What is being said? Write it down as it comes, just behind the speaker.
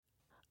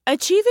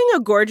Achieving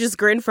a gorgeous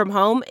grin from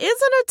home isn't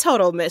a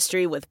total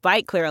mystery with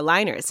Bite Clear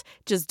aligners.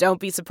 Just don't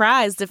be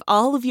surprised if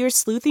all of your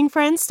sleuthing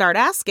friends start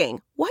asking,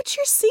 "What's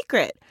your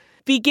secret?"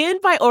 Begin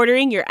by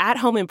ordering your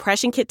at-home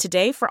impression kit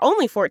today for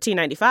only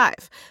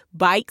 $14.95.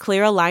 Bite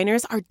Clear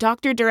aligners are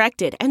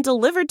doctor-directed and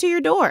delivered to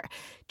your door.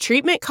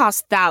 Treatment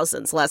costs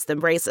thousands less than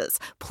braces.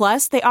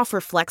 Plus, they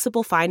offer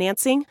flexible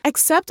financing,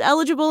 accept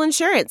eligible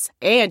insurance,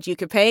 and you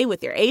can pay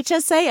with your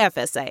HSA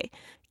FSA.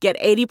 Get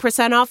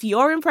 80% off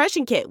your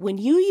impression kit when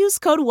you use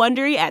code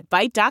WONDERY at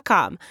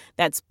Byte.com.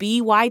 That's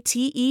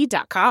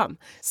BYTE.com.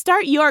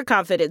 Start your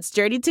confidence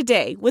journey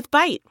today with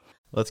Byte.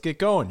 Let's get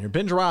going. Your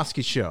Ben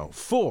Joravsky Show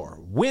for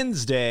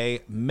Wednesday,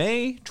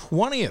 May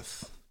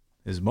 20th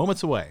is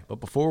moments away. But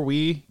before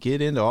we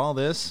get into all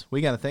this,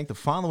 we got to thank the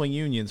following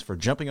unions for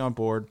jumping on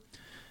board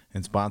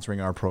and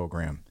sponsoring our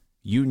program.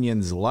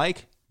 Unions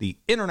like the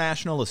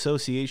International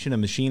Association of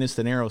Machinists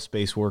and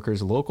Aerospace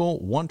Workers, Local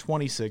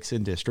 126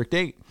 in District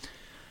 8.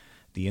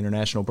 The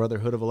International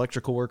Brotherhood of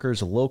Electrical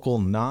Workers, Local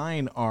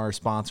 9 are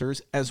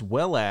sponsors, as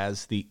well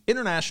as the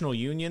International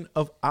Union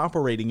of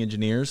Operating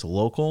Engineers,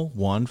 Local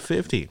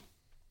 150.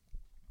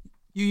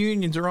 You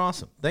unions are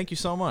awesome. Thank you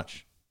so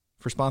much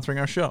for sponsoring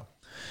our show.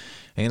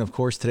 And, of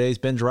course, today's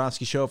Ben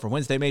Joravsky Show for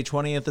Wednesday, May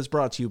 20th is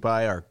brought to you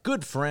by our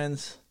good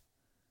friends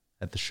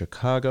at the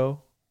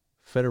Chicago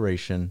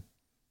Federation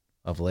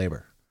of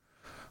Labor.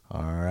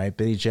 All right,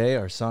 Benny J,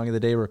 our Song of the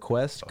Day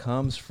request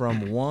comes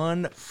from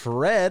one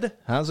Fred.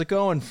 How's it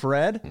going,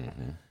 Fred?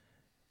 Mm-hmm.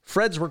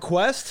 Fred's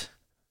request,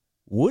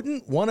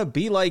 Wouldn't Want to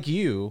Be Like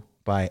You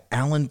by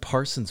Alan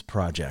Parsons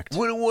Project.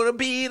 Wouldn't want to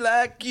be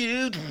like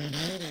you.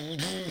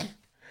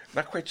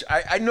 Not quite sure.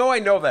 I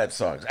know that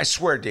song. I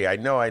swear, D, I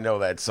know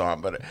that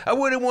song, but I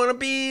wouldn't want to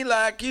be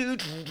like you.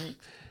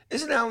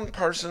 Isn't Alan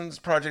Parsons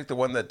Project the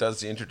one that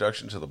does the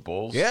introduction to the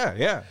Bulls?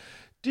 Yeah.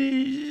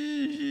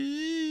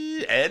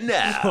 And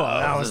now,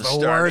 that was the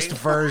worst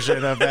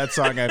version of that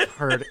song I've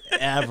heard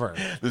ever.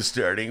 The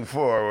starting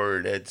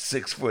forward at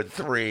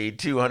 6'3",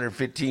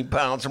 215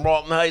 pounds from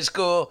Walton High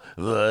School,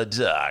 the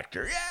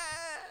Doctor. Yeah.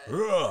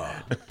 All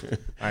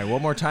right,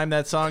 one more time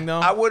that song, though.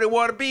 I wouldn't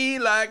want to be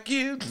like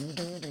you.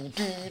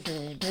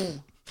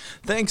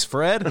 Thanks,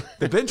 Fred.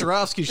 The Ben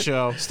Joravsky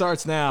Show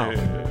starts now.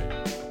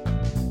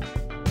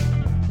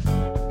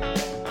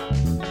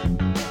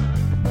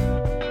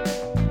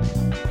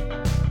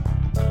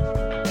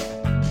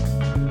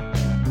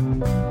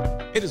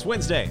 It is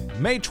Wednesday,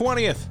 May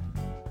 20th,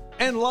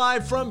 and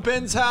live from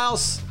Ben's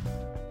house,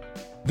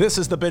 this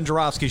is the Ben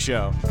Joravsky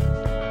Show.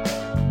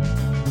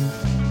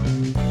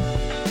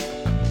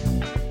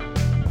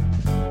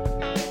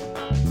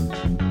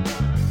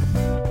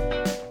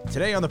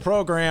 Today on the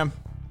program,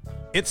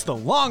 it's the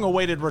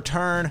long-awaited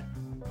return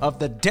of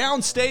the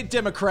Downstate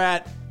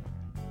Democrat,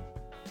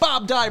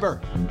 Bob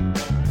Daiber.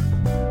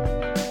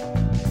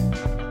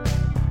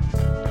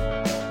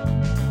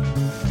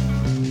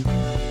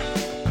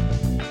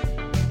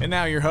 And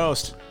now your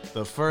host,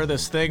 the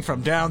furthest thing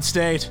from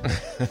downstate,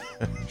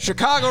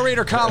 Chicago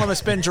Reader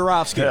columnist Ben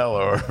Joravsky.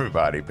 Hello,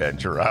 everybody. Ben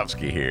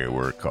Joravsky here.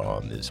 We're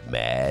calling this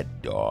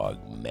Mad Dog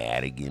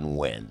Madigan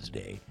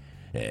Wednesday,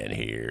 and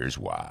here's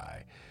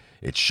why.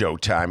 It's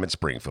showtime in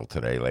Springfield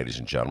today, ladies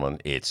and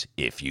gentlemen. It's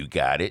if you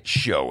got it,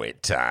 show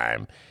it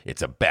time.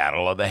 It's a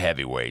battle of the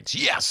heavyweights.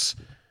 Yes!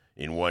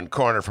 In one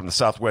corner from the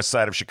southwest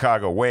side of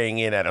Chicago, weighing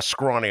in at a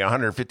scrawny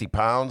 150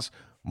 pounds,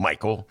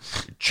 Michael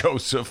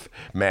Joseph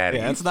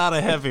Madigan. Yeah, it's not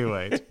a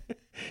heavyweight.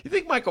 You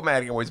think Michael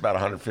Madigan weighs about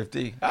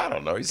 150? I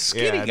don't know. He's a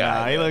skinny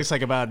guy. Nah, he looks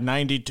like about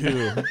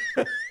 92.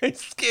 He's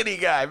a skinny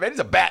guy, man. He's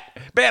a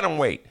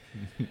bantamweight,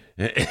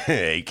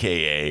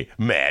 a.k.a.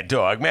 Mad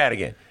Dog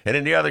Madigan. And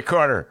in the other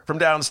corner, from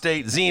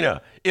downstate,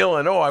 Xenia,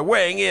 Illinois,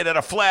 weighing in at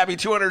a flabby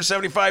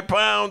 275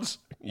 pounds.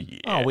 Yeah.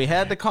 Oh, we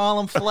had to call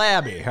him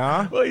flabby,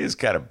 huh? Well, he's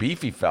got a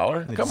beefy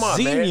feller. Come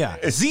on, man.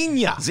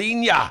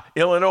 Xenia,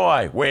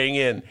 Illinois, weighing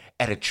in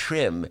at a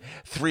trim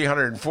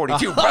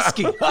 342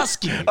 husky, pounds.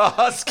 husky. A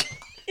husky.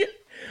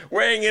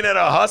 Weighing in at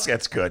a husky.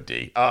 That's good,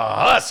 D. A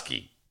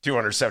husky.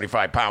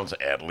 275 pounds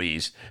at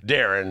least.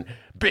 Darren,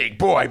 Big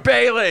Boy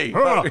Bailey.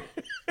 Huh.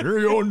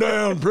 You're going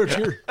down,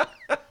 Pritchard.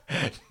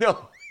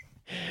 No.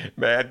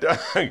 Mad Dog.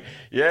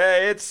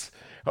 Yeah, it's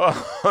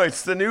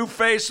the new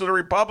face of the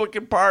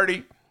Republican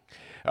Party.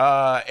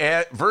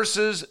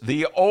 Versus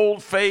the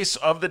old face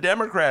of the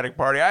Democratic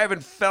Party. I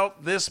haven't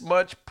felt this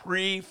much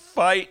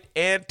pre-fight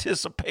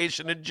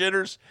anticipation and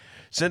jitters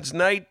since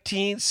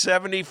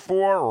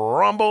 1974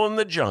 Rumble in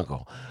the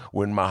Jungle,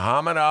 when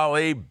Muhammad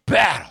Ali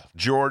battled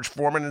George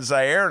Foreman and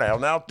Zaire. And I'll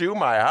now do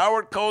my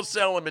Howard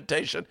Cosell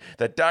imitation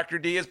that Dr.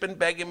 D has been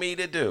begging me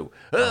to do.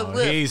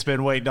 He's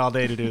been waiting all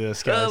day to do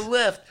this, guys.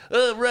 Left,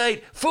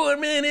 right,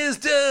 Foreman is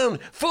down,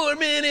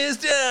 Foreman is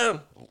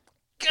down.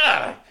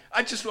 God,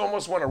 I just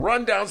almost want to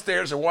run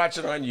downstairs and watch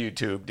it on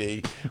YouTube,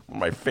 D. One of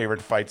my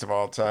favorite fights of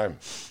all time.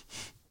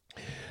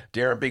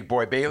 Darren Big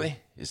Boy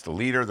Bailey is the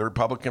leader of the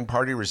Republican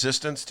Party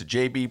resistance to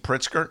J.B.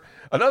 Pritzker.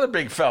 Another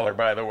big feller,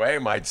 by the way,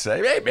 might say,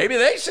 hey, maybe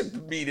they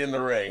should meet in the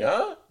ring,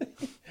 huh?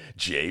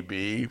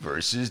 J.B.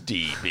 versus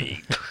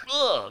D.B.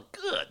 Oh,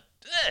 good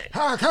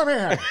Ha, come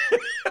here.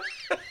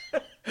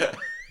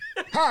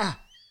 Ha.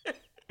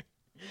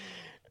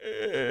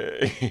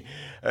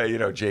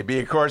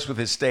 JB, of course, with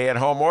his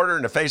stay-at-home order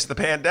in the face of the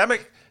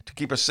pandemic to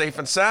keep us safe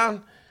and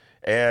sound.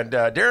 And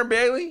Darren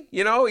Bailey,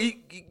 you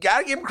got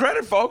to give him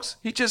credit, folks.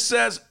 He just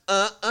says,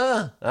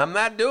 I'm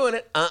not doing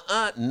it.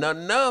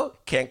 No,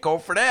 can't go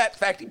for that. In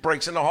fact, he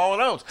breaks into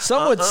Hall & Oates.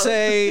 Some would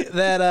say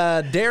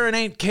that Darren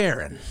ain't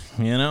caring.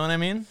 You know what I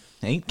mean?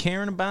 Ain't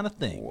caring about a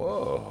thing.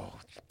 Whoa.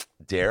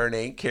 Darren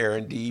ain't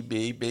caring,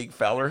 DB, big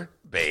feller.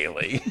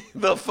 Bailey,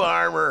 the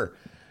farmer.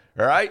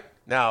 All right?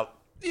 Now,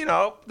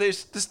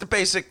 this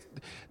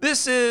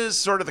is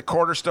sort of the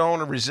cornerstone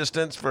of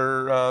resistance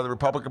for the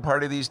Republican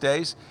Party these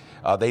days.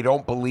 They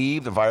don't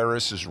believe the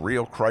virus is a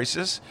real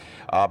crisis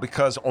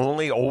because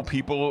only old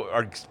people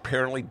are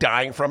apparently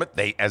dying from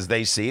it, as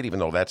they see it, even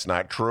though that's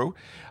not true,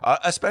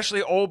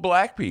 especially old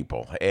black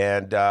people.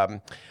 And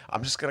I'm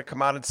just going to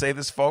come out and say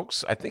this,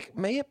 folks. I think it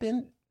may have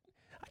been,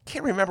 I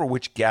can't remember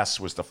which guest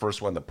was the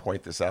first one to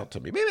point this out to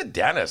me. Maybe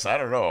Dennis, I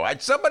don't know.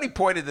 Somebody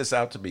pointed this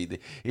out to me.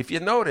 If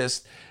you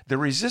noticed, the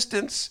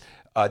resistance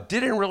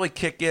didn't really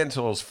kick in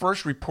until those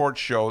first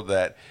reports showed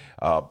that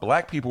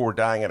black people were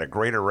dying at a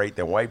greater rate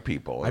than white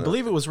people. I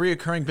believe it was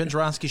reoccurring Ben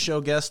Joravsky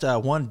Show guest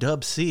one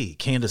Dub C,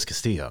 Candace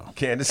Castillo.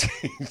 Candace,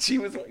 she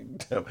was like,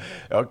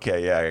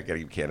 okay, yeah, I got to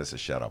give Candace a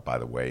shout out. By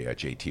the way,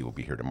 JT will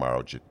be here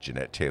tomorrow.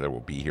 Jeanette Taylor will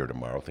be here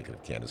tomorrow. Thinking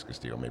of Candace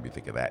Castillo, maybe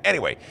think of that.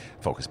 Anyway,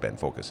 focus, Ben,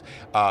 focus.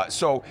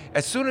 So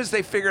as soon as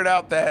they figured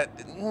out that,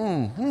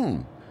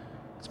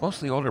 it's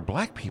mostly older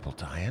black people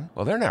dying.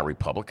 Well, they're not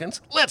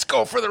Republicans. Let's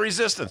go for the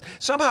resistance.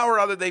 Somehow or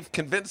other, they've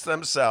convinced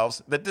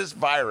themselves that this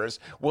virus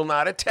will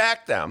not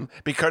attack them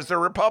because they're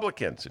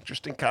Republicans.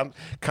 Interesting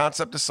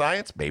concept of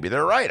science. Maybe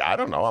they're right. I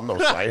don't know. I'm no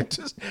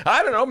scientist.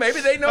 I don't know. Maybe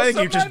they know I think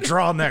somebody. you've just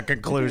drawn that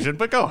conclusion,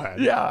 but go ahead.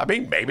 Yeah, I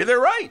mean, maybe they're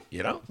right.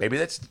 Maybe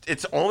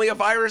it's only a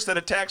virus that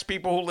attacks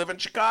people who live in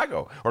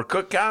Chicago or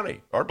Cook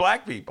County or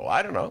black people.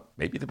 I don't know.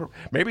 Maybe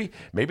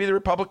the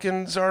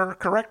Republicans are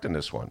correct in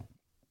this one.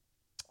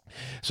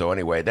 So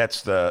anyway,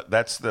 that's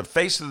the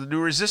face of the new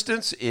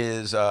resistance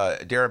is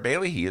Darren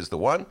Bailey. He is the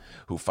one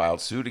who filed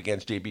suit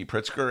against J.B.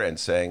 Pritzker and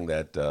saying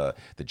that the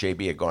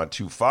J.B. had gone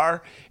too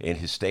far in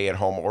his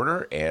stay-at-home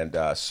order and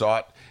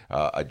sought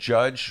a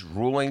judge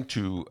ruling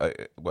to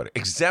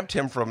exempt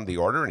him from the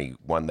order, and he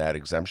won that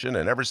exemption.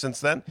 And ever since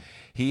then,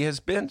 he has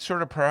been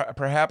sort of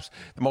perhaps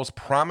the most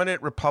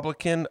prominent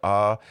Republican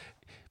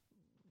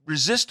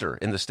resistor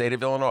in the state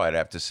of Illinois, I'd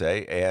have to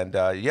say. And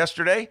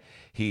yesterday,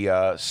 he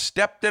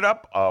stepped it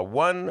up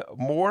one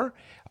more.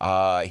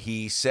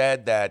 He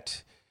said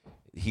that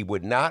he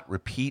would not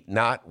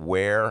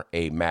wear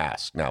a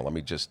mask. Now, let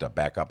me just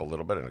back up a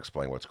little bit and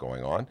explain what's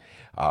going on.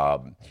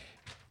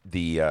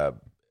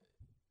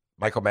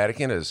 Michael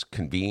Madigan has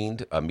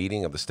convened a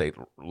meeting of the state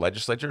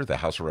legislature, the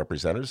House of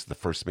Representatives, the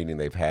first meeting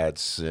they've had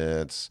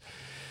since,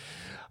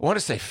 I want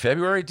to say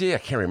February, D. I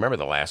can't remember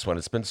the last one.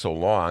 It's been so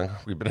long.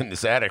 We've been in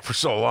this attic for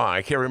so long.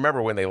 I can't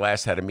remember when they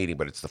last had a meeting,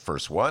 but it's the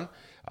first one.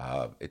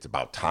 It's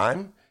about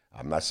time.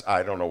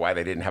 I don't know why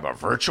they didn't have a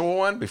virtual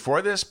one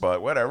before this,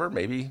 but whatever.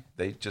 Maybe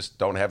they just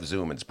don't have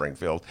Zoom in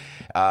Springfield.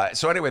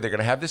 So anyway, they're going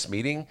to have this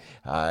meeting,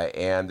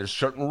 and there's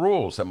certain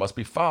rules that must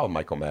be followed,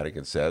 Michael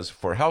Madigan says.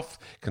 For health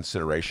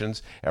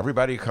considerations,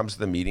 everybody who comes to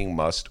the meeting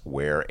must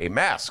wear a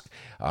mask.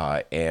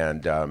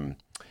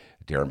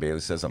 Darren Bailey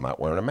says, I'm not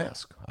wearing a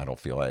mask. I don't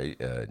feel I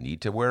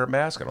need to wear a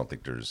mask. I don't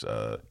think there's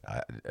a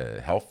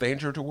health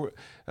danger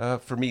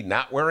for me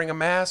not wearing a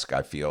mask.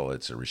 I feel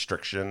it's a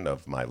restriction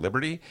of my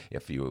liberty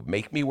if you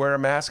make me wear a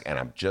mask, and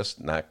I'm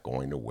just not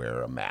going to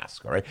wear a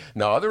mask. All right.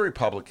 Now, other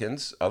Republican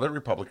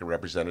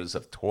representatives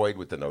have toyed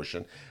with the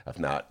notion of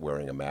not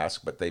wearing a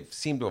mask, but they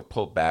seem to have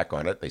pulled back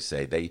on it. They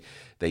say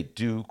they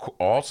do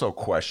also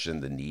question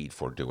the need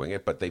for doing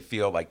it, but they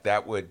feel like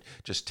that would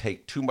just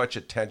take too much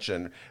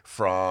attention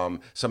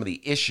from some of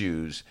the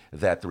issues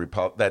that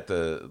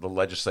the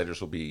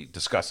legislators will be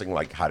discussing,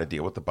 like how to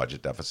deal with the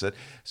budget deficit.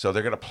 So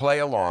they're going to play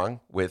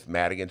along with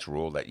Madigan's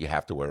rule that you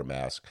have to wear a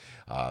mask,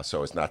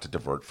 so as not to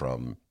divert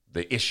from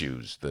the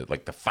issues, the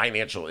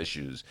financial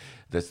issues,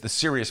 the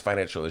serious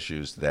financial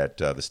issues that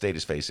the state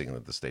is facing and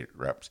that the state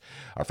reps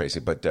are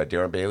facing. But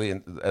Darren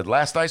Bailey, at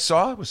last I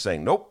saw, was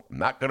saying, nope, I'm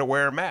not going to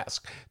wear a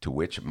mask, to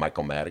which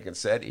Michael Madigan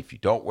said, if you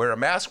don't wear a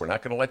mask, we're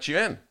not going to let you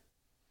in.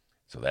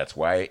 So that's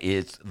why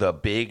it's the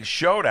big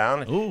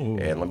showdown. Ooh.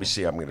 And let me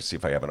see. I'm going to see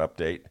if I have an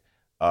update.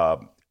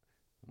 Got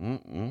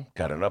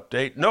an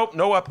update? Nope,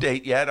 no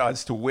update yet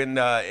as to when,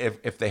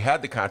 if they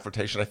had the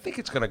confrontation. I think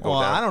it's going to go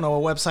down. I don't know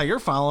what website you're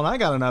following. I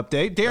got an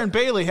update. Darren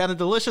Bailey had a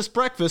delicious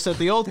breakfast at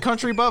the Old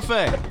Country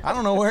Buffet. I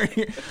don't know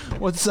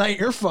what site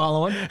you're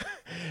following.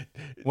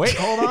 Wait,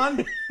 hold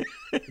on.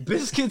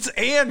 Biscuits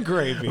and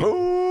gravy.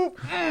 Ooh,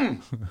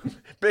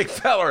 big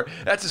feller.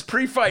 That's his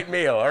pre-fight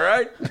meal, all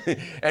right?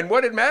 And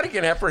what did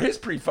Madigan have for his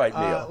pre-fight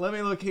meal? Let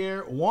me look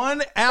here.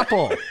 1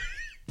 apple.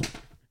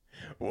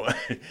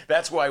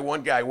 That's why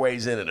one guy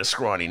weighs in at a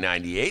scrawny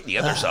 98 and the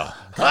other's a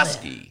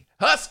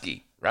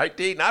husky. right,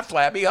 D? Not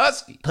flabby,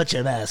 husky. Put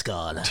your mask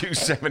on.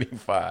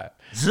 275.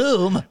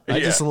 Zoom. I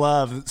just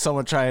love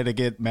someone trying to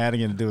get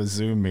Madigan to do a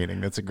Zoom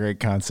meeting. That's a great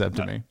concept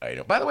to me. I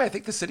know. By the way, I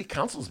think the city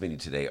council's meeting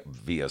today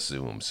via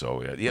Zoom.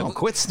 So, yeah.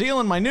 Quit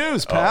stealing my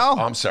news, pal.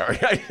 I'm sorry.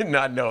 I did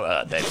not know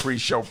that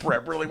pre-show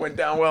prep really went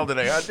down well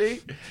today, huh,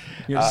 D?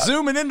 You're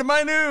zooming into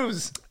my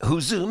news.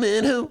 Who's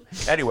zooming who?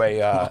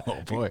 Anyway.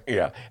 Oh, boy.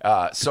 Yeah.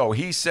 So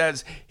he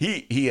says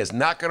he is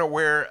not going to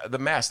wear the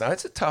mask. Now,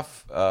 it's a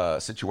tough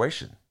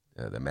situation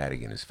that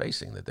Madigan is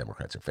facing, the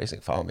Democrats are facing.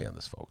 Follow me on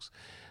this, folks.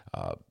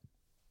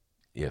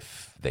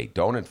 If they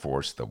don't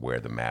enforce the wear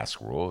the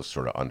mask rule, it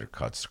sort of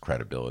undercuts the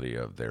credibility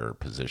of their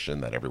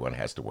position that everyone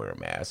has to wear a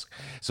mask.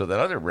 So then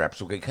other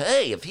reps will go,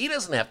 hey, if he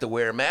doesn't have to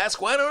wear a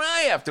mask, why don't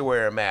I have to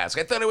wear a mask?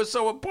 I thought it was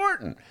so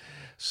important.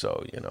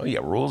 So,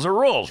 rules are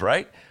rules,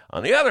 right?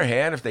 On the other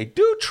hand, if they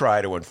do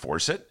try to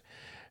enforce it,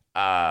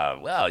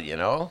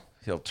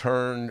 he'll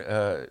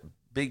turn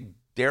big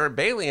Darren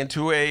Bailey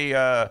into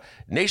a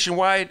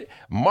nationwide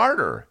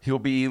martyr. He'll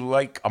be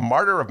like a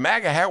martyr of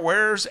MAGA hat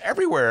wearers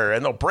everywhere,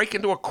 and they'll break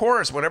into a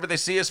chorus whenever they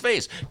see his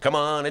face. Come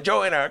on and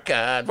join our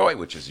convoy,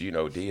 which is,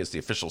 D, is the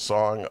official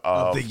song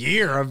of the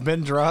year of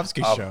Ben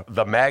Jarofsky's show.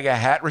 The MAGA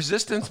hat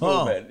resistance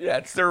movement. Yeah,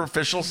 it's their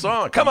official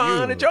song. Come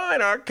on and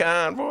join our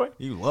convoy.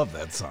 You love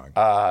that song.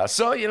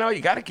 So,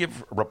 you got to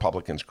give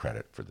Republicans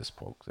credit for this,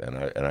 folks.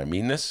 And I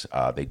mean this.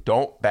 They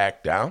don't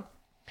back down.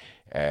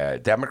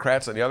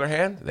 Democrats, on the other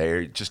hand,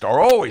 they just are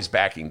always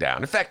backing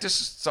down. In fact,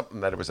 this is something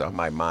that was on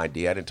my mind,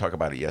 D. I didn't talk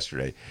about it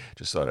yesterday.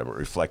 Just thought I would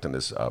reflect on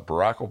this.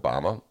 Barack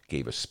Obama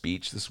gave a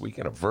speech this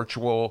weekend, a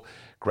virtual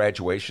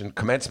graduation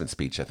commencement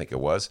speech, I think it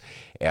was,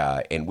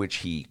 in which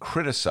he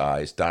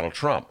criticized Donald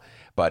Trump.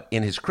 But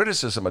in his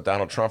criticism of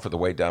Donald Trump for the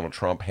way Donald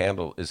Trump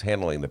is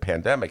handling the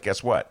pandemic,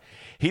 guess what?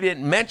 He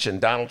didn't mention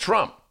Donald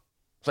Trump.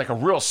 It's like a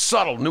real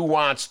subtle,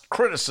 nuanced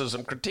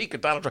critique of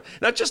Donald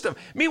Trump.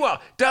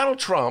 Meanwhile, Donald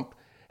Trump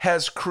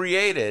has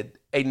created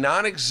a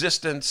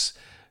non-existent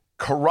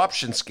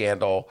corruption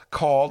scandal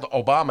called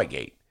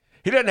Obamagate.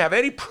 He doesn't have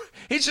any,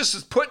 he's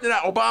just putting it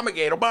out,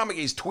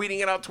 Obamage's tweeting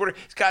it out Twitter.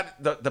 He's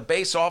got the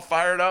base all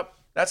fired up.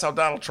 That's how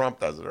Donald Trump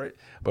does it, right?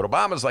 But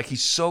Obama's like,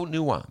 he's so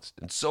nuanced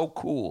and so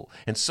cool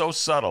and so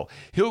subtle.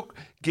 He'll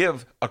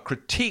give a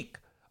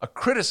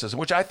criticism,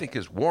 which I think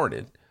is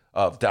warranted,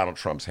 of Donald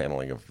Trump's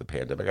handling of the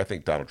pandemic. I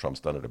think Donald Trump's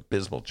done an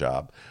abysmal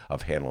job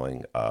of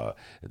handling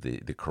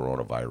the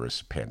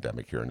coronavirus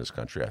pandemic here in this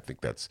country. I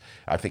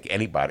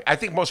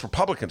think most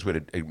Republicans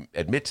would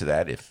admit to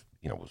that if,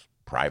 it was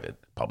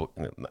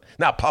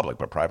not public,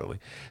 but privately.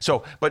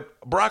 So, but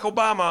Barack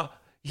Obama,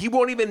 he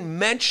won't even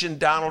mention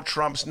Donald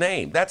Trump's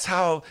name. That's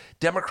how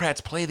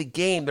Democrats play the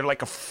game. They're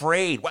like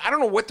afraid. I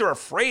don't know what they're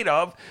afraid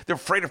of. They're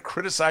afraid of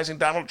criticizing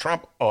Donald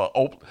Trump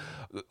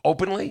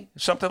openly,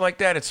 something like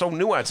that. It's so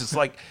nuanced. It's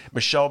like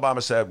Michelle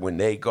Obama said, when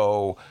they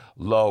go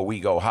low, we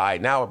go high.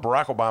 Now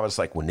Barack Obama's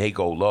like, when they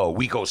go low,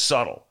 we go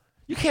subtle.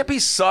 You can't be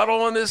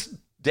subtle in this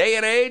day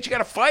and age. You got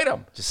to fight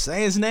him. Just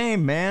say his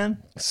name,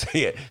 man.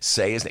 Say it.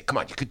 Say his name. Come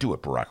on, you could do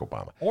it, Barack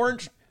Obama.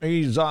 Orange,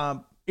 he's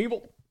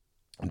evil.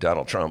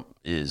 Donald Trump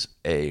is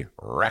a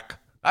wreck.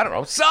 I don't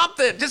know,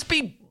 something. Just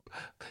be,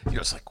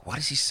 it's like, what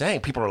is he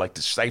saying? People are like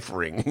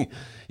deciphering,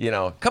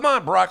 Come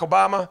on, Barack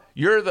Obama.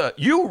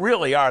 You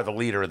really are the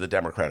leader of the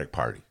Democratic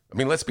Party. I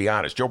mean, let's be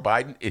honest. Joe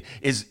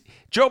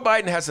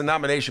Biden has the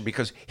nomination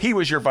because he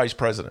was your vice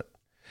president.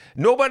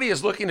 Nobody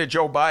is looking at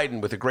Joe Biden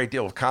with a great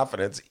deal of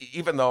confidence,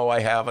 even though I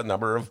have a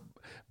number of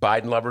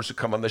Biden lovers who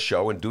come on the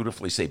show and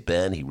dutifully say,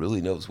 Ben, he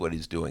really knows what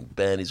he's doing.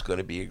 Ben, he's going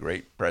to be a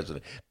great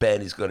president. Ben,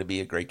 he's going to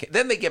be a great...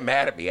 Then they get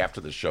mad at me after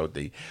the show,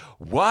 D.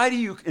 Why do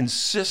you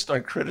insist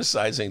on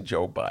criticizing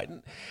Joe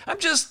Biden? I'm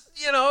just,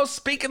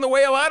 speaking the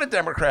way a lot of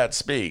Democrats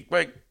speak.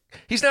 Like,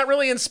 he's not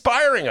really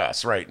inspiring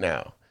us right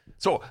now.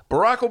 So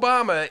Barack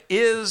Obama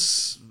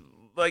is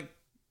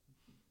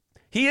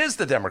he is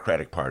the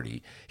Democratic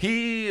Party.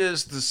 He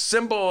is the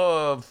symbol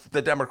of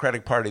the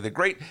Democratic Party, the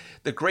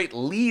great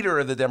leader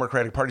of the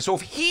Democratic Party. So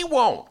if he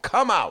won't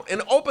come out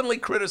and openly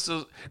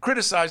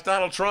criticize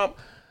Donald Trump,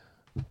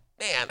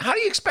 man, how do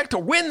you expect to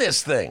win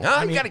this thing?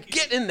 Huh? You got to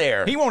get in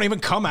there. He won't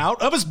even come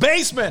out of his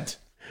basement.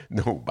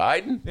 No,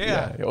 Biden?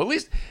 Yeah. Well, at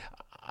least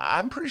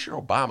I'm pretty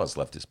sure Obama's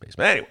left his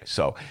basement. Anyway,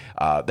 so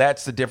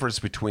that's the difference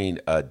between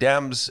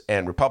Dems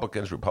and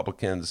Republicans.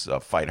 Republicans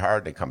fight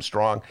hard. They come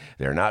strong.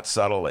 They're not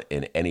subtle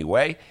in any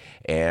way.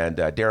 And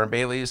Darren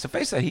Bailey is to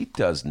face that. He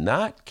does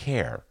not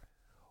care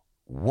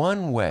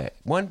one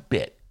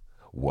bit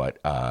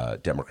what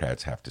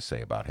Democrats have to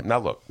say about him. Now,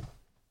 look,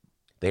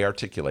 they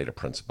articulate a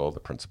principle. The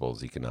principle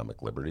is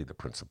economic liberty. The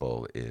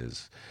principle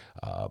is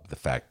the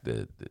fact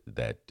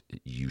that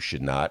you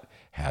should not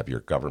have your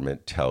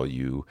government tell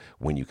you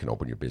when you can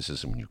open your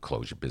business and when you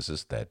close your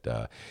business.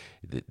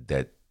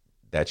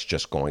 That's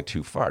just going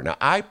too far. Now,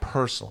 I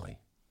personally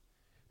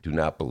do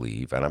not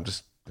believe, and I'm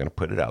just going to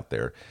put it out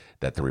there,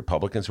 that the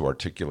Republicans who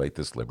articulate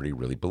this liberty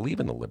really believe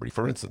in the liberty.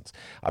 For instance,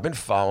 I've been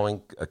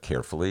following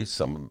carefully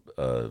some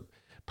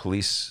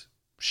police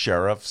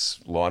sheriffs,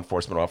 law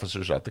enforcement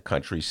officers throughout the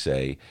country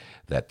say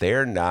that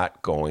they're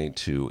not going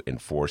to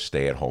enforce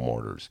stay-at-home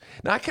orders.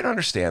 Now, I can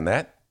understand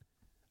that.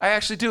 I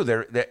actually do.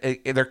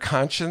 Their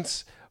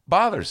conscience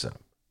bothers them.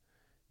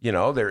 You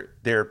know,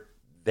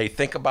 they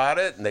think about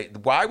it,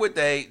 and why would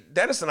they?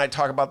 Dennis and I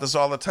talk about this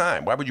all the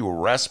time. Why would you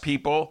arrest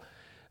people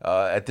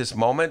at this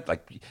moment?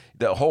 Like,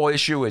 the whole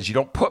issue is you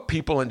don't put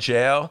people in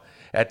jail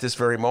at this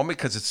very moment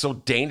because it's so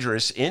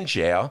dangerous in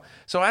jail.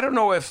 So I don't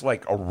know if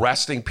like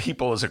arresting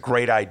people is a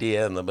great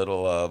idea in the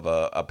middle of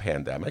a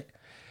pandemic.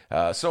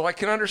 So I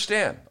can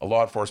understand a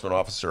law enforcement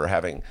officer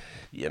having,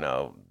 you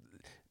know,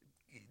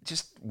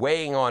 just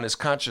weighing on his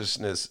conscience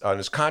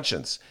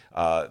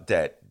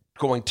that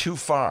going too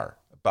far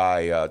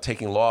by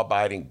taking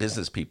law-abiding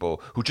business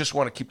people who just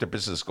want to keep their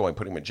business going,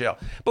 putting them in jail.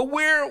 But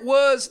where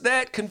was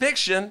that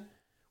conviction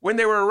when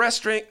they were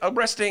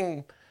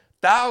arresting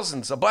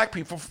thousands of black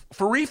people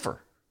for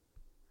reefer?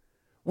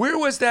 Where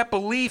was that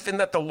belief in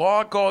that the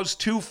law goes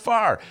too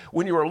far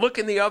when you were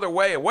looking the other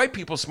way at white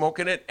people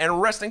smoking it and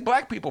arresting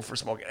black people for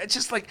smoking it? It's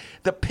just like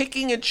the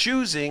picking and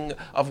choosing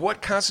of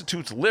what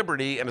constitutes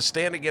liberty and a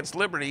stand against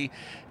liberty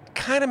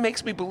kind of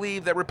makes me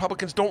believe that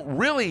Republicans don't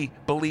really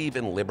believe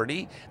in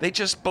liberty. They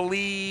just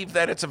believe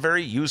that it's a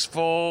very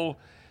useful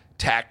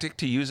tactic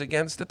to use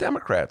against the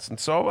Democrats. And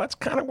so that's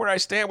kind of where I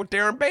stand with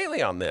Darren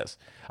Bailey on this.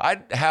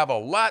 I'd have a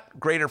lot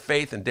greater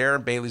faith in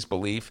Darren Bailey's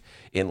belief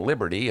in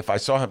liberty if I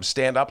saw him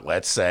stand up,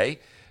 let's say,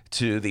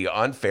 to the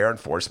unfair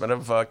enforcement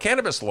of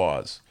cannabis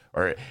laws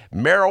or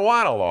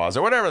marijuana laws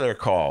or whatever they're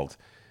called.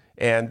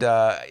 And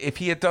if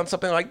he had done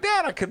something like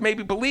that, I could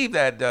maybe believe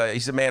that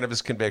he's a man of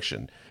his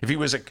conviction. If he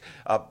was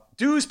a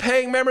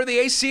dues-paying member of the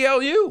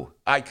ACLU,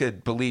 I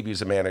could believe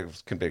he's a man of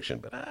his conviction.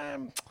 But I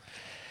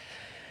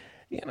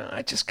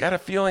just got a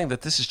feeling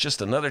that this is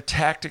just another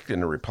tactic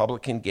in the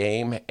Republican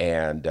game.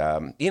 And,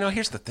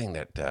 here's the thing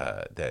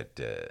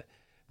that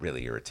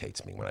really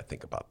irritates me when I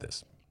think about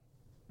this.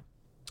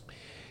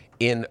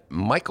 In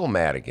Michael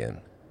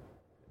Madigan,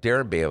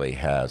 Darren Bailey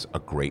has a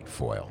great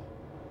foil.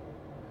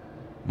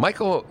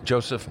 Michael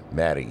Joseph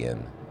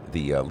Madigan,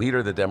 the leader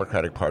of the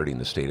Democratic Party in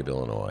the state of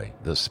Illinois,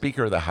 the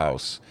Speaker of the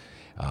House,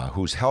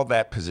 who's held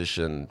that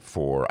position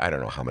for, I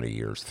don't know how many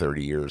years,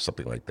 30 years,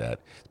 something like that.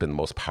 He's been the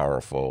most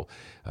powerful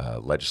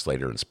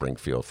legislator in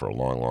Springfield for a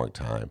long, long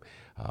time.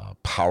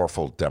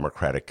 Powerful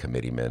Democratic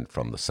committeeman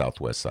from the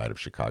southwest side of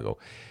Chicago.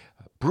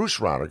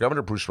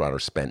 Governor Bruce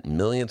Rauner spent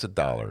millions of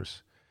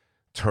dollars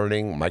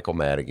turning Michael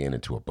Madigan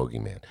into a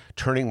boogeyman,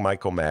 turning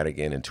Michael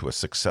Madigan into a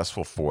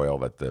successful foil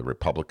that the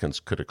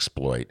Republicans could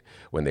exploit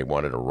when they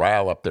wanted to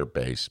rile up their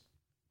base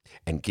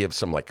and give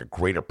some like a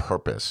greater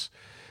purpose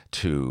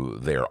to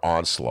their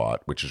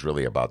onslaught, which is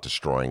really about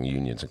destroying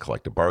unions and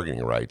collective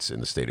bargaining rights in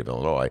the state of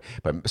Illinois,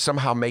 but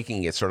somehow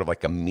making it sort of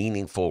like a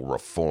meaningful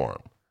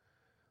reform.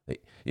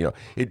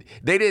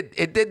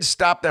 It didn't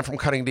stop them from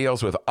cutting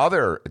deals with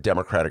other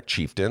Democratic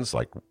chieftains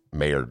like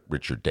Mayor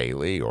Richard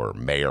Daley or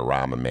Mayor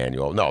Rahm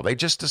Emanuel. No, they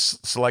just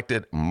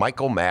selected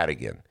Michael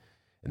Madigan,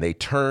 and they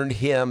turned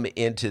him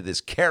into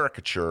this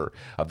caricature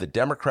of the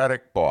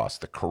Democratic boss,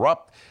 the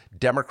corrupt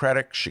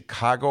Democratic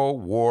Chicago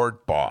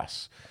ward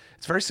boss.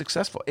 It's very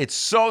successful. It's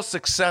so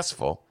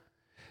successful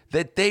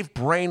that they've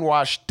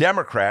brainwashed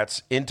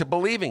Democrats into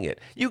believing it.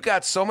 You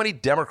got so many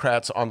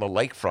Democrats on the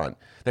lakefront.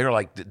 They're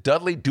like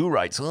Dudley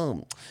Do-Rights.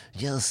 Oh,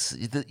 yes,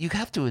 you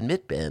have to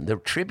admit, Ben, the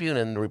Tribune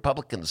and the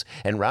Republicans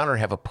and Rauner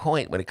have a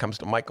point when it comes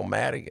to Michael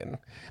Madigan.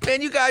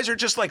 Man, you guys are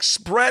just like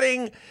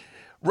spreading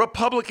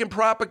Republican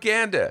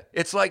propaganda.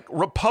 It's like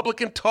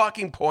Republican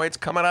talking points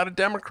coming out of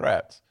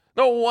Democrats.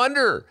 No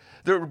wonder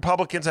the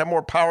Republicans have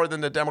more power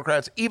than the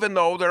Democrats, even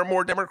though there are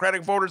more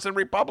Democratic voters than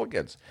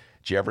Republicans.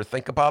 Did you ever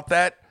think about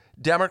that,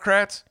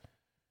 Democrats?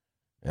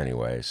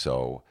 Anyway,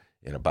 so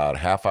in about a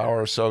half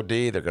hour or so,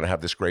 they're going to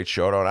have this great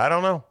showdown. I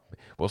don't know.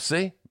 We'll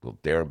see. Will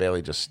Darren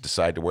Bailey just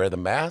decide to wear the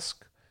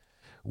mask?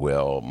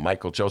 Will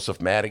Michael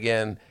Joseph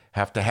Madigan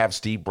have to have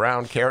Steve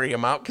Brown carry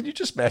him out? Can you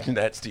just imagine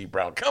that, Steve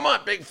Brown? Come on,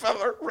 big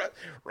fella,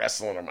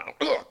 wrestling him out.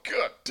 Oh,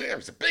 good damn,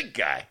 he's a big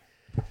guy.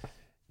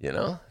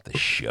 The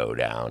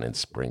showdown in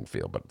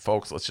Springfield. But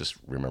folks, let's just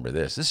remember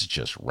this. This is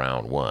just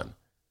round one.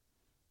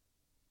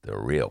 The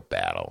real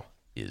battle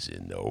is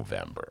in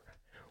November.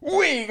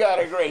 We got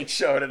a great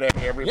show today,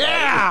 everybody.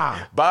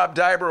 Yeah! Bob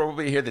Daiber will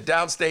be here, the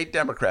Downstate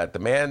Democrat, the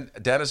man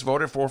Dennis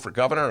voted for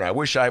governor, and I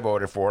wish I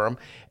voted for him.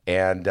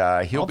 And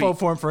I'll vote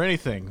for him for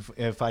anything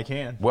if I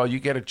can. Well, you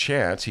get a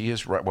chance. He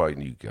is right. Well,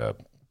 you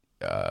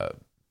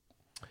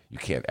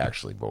can't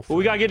actually vote for him.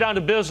 We got to get down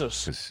to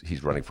business. Because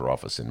he's running for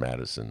office in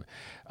Madison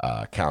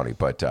County.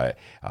 But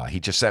he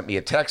just sent me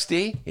a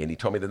texty, and he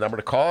told me the number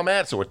to call him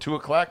at. So at 2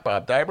 o'clock,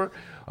 Bob Daiber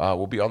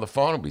will be on the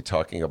phone. We'll be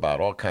talking about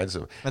all kinds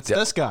of... That's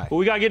this guy. Well,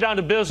 we got to get down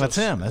to business. That's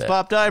him. That's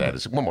Bob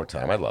Daiber. One more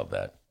time. I love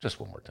that. Just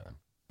one more time.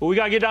 Well, we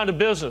got to get down to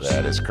business.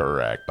 That is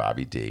correct,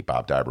 Bobby D.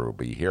 Bob Daiber will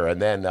be here.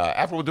 And then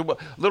after we'll do a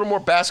little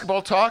more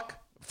basketball talk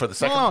for the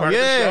second part of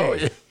the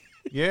show.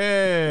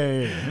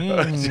 Yay.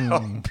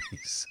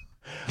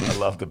 I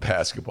love the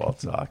basketball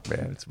talk,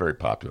 man. It's a very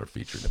popular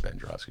feature in the Ben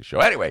Joravsky Show.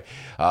 Anyway,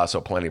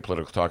 so plenty of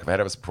political talk ahead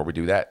of us. Before we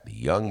do that, the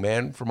young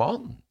man from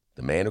Alton,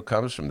 the man who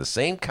comes from the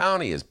same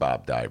county as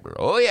Bob Daiber.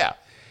 Oh, yeah.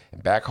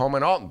 And back home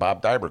in Alton,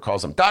 Bob Daiber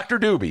calls him Dr.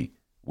 Doobie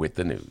with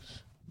the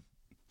news.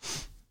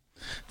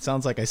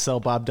 Sounds like I sell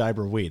Bob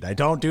Daiber weed. I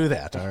don't do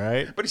that, all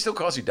right? But he still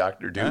calls you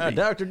Dr. Doobie.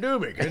 Dr.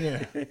 Doobie, can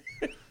you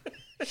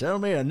sell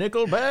me a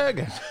nickel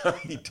bag?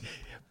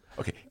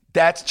 Okay,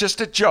 that's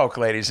just a joke,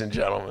 ladies and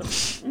gentlemen.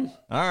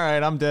 All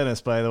right, I'm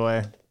Dennis, by the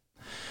way.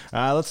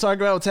 Let's talk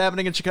about what's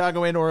happening in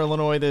Chicago and or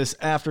Illinois this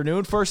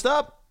afternoon. First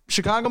up,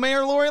 Chicago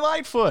Mayor Lori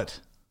Lightfoot.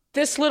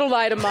 This little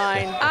light of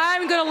mine,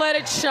 I'm going to let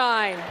it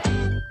shine.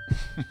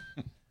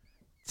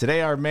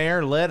 Today, our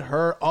mayor led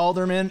her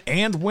aldermen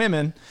and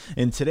women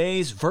in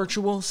today's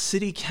virtual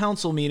city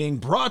council meeting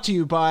brought to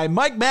you by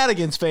Mike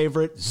Madigan's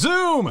favorite,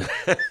 Zoom.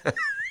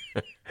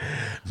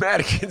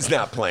 Madigan's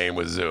not playing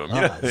with Zoom.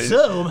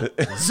 Zoom?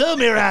 Zoom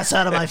your ass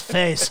out of my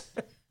face.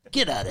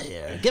 Get out of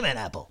here. Give me an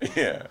apple.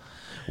 Yeah.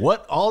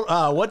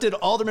 What did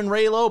Alderman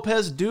Ray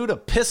Lopez do to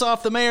piss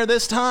off the mayor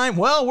this time?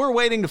 Well, we're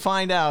waiting to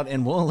find out,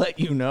 and we'll let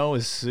you know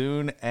as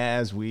soon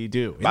as we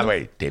do. By the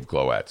way, Dave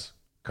Glowat's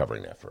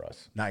covering that for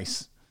us.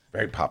 Nice.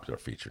 Very popular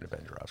feature in the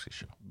Ben Joravsky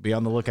Show. Be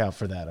on the lookout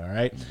for that, all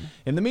right? Mm-hmm.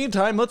 In the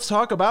meantime, let's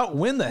talk about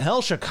when the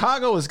hell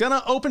Chicago is going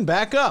to open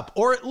back up,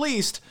 or at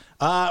least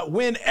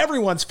when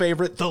everyone's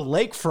favorite, the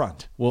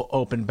lakefront, will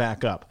open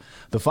back up.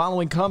 The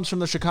following comes from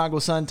the Chicago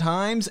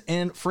Sun-Times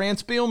and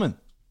France Bielman.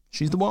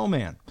 She's the woe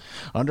man.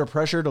 Under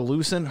pressure to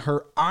loosen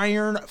her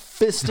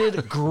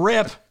iron-fisted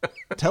grip.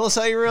 Tell us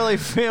how you really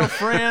feel,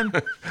 Fran.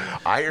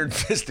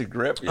 Iron-fisted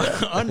grip,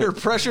 yeah. Under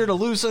pressure to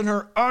loosen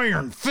her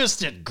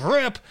iron-fisted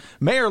grip,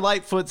 Mayor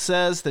Lightfoot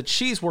says that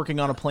she's working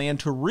on a plan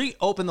to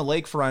reopen the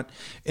lakefront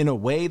in a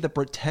way that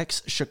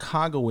protects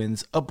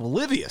Chicagoans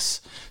oblivious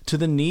to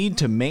the need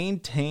to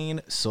maintain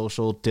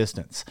social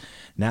distance.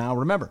 Now,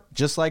 remember,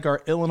 just like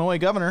our Illinois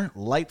governor,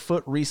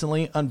 Lightfoot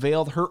recently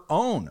unveiled her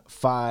own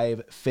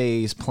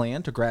 5-phase plan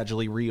to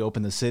gradually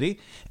reopen the city.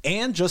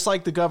 And just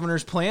like the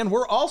governor's plan,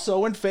 we're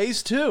also in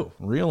phase 2.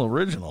 Real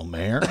original,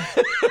 Mayor.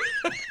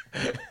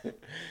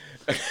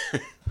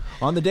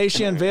 On the day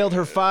she unveiled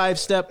her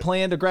 5-step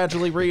plan to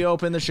gradually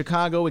reopen the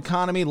Chicago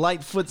economy,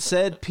 Lightfoot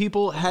said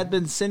people had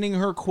been sending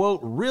her, quote,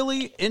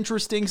 really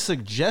interesting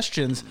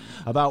suggestions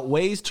about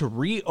ways to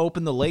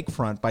reopen the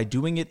lakefront by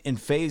doing it in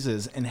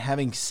phases and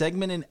having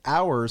segmented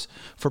hours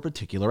for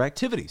particular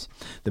activities.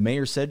 The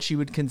mayor said she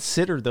would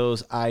consider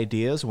those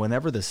ideas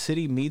whenever the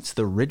city meets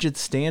the rigid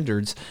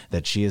standards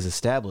that she has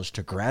established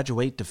to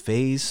graduate to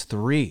phase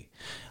 3.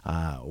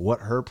 What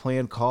her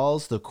plan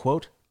calls the,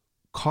 quote,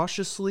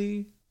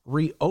 cautiously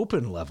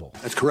reopen level.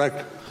 That's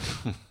correct.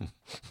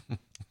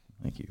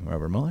 Thank you,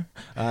 Robert Mueller.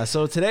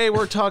 So today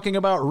we're talking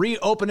about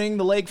reopening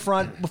the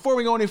lakefront. Before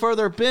we go any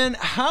further, Ben,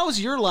 how's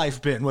your life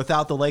been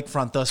without the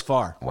lakefront thus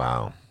far?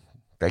 Wow.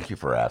 Thank you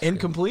for asking.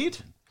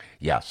 Incomplete?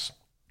 Yes.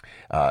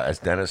 As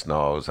Dennis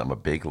knows, I'm a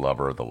big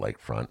lover of the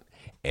lakefront.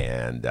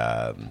 And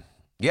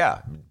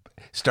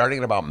starting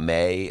in about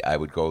May, I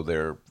would go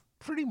there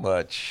pretty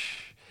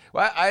much.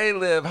 Well, I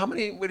live,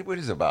 what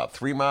is it, about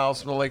 3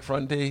 miles from the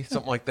lakefront, D?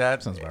 Something like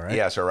that? Sounds about right.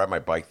 Yeah, so I ride my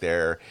bike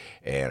there,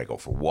 and I go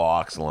for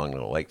walks along the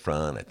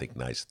lakefront. I think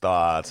nice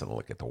thoughts, and I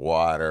look at the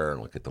water, and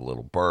look at the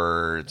little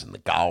birds, and the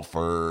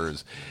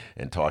golfers,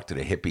 and talk to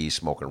the hippies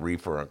smoking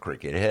reefer on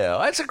Cricket Hill.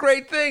 That's a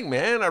great thing,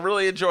 man. I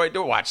really enjoy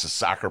doing it. Watch the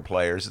soccer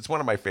players. It's one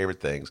of my favorite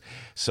things.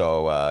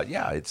 So,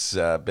 it's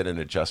been an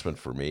adjustment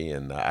for me,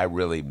 and I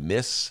really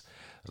miss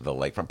the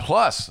lakefront.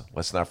 Plus,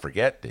 let's not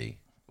forget, D,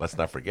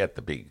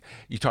 the big,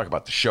 you talk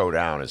about the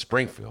showdown in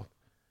Springfield,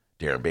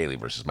 Darren Bailey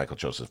versus Michael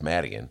Joseph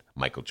Madigan,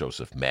 Michael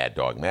Joseph Mad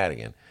Dog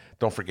Madigan.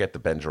 Don't forget the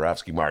Ben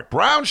Joravsky Mark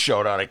Brown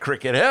showdown at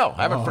Cricket Hill.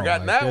 I haven't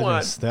forgotten that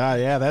goodness.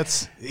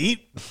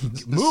 one.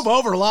 Move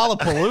over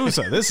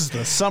Lollapalooza. This is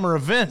the summer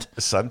event.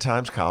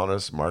 Sun-Times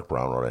columnist Mark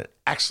Brown wrote an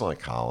excellent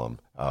column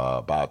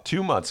about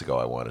 2 months ago,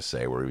 I want to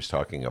say, where he was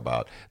talking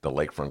about the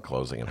lakefront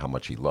closing and how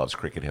much he loves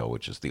Cricket Hill,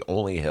 which is the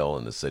only hill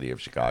in the city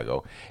of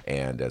Chicago.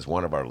 And as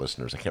one of our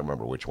listeners, I can't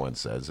remember which one,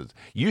 says, it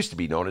used to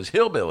be known as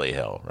Hillbilly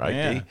Hill, right?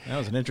 Yeah, D? that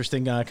was an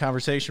interesting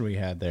conversation we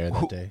had there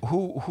that day.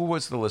 Who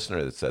was the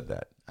listener that said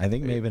that? I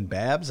think maybe in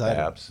Babs.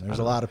 There's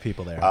a lot of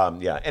people there.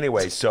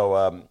 Anyway,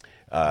 so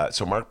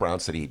Mark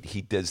Brown said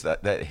he does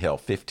that hill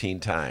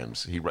 15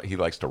 times. He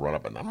likes to run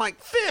up and I'm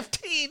like,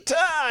 15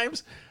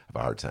 times? I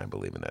have a hard time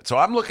believing that. So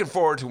I'm looking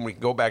forward to when we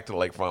can go back to the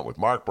lakefront with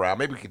Mark Brown.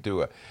 Maybe we could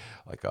do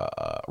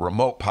a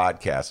remote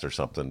podcast or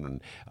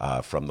something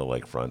from the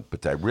lakefront.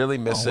 But I really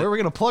miss it. Where are we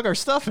going to plug our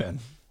stuff in?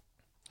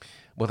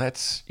 Well,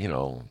 you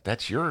got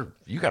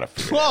to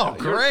figure it out.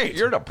 Great.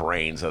 You're the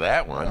brains of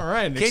that one. All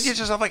right. Can't you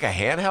just have like a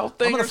handheld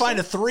thing? I'm going to find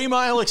a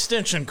 3-mile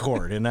extension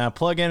cord and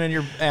plug in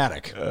your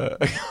attic.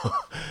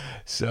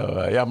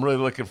 So, I'm really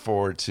looking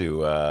forward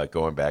to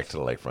going back to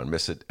the lakefront.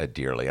 Miss it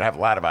dearly. And I have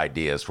a lot of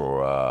ideas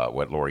for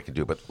what Lori can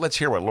do, but let's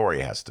hear what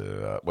Lori has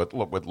to, what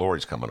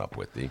Lori's coming up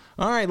with, D.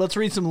 All right, let's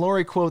read some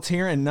Lori quotes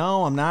here. And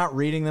no, I'm not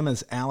reading them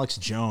as Alex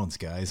Jones,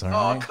 guys. All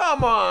right? Oh,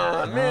 come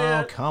on,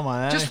 man. Oh, come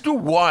on. Just do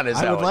one as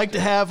I would like to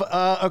have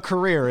a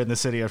career in the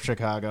city of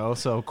Chicago.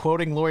 So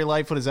quoting Lori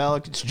Lightfoot as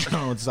Alex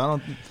Jones, I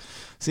don't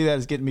see that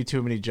as getting me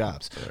too many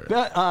jobs.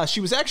 Right. But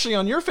she was actually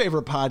on your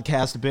favorite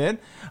podcast, Ben.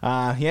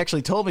 He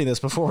actually told me this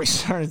before we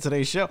started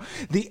today's show.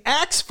 The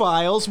Axe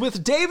Files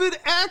with David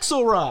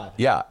Axelrod.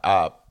 Yeah,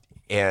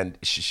 and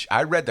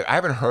I read I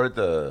haven't heard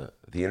the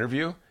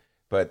interview,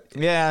 but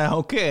yeah,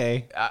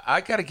 okay.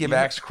 I got to give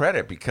Axe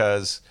credit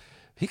because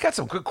he got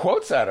some good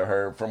quotes out of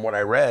her from what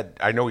I read.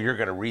 I know you're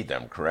going to read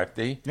them, correct,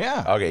 D?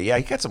 Yeah. Okay, yeah,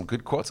 he got some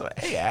good quotes.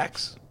 Hey,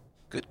 Axe,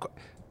 good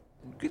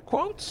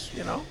quotes,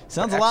 you know.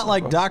 Sounds a lot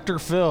like quotes. Dr.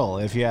 Phil,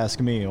 if you ask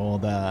me,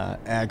 old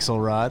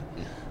Axelrod.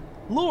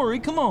 Lori,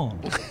 come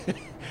on.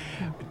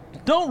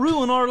 Don't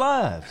ruin our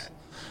lives.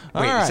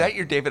 Wait, is that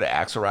your David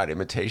Axelrod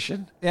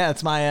imitation? Yeah,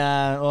 it's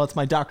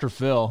my Dr.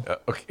 Phil.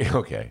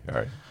 Okay, all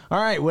right.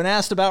 All right, when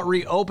asked about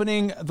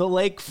reopening the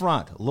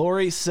lakefront,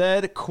 Lori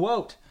said,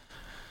 quote,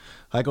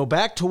 I go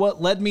back to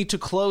what led me to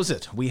close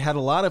it. We had a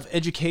lot of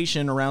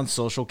education around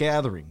social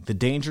gathering, the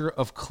danger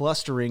of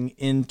clustering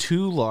in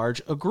too large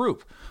a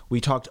group.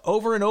 We talked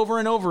over and over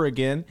and over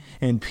again,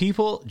 and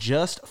people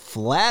just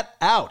flat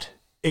out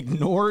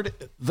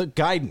ignored the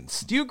guidance.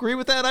 Do you agree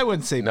with that? I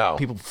wouldn't say no.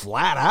 People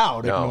flat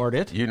out ignored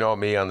it. You know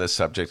me on this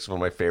subject. It's one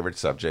of my favorite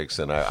subjects,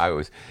 and I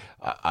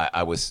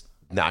was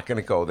not going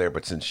to go there,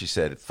 but since she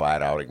said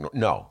flat out ignore,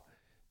 no.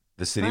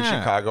 The city of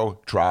Chicago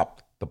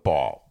dropped the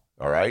ball.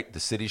 All right? The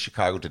city of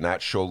Chicago did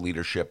not show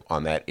leadership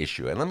on that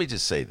issue. And let me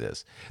just say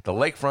this. The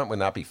lakefront would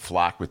not be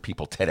flocked with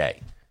people today.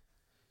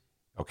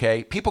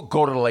 Okay? People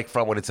go to the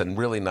lakefront when it's a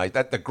really nice,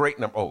 the great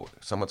number. Oh,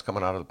 someone's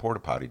coming out of the porta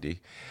potty, D.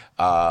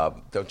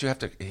 Don't you have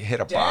to hit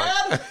a bar?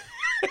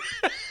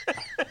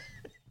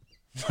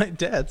 My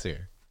dad's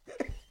here.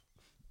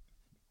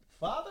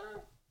 Father?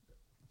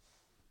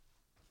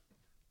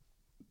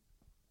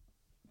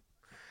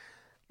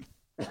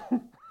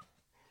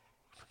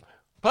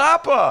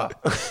 Papa,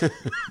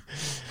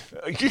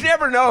 you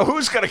never know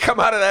who's going to come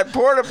out of that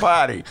porta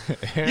potty.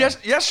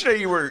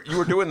 Yesterday you were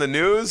doing the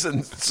news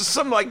and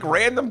some like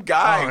random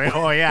guy.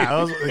 Oh yeah,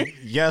 that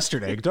was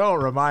yesterday.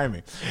 Don't remind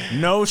me.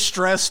 No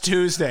Stress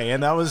Tuesday,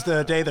 and that was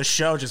the day the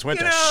show just went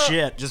to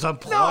shit. Just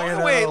unplugging.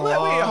 No, wait,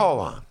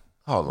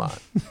 hold on.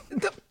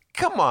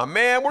 Come on,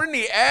 man, we're in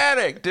the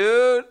attic,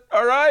 dude.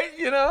 All right,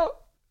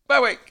 By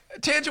the way,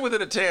 tangent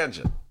within a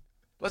tangent.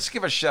 Let's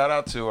give a shout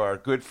out to our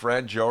good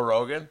friend Joe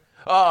Rogan.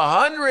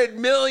 $100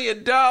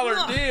 million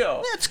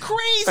deal. That's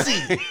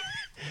crazy.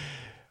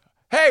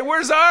 Hey,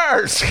 where's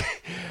ours?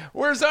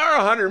 Where's our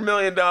 $100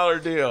 million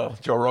deal?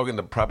 Joe Rogan,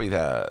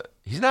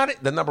 he's not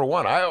the number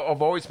one.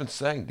 I've always been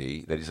saying,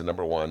 D, that he's the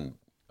number one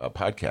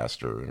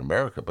podcaster in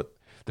America, but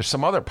there's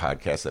some other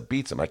podcast that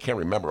beats him. I can't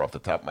remember off the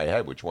top of my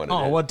head which one it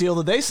is. Oh, what deal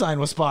did they sign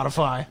with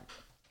Spotify?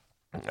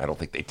 I don't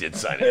think they did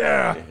sign it.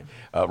 Yeah.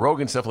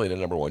 Rogan's definitely the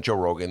number one. Joe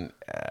Rogan,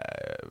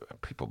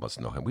 people must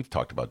know him. We've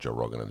talked about Joe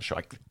Rogan on the show.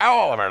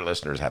 All of our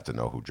listeners have to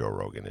know who Joe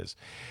Rogan is.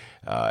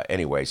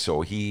 Anyway, so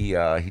he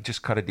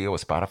just cut a deal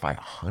with Spotify,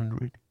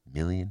 $100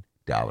 million.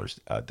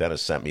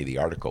 Dennis sent me the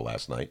article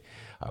last night.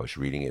 I was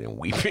reading it and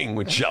weeping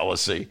with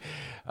jealousy.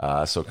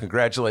 So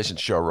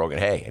congratulations, Joe Rogan.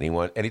 Hey,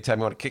 anytime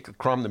you want to kick a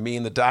crumb to me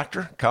and the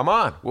doctor, come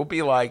on. We'll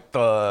be like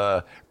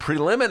the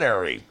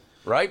preliminary,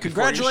 right?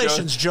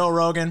 Congratulations, Joe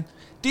Rogan.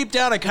 Deep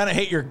down, I kind of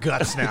hate your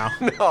guts now.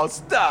 No,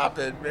 stop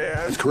it, man.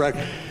 That's correct.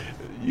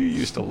 You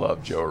used to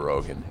love Joe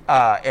Rogan.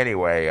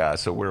 Anyway,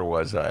 so where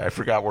was I? I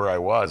forgot where I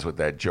was with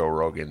that Joe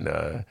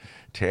Rogan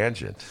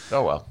tangent.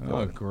 Oh, well.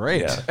 Oh,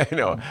 great. Yeah, I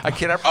know. I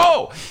can't.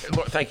 Oh,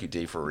 thank you,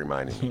 D, for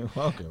reminding me. You're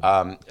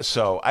welcome.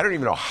 So I don't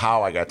even know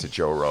how I got to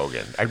Joe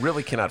Rogan. I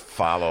really cannot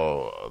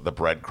follow the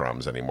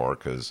breadcrumbs anymore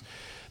because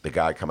the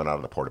guy coming out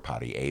of the porta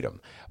potty ate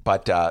them.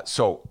 But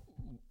so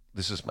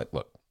this is my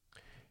look.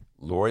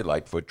 Lori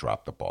Lightfoot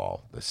dropped the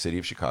ball. The city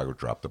of Chicago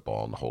dropped the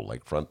ball on the whole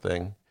lakefront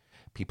thing.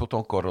 People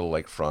don't go to the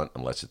lakefront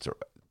unless it's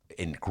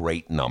in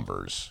great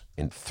numbers,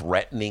 in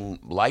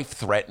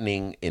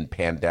life-threatening, in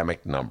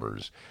pandemic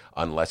numbers,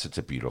 unless it's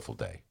a beautiful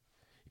day.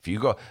 If you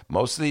go,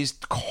 most of these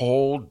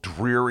cold,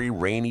 dreary,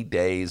 rainy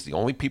days, the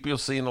only people you'll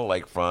see in the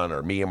lakefront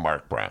are me and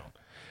Mark Brown.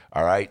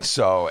 All right,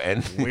 so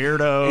and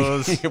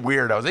weirdos,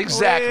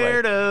 exactly,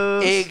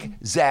 weirdos,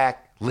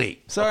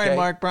 exactly. Sorry,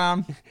 Mark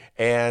Brown.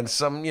 And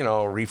some,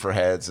 reefer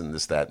heads and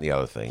this, that, and the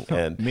other thing.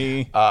 And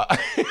me. I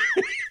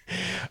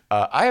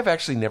have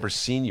actually never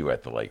seen you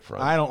at the lakefront.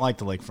 I don't like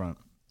the lakefront.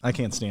 I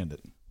can't stand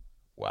it.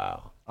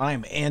 Wow. I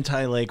am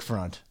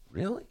anti-lakefront.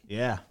 Really?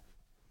 Yeah.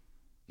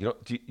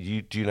 Do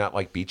you not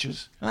like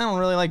beaches? I don't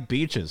really like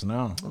beaches,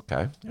 no.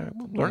 Okay. All right.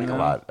 Well, learning a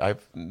lot.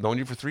 I've known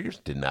you for 3 years.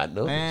 Did not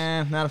know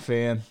this. Not a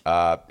fan.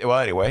 Well,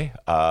 anyway,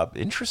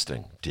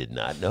 interesting. Did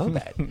not know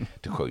that,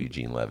 to quote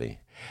Eugene Levy.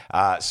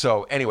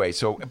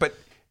 But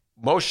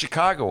most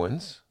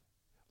Chicagoans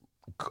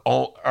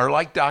are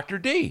like Dr.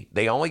 D.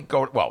 They only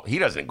go, well, he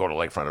doesn't go to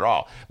lakefront at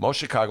all. Most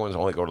Chicagoans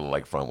only go to the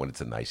lakefront when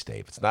it's a nice day.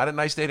 If it's not a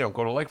nice day, they don't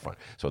go to lakefront.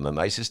 So on the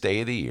nicest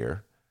day of the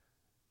year,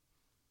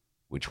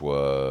 which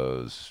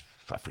was,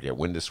 I forget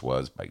when this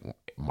was,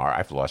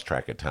 I've lost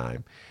track of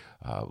time.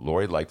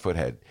 Lori Lightfoot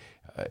had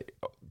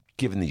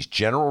given these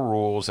general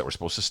rules that were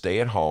supposed to stay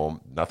at home,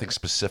 nothing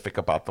specific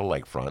about the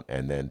lakefront.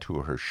 And then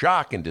to her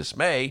shock and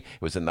dismay,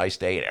 it was a nice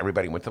day and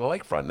everybody went to the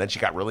lakefront. And then she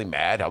got really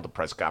mad, held a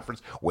press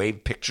conference,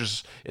 waved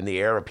pictures in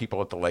the air of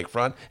people at the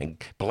lakefront and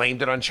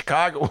blamed it on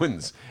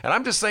Chicagoans. And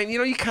I'm just saying,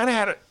 you kind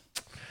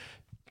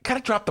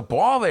of dropped the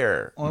ball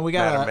there. Well, we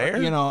got to,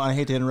 I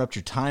hate to interrupt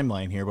your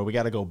timeline here, but we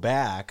got to go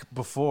back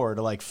before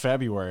to like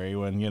February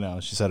when,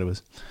 she said it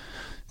was,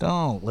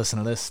 don't listen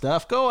to this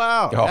stuff. Go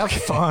out. Okay. Have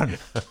fun.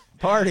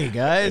 Party,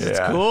 guys. It's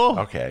cool.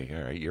 Okay.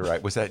 All right. You're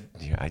right. Was that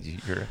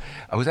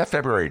was that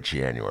February or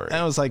January?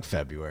 That was like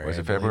February. Was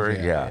it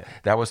February? Yeah.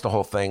 That was the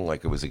whole thing.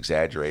 Like it was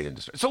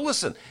exaggerated. So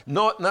listen,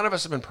 none of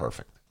us have been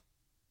perfect.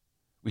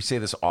 We say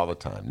this all the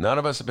time. None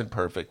of us have been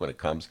perfect when it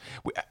comes.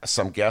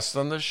 Some guests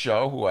on the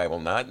show, who I will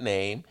not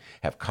name,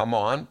 have come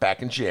on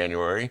back in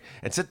January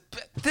and said,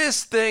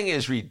 this thing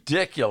is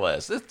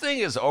ridiculous. This thing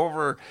is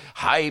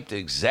overhyped,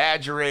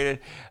 exaggerated.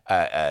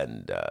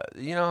 I'm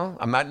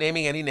not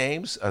naming any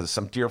names.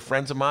 Some dear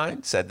friends of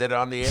mine said that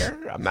on the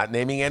air. I'm not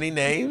naming any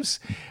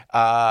names.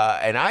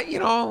 And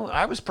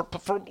I was,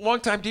 for a long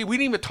time, we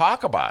didn't even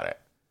talk about it.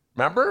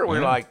 Remember?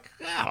 We're like,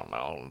 I don't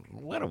know.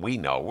 What do we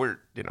know?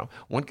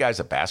 One guy's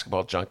a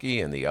basketball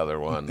junkie and the other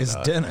one is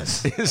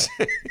Dennis.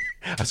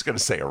 I was going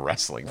to say a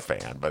wrestling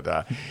fan, but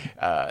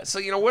so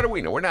what do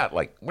we know? We're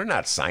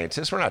not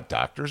scientists. We're not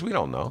doctors. We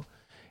don't know.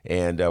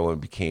 And when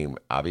it became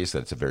obvious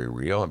that it's a very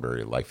real and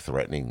very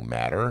life-threatening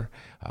matter,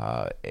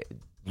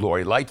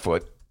 Lori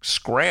Lightfoot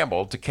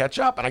scrambled to catch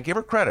up, and I give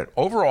her credit.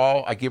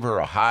 Overall, I give her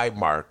a high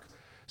mark.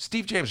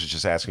 Steve James was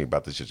just asking me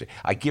about this yesterday.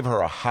 I give her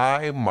a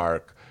high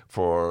mark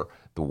for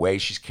the way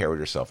she's carried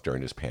herself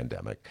during this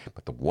pandemic.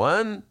 But the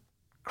one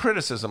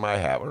criticism I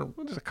have, or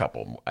there's a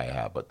couple I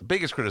have, but the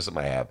biggest criticism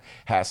I have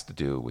has to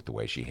do with the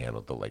way she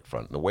handled the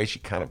lakefront and the way she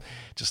kind of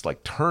just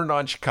like turned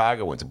on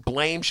Chicagoans,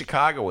 blamed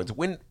Chicagoans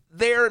when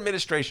their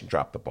administration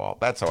dropped the ball.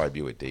 That's how I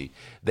view it, D.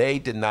 They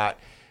did not.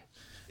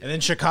 And then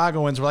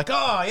Chicagoans were like,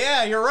 oh,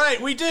 yeah, you're right.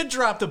 We did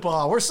drop the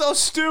ball. We're so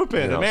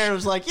stupid. The mayor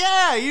was like,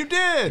 yeah, you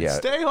did. Yeah,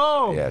 stay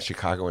home. Yeah,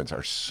 Chicagoans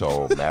are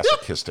so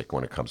masochistic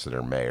when it comes to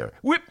their mayor.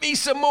 Whip me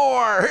some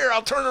more. Here,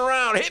 I'll turn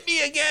around. Hit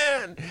me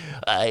again.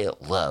 I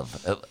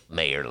love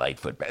Mayor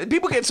Lightfoot.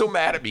 People get so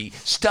mad at me.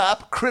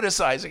 Stop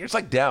criticizing. It's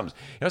like Dems.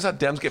 How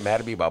Dems get mad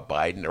at me about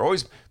Biden? They're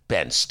always,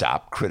 Ben,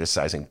 stop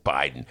criticizing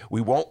Biden. We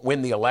won't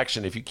win the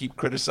election if you keep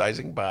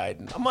criticizing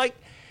Biden. I'm like,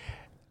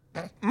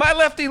 my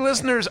lefty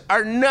listeners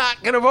are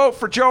not going to vote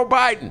for Joe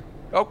Biden,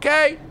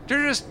 okay?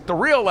 They're just, the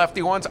real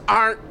lefty ones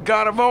aren't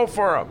going to vote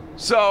for him.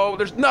 So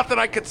there's nothing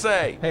I could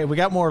say. Hey, we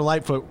got more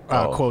Lightfoot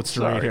quotes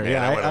to read here.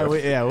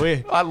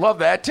 Man, I love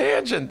that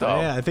tangent, though.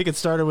 Yeah, I think it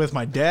started with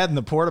my dad in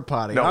the porta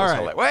potty. No, all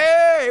right.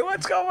 Hey,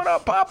 what's going on,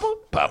 Papa?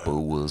 Papa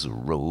was a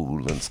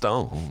rolling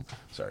stone.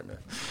 Sorry, man.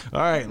 All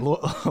right.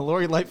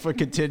 Lori Lightfoot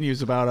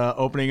continues about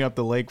opening up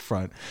the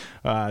lakefront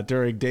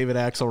during David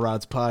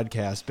Axelrod's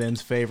podcast.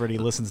 Ben's favorite. He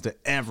listens to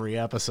every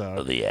episode.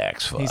 Of the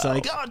X-Files. He's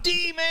like, oh,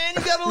 D, man,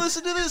 you got to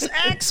listen to this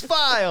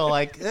X-File.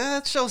 Like,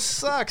 that show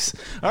sucks.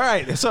 All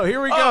right. So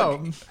here we go.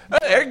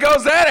 There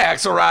goes that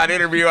Axelrod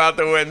interview out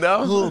the window.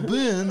 Oh,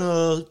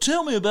 Ben,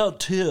 tell me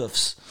about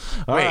TIFs.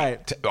 All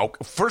right.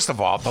 First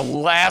of all, the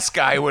last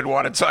guy who would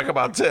want to talk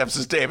about tips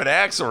is David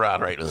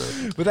Axelrod, right?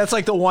 But that's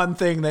like the one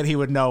thing that he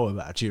would know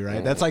about you,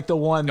 right? That's like the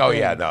one thing.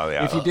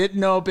 Yeah. If you didn't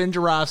know Ben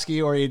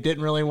Joravsky or you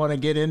didn't really want to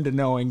get into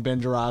knowing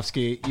Ben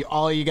Joravsky,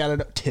 all you got to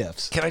know,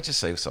 tips. Can I just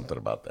say something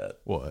about that?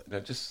 What?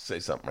 Just say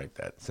something like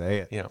that.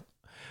 Say it.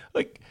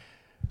 Like,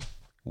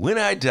 when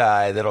I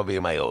die, that'll be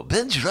my old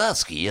Ben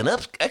Joravsky, an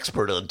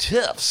expert on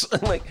tips.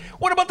 I'm like,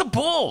 what about the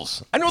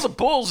Bulls? I know the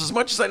Bulls as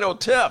much as I know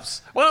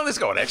tips. Why don't they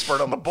go an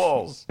expert on the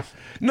Bulls?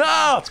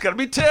 No, it's got to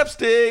be tips,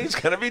 D. It's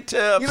got to be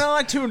tips.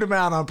 I tuned him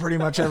out on pretty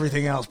much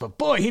everything else, but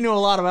boy, he knew a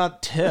lot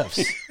about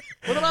tips.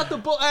 What about the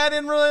Bulls? I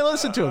didn't really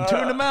listen to him.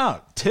 Tuned him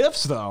out.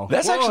 Tips, though.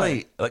 That's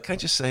actually, can I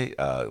just say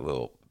a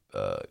little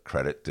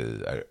credit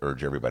to, I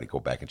urge everybody to go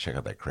back and check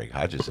out that Craig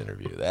Hodges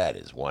interview. That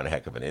is one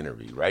heck of an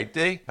interview, right,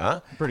 D? Huh?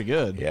 Pretty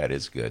good. Yeah, it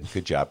is good.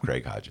 Good job,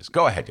 Craig Hodges.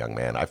 Go ahead, young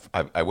man.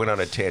 I went on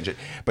a tangent,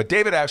 but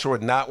David Axel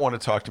would not want to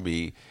talk to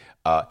me.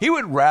 He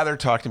would rather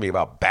talk to me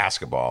about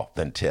basketball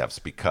than tips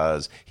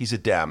because he's a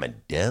Dem,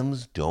 and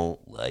Dems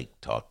don't like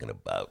talking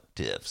about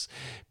tips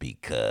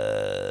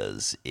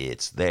because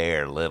it's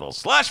their little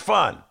slush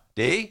fund,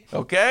 D?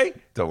 Okay?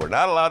 So we're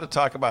not allowed to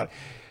talk about it.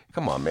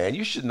 Come on, man.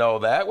 You should know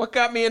that. What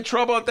got me in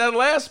trouble at that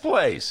last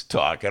place?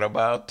 Talking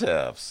about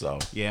tips. So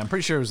yeah, I'm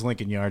pretty sure it was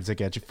Lincoln Yards that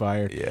got you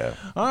fired. Yeah.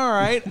 All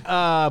right.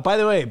 By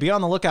the way, be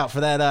on the lookout for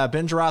that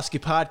Ben Joravsky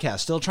podcast.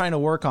 Still trying to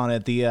work on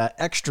it. The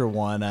extra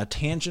one,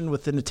 Tangent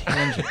Within a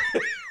Tangent.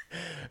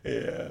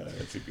 Yeah,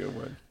 that's a good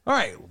one. All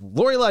right.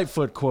 Lori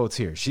Lightfoot quotes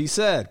here. She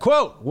said,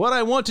 quote, "What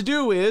I want to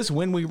do is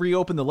when we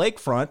reopen the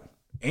lakefront,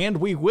 And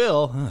we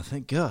will,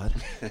 thank God,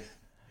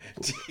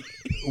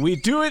 we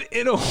do it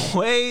in a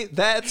way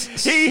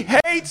that's... He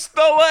hates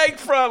the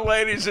lakefront,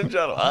 ladies and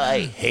gentlemen. I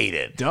hate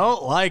it.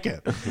 Don't like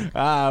it.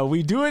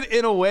 We do it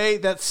in a way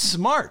that's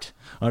smart.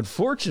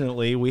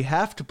 Unfortunately, we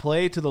have to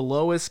play to the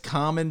lowest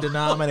common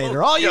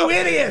denominator. All you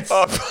idiots!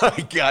 Oh,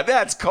 my God.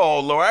 That's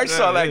cold, Laura. I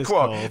saw that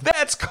quote. Cold.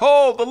 That's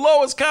cold. The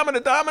lowest common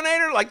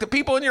denominator? Like the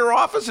people in your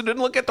office who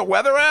didn't look at the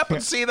weather app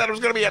and see that it was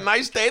going to be a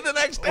nice day the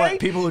next day? What,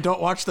 people who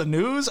don't watch the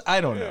news?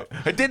 I don't know.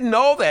 I didn't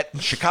know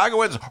that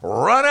Chicagoans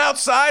run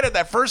outside at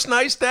that first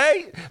nice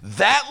day?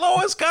 That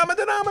lowest common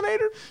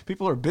denominator?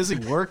 People are busy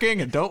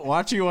working and don't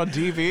watch you on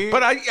TV.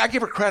 But I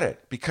give her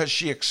credit because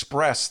she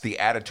expressed the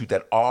attitude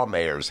that all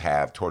mayors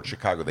have towards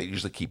Chicago. They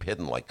usually keep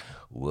hidden, like,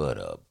 what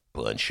a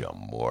bunch of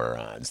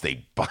morons.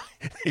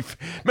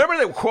 Remember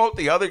they quote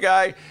the other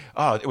guy?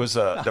 Oh, it was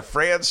the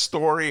France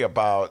story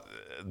about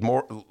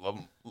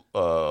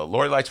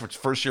Lori Lightfoot's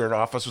first year in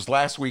office was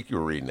last week. You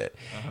were reading it.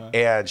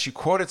 And she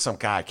quoted some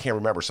guy, I can't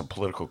remember, some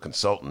political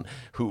consultant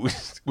who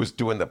was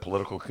doing the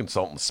political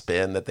consultant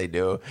spin that they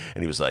do.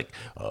 And he was like,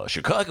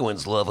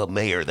 Chicagoans love a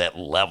mayor that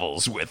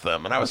levels with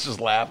them. And I was just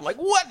laughing, like,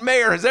 what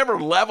mayor has ever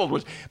leveled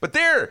with? But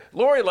there,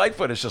 Lori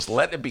Lightfoot is just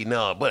letting it be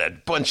known, what a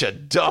bunch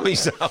of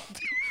dummies out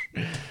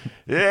there.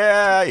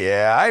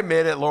 Yeah, I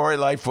admit it, Lori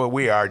Lightfoot,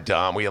 we are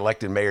dumb. We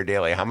elected Mayor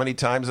Daley how many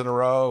times in a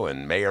row?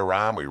 And Mayor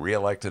Rahm, we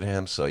reelected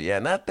him. So, yeah,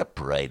 not the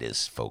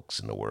brightest folks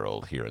in the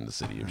world here in the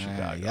city of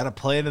Chicago. You got to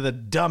play to the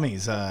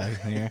dummies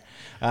here.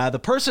 The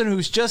person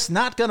who's just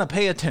not going to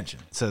pay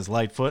attention, says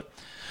Lightfoot.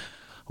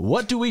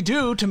 What do we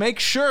do to make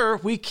sure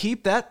we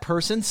keep that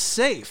person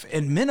safe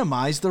and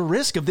minimize the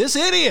risk of this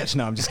idiot?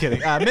 No, I'm just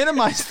kidding.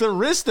 Minimize the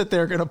risk that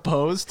they're going to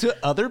pose to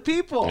other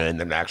people. And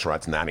the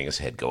Axelrod's nodding his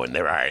head going,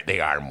 they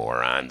are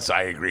morons.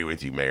 I agree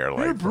with you, Mayor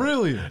Lightfoot. You're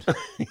brilliant.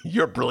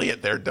 You're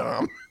brilliant. They're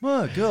dumb.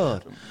 My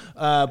God.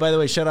 By the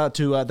way, shout out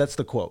to, that's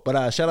the quote,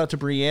 but shout out to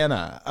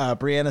Brianna.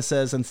 Brianna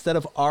says, instead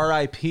of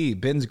R.I.P.,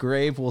 Ben's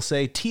grave will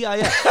say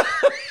TIF.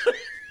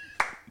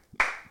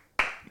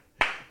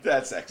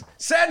 That's excellent.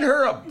 Send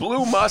her a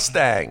blue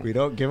Mustang. We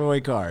don't give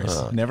away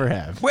cars. Never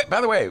have. Wait,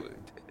 by the way,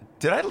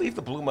 did I leave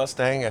the blue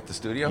Mustang at the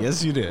studio?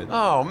 Yes, you did.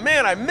 Oh,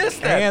 man, I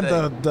missed that And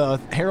thing. the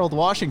Harold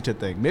Washington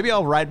thing. Maybe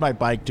I'll ride my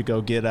bike to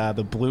go get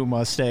the blue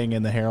Mustang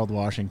and the Harold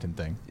Washington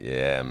thing.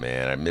 Yeah,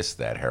 man, I missed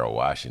that Harold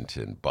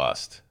Washington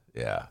bust.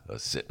 Yeah, I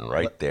was sitting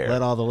right there.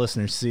 Let all the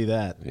listeners see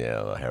that.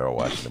 Yeah, the Harold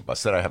Washington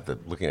bust. Then I have to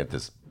looking at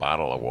this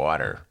bottle of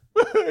water.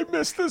 I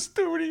missed the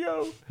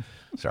studio.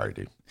 Sorry,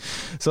 dude.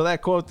 So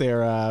that quote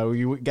there,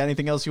 you got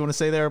anything else you want to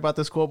say there about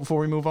this quote before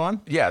we move on?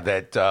 Yeah,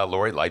 that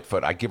Lori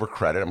Lightfoot, I give her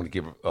credit. I'm going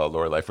to give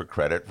Lori Lightfoot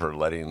credit for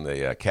letting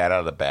the cat out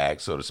of the bag,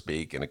 so to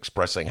speak, and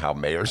expressing how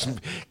mayors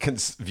can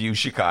view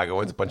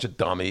Chicago as a bunch of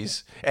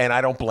dummies. And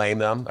I don't blame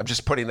them. I'm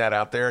just putting that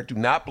out there. Do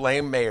not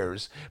blame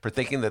mayors for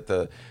thinking that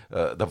the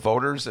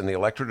voters and the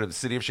electorate of the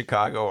city of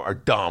Chicago are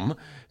dumb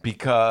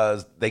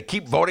because they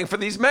keep voting for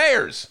these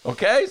mayors.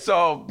 Okay?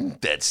 So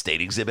that's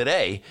State Exhibit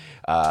A.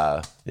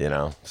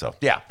 So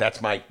yeah,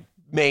 that's my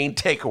main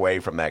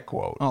takeaway from that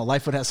quote. Oh,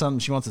 Lightfoot has something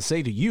she wants to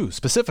say to you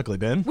specifically,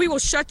 Ben. We will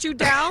shut you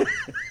down.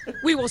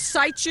 We will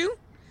cite you.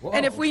 Whoa.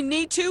 And if we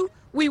need to,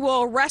 we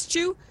will arrest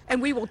you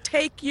and we will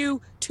take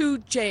you to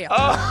jail.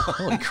 Oh,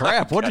 holy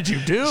crap. What did you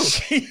do?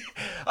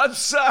 I'm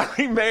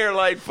sorry, Mayor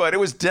Lightfoot. It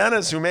was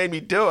Dennis who made me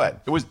do it.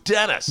 It was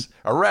Dennis.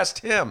 Arrest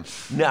him,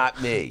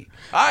 not me.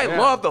 I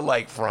love the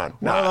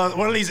lakefront.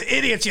 One of these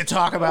idiots you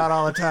talk about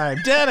all the time.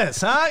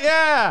 Dennis, huh?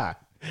 Yeah.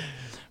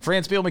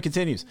 Fran Spielman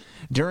continues.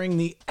 During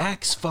the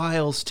Axe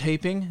Files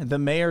taping, the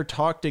mayor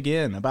talked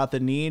again about the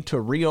need to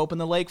reopen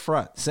the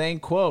lakefront, saying,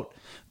 quote,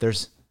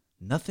 there's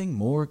nothing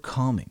more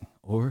calming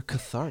or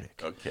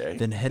cathartic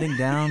than heading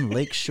down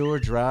Lakeshore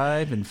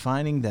Drive and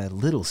finding that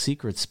little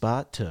secret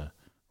spot to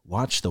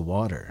watch the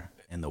water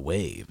and the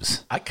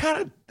waves.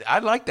 I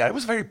like that. It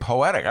was very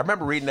poetic. I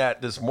remember reading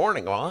that this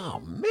morning.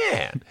 Oh,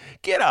 man,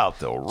 get out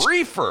the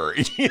reefer,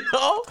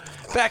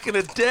 back in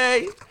the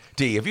day.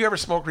 D, have you ever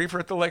smoked reefer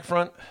at the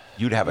lakefront?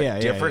 You'd have a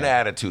different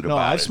attitude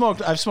about it.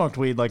 I've smoked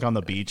weed like on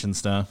the beach and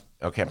stuff.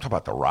 Okay, I'm talking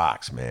about the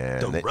rocks,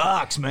 man.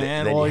 Rocks,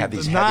 man. Then you have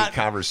these heavy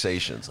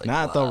conversations. Like,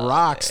 not the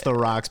rocks,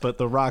 but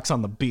the rocks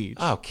on the beach.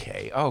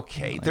 Okay.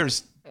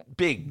 There's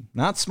big...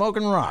 Not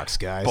smoking rocks,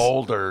 guys.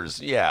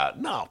 Boulders. Yeah.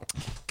 No.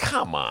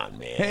 Come on,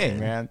 man. Hey,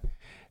 man.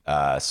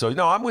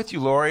 I'm with you,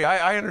 Lori.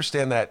 I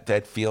understand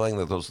that feeling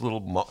that those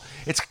little...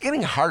 It's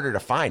getting harder to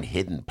find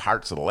hidden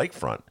parts of the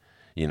lakefront,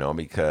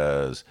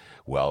 because...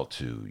 Well,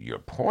 to your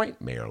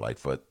point, Mayor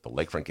Lightfoot, the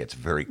lakefront gets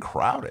very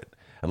crowded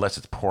unless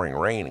it's pouring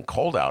rain and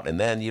cold out, and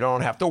then you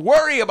don't have to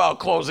worry about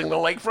closing the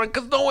lakefront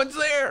because no one's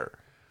there.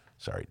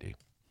 Sorry, D.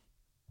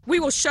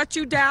 We will shut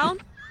you down.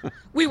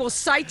 We will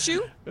cite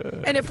you.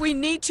 And if we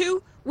need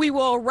to, we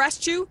will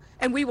arrest you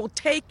and we will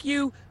take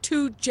you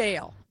to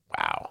jail.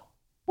 Wow.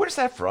 Where's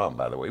that from,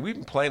 by the way? We've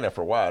been playing that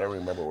for a while. I don't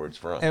remember where it's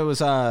from. It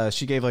was,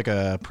 she gave like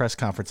a press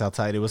conference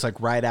outside. It was like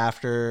right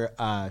after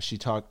she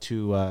talked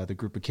to the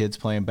group of kids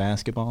playing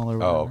basketball or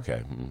whatever. Oh,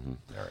 okay. Mm-hmm.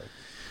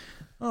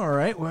 All All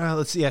right. Well,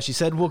 let's see. Yeah, she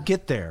said we'll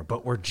get there,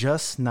 but we're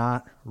just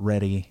not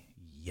ready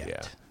yet.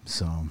 Yeah.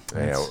 So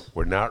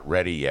we're not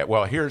ready yet.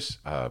 Well, here's,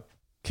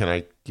 can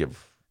I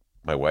give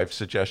my wife's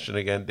suggestion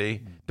again,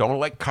 D? Don't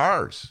elect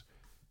cars.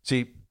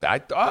 See,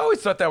 I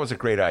always thought that was a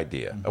great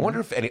idea. I wonder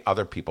if any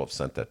other people have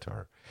sent that to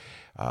her.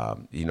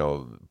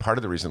 Part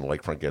of the reason the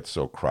lakefront gets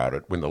so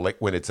crowded,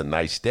 when it's a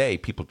nice day,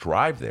 people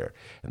drive there.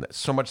 And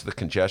so much of the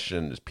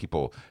congestion is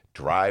people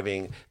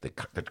driving, the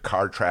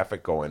car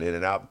traffic going in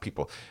and out.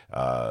 People,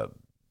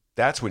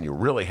 that's when you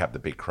really have the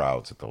big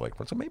crowds at the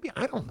lakefront. So maybe,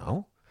 I don't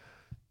know,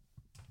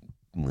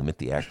 limit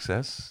the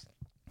access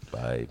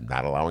by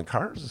not allowing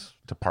cars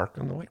to park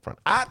on the lakefront.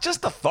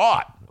 Just a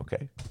thought,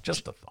 okay?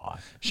 Just a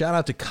thought. Shout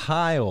out to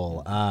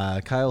Kyle.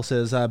 Kyle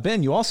says,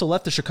 Ben, you also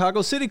left the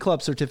Chicago City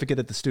Club certificate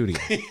at the studio.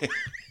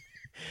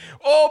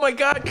 Oh, my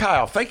God,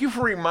 Kyle. Thank you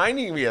for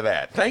reminding me of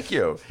that. Thank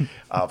you.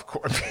 Of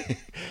course.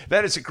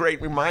 That is a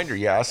great reminder.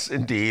 Yes,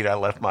 indeed. I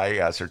left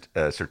my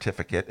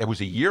certificate. It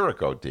was a year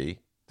ago, D.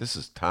 This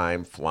is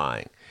time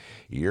flying.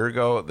 A year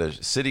ago, the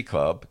City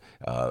Club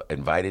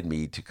invited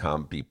me to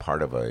come be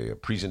part of a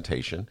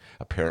presentation.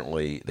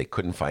 Apparently, they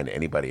couldn't find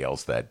anybody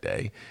else that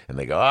day. And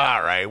they go,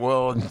 all right,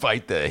 we'll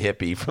invite the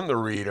hippie from the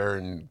Reader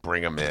and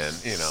bring him in,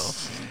 and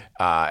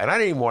I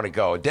didn't even want to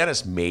go.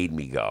 Dennis made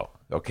me go,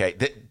 okay?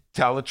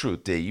 Tell the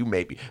truth, D. You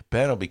made me.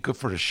 Ben, it'll be good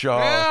for the show.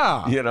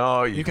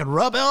 Yeah. You can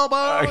rub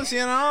elbows,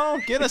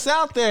 Get us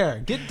out there.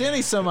 Get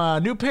Denny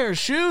some new pair of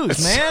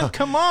shoes, man.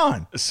 Come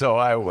on. So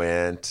I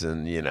went,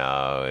 and,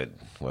 it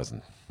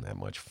wasn't that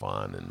much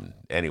fun. And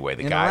anyway,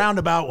 the guy, in a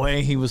roundabout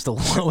way, he was the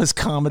lowest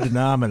common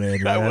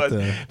denominator.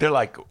 They're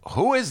like,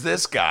 who is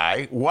this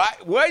guy? Why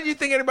do you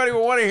think anybody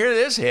would want to hear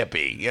this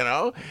hippie?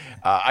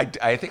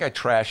 I think I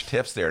trashed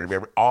tips there.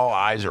 And all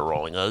eyes are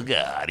rolling. Oh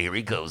God, here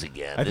he goes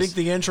again. I think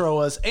the intro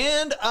was,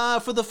 and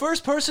for the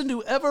first person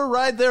to ever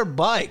ride their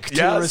bike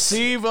to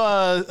receive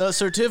a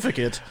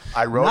certificate,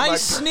 I rode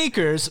nice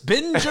sneakers,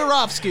 Ben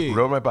Jarofsky.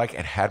 Rode my bike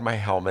and had my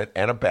helmet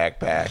and a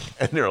backpack,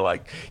 and they're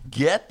like,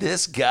 get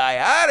this guy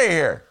out of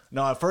here.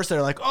 No, at first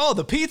they're like, oh,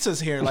 the pizza's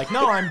here. Like,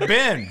 no, I'm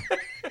Ben.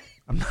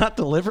 I'm not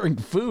delivering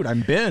food.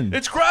 I'm Ben.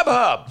 It's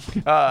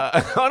Grubhub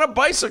on a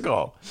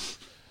bicycle.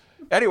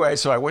 Anyway,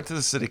 so I went to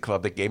the City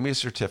Club. They gave me a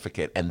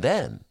certificate. And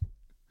then,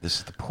 this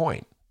is the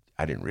point.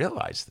 I didn't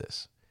realize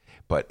this.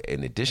 But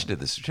in addition to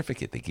the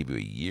certificate, they give you a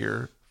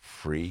year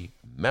free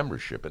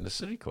membership in the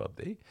City Club.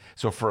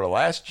 So for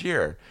last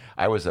year,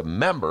 I was a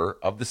member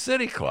of the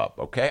City Club,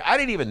 okay? I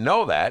didn't even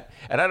know that,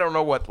 and I don't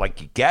know what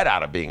you get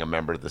out of being a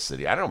member of the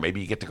city. I don't know, maybe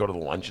you get to go to the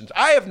luncheons.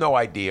 I have no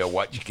idea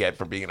what you get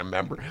from being a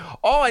member.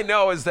 All I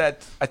know is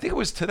that, I think it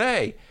was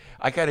today,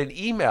 I got an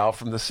email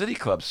from the City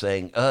Club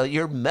saying,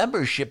 your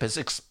membership has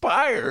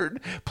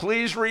expired.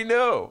 Please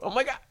renew. Oh,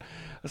 my God.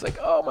 I was like,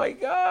 oh, my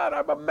God,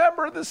 I'm a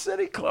member of the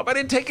City Club. I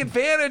didn't take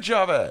advantage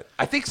of it.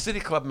 I think City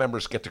Club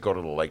members get to go to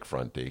the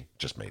lakefront, D.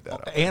 Just made that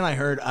up. And I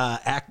heard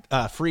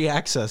free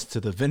access to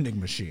the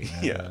vending machine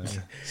at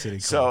City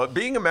Club. So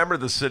being a member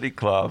of the City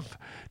Club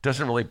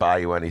doesn't really buy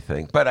you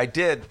anything. But I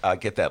did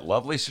get that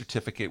lovely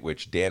certificate,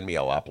 which Dan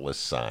Mialopoulos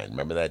signed.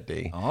 Remember that,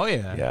 D? Oh,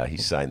 yeah. Yeah, he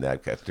signed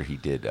that after he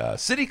did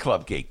City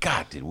Club Gate.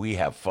 God, did we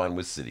have fun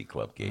with City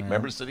Club Gate.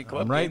 Remember City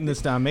Club I'm writing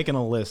this down. I'm making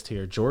a list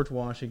here. George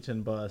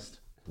Washington bust.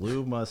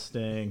 Blue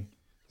Mustang,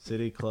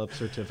 City Club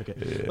certificate.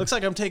 Yeah. Looks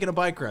like I'm taking a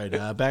bike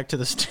ride back to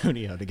the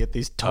studio to get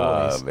these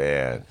toys. Oh,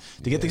 man.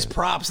 To get these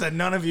props that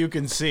none of you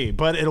can see.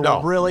 But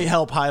it'll really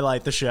help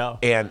highlight the show.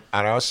 And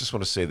I also just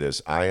want to say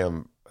this. I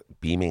am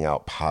beaming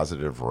out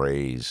positive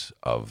rays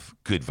of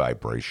good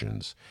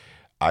vibrations.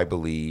 I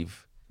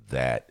believe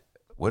that,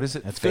 what is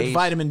it? That's good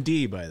vitamin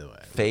D, by the way.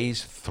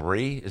 Phase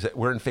 3?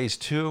 We're in phase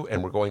 2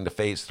 and we're going to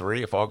phase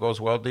 3 if all goes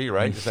well, D,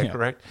 right? Is that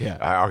correct?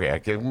 Yeah. Okay, I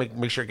can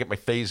make sure I get my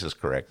phases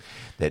correct.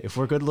 That if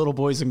we're good little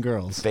boys and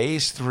girls.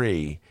 Phase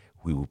 3,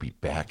 we will be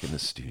back in the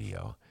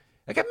studio.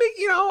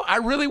 I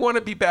really want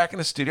to be back in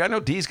the studio. I know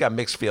D's got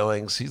mixed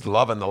feelings. He's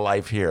loving the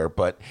life here,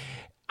 but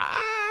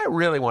I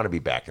really want to be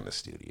back in the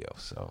studio.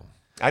 So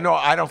I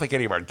don't think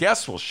any of our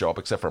guests will show up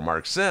except for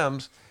Mark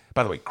Sims.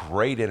 By the way,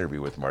 great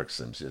interview with Mark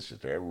Sims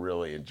yesterday. I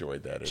really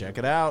enjoyed that interview. Check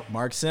it out.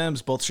 Mark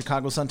Sims, both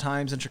Chicago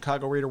Sun-Times and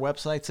Chicago Reader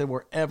websites, and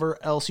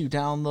wherever else you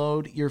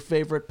download your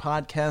favorite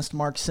podcast.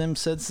 Mark Sims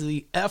says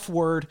the F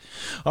word.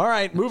 All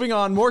right, moving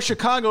on. More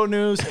Chicago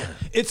news.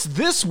 It's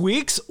this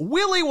week's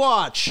Willie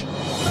Watch.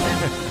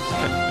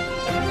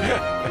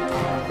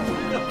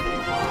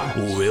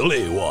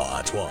 Willie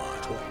Watch.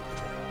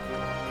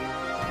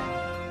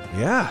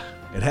 Yeah,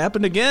 it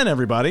happened again,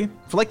 everybody.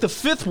 For like the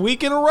 5th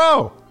week in a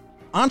row.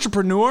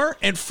 Entrepreneur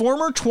and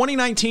former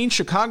 2019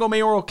 Chicago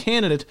mayoral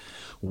candidate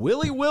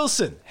Willie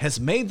Wilson has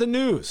made the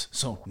news.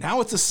 So now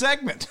it's a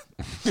segment.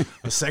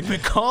 A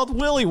segment called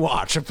Willie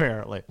Watch,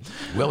 apparently.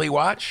 Willie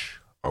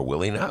Watch or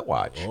Willie Not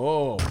Watch?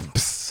 Oh.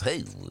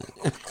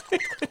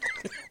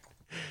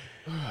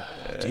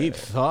 Deep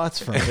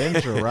thoughts from Ben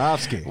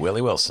Jarofsky.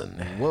 Willie Wilson.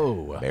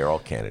 Whoa. Mayoral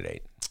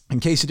candidate. In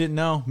case you didn't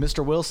know,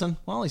 Mr. Wilson,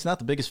 well, he's not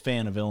the biggest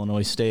fan of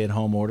Illinois'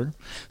 stay-at-home order.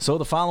 So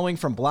the following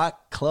from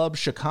Black Club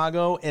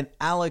Chicago and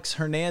Alex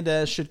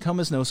Hernandez should come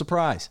as no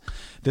surprise.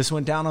 This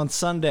went down on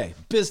Sunday.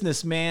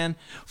 Businessman,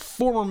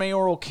 former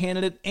mayoral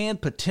candidate,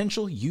 and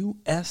potential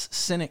U.S.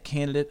 Senate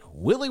candidate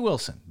Willie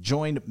Wilson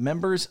joined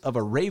members of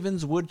a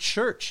Ravenswood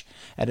church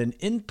at an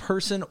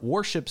in-person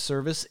worship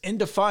service in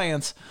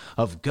defiance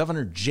of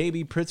Governor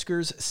J.B.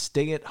 Pritzker's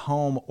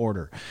stay-at-home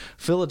order.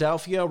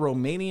 Philadelphia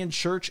Romanian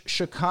Church,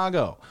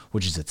 Chicago,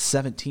 which is at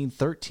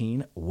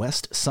 1713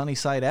 West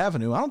Sunnyside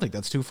Avenue. I don't think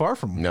that's too far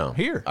from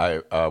here.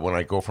 When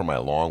I go for my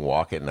long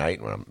walk at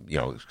night, when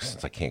I'm,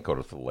 since I can't go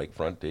to the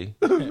lakefront, D,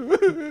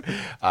 and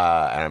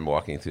I'm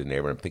walking through the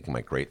neighborhood, I'm thinking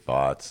my great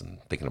thoughts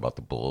and thinking about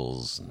the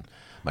Bulls and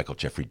Michael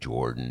Jeffrey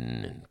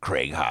Jordan and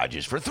Craig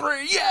Hodges for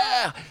 3.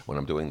 Yeah. When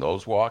I'm doing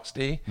those walks,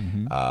 D,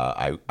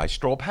 I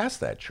stroll past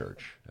that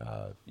church,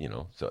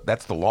 so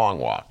that's the long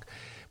walk.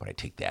 When I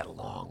take that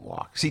long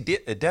walk. See,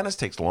 Dennis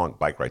takes long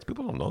bike rides.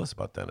 People don't know this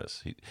about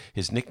Dennis.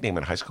 His nickname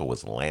in high school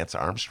was Lance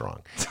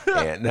Armstrong.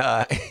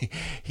 And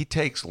he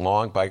takes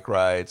long bike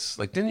rides.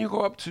 Like, didn't you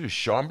go up to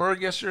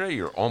Schaumburg yesterday?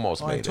 You're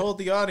almost made it. I told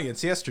the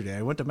audience yesterday.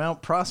 I went to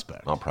Mount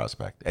Prospect. Mount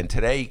Prospect. And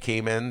today he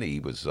came in. He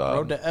was...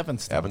 rode to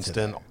Evanston.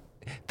 Evanston.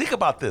 Today. Think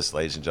about this,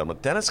 ladies and gentlemen.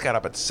 Dennis got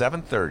up at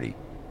 7:30.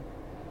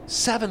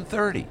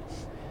 7:30.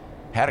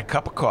 Had a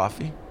cup of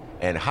coffee.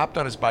 And hopped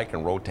on his bike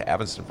and rode to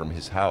Evanston from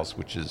his house,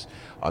 which is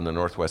on the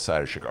northwest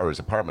side of Chicago, or his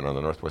apartment on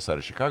the northwest side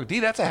of Chicago. D,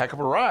 that's a heck of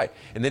a ride.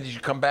 And then did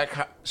you come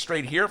back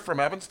straight here from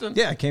Evanston?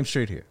 Yeah, I came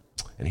straight here.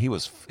 And he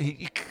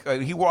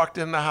walked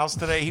in the house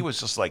today. He was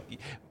just like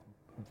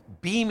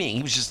beaming.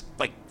 He was just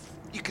like,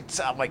 you could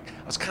tell, like,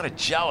 I was kind of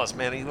jealous,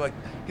 man. He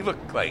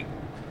looked like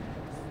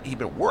he'd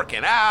been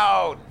working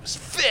out, was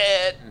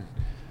fit, and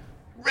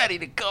ready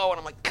to go. And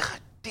I'm like,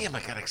 God damn,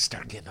 I gotta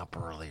start getting up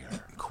earlier.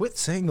 Quit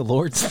saying the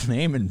Lord's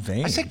name in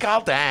vain. I said,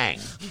 God dang.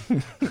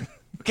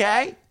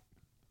 Okay?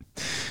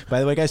 By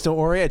the way, guys, don't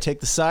worry. I take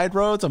the side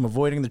roads. I'm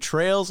avoiding the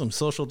trails. I'm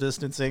social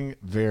distancing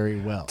very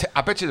well.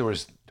 I bet you there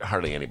was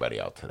hardly anybody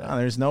out today. No,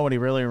 there's nobody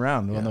really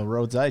around on the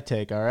roads I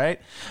take, all right?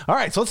 All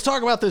right, so let's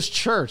talk about this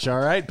church, all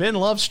right? Ben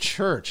loves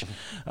church.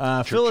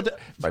 My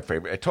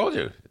favorite. I told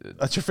you.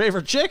 That's your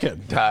favorite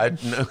chicken. Dodge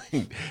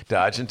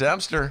and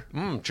Dempster.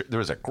 There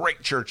was a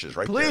great churches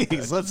right there.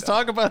 Please, let's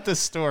talk about this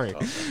story.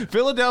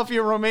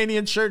 Philadelphia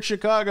Romanian Church,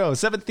 Chicago,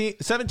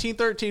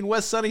 1713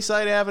 West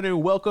Sunnyside Avenue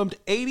welcomed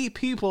 80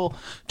 people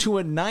to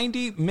a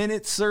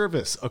 90-minute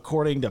service,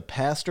 according to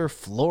Pastor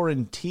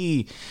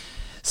Florentine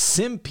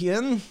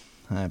Simpian.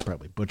 I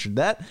probably butchered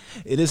that.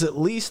 It is at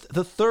least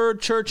the third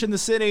church in the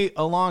city,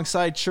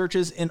 alongside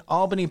churches in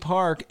Albany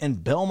Park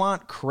and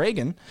Belmont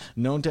Cragen,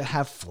 known to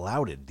have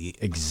flouted the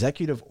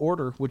executive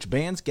order which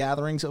bans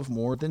gatherings of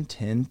more than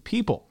 10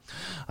 people.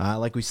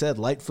 Like we said,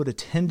 Lightfoot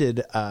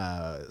attended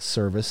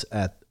service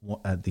at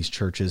these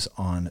churches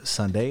on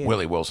Sunday.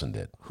 Willie Wilson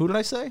did. Who did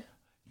I say?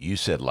 You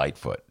said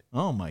Lightfoot.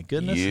 Oh, my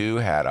goodness. You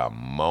had a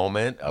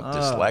moment of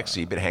dyslexia.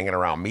 You've been hanging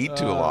around me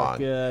too long.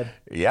 Good.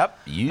 Yep.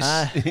 You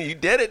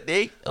did it,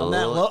 D.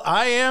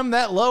 I am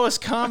that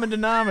lowest common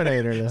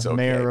denominator the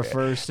mayor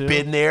refers to.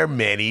 Been there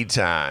many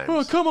times.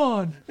 Oh, come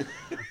on.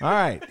 All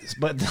right.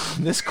 But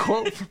this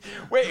quote.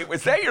 Wait,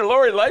 was that your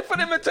Lori Lightfoot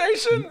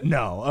invitation?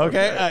 No.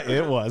 Okay.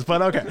 It was.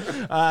 But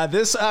okay.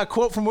 This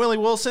quote from Willie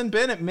Wilson,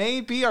 Ben, it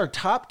may be our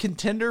top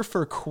contender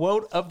for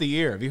quote of the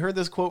year. Have you heard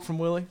this quote from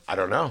Willie? I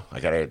don't know.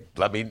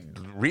 Let me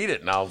read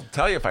it and I'll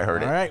tell you if I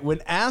heard it. All right.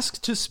 When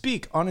asked to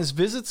speak on his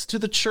visits to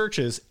the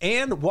churches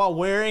and while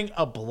wearing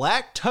a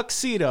black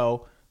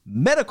tuxedo,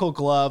 medical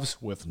gloves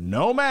with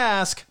no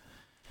mask.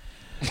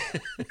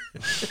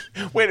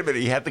 Wait a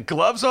minute. He had the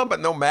gloves on but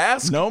no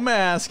mask? No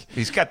mask.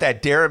 He's got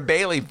that Darren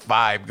Bailey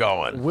vibe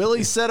going.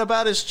 Willie said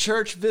about his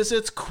church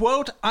visits,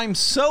 quote, "I'm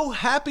so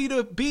happy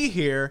to be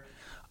here.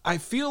 I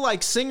feel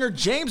like singer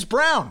James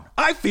Brown.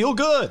 I feel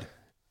good."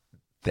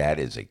 That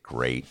is a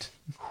great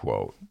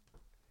quote.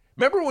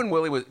 Remember when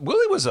Willie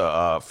was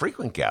a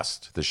frequent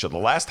guest the show. The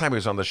last time he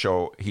was on the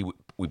show, he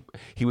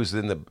was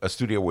in a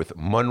studio with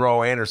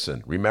Monroe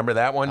Anderson. Remember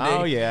that one day?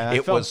 Oh yeah,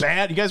 it felt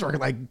bad. You guys were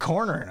like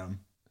cornering him.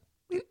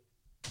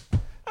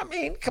 I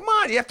mean, come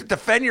on, you have to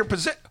defend your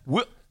position.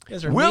 You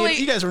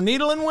guys were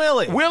needling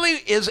Willie.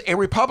 Willie is a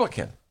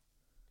Republican.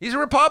 He's a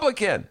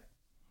Republican.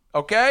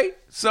 Okay,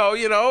 so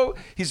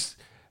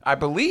I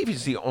believe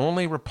he's the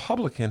only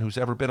Republican who's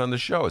ever been on the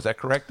show. Is that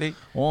correct, D?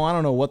 Well, I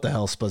don't know what the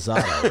hell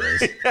Spazzato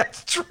is.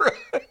 That's true.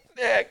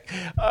 Nick.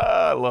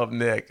 I love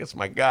Nick. It's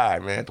my guy,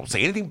 man. Don't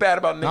say anything bad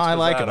about Nick. No, I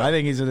like him. I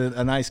think he's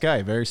a nice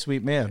guy. Very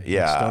sweet man.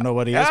 Yeah. Just don't know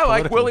what he is. I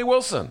like Willie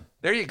Wilson.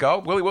 There you go.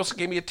 Willie Wilson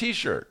gave me a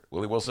T-shirt.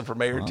 Willie Wilson for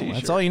mayor T-shirt.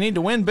 That's all you need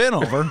to win Ben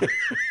over.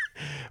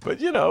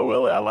 But,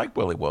 I like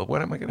Willie Wilson.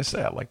 What am I going to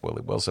say? I like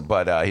Willie Wilson.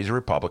 But he's a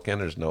Republican.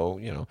 There's no,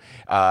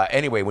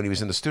 Anyway, when he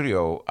was in the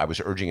studio, I was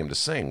urging him to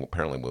sing.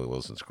 Apparently, Willie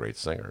Wilson's a great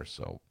singer,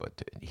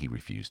 but he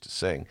refused to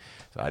sing.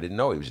 So I didn't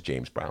know he was a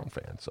James Brown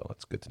fan, so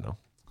that's good to know.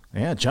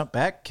 Yeah, jump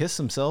back, kiss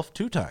himself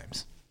 2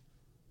 times.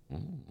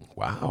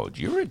 Wow,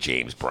 you're a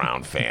James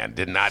Brown fan.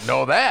 Did not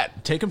know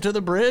that. Take him to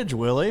the bridge,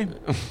 Willie.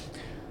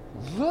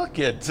 Look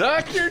at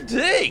Dr.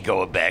 D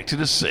going back to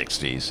the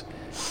 60s.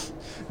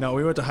 No,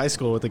 we went to high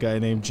school with a guy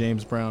named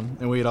James Brown,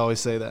 and we'd always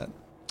say that.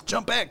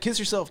 Jump back, kiss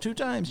yourself 2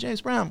 times,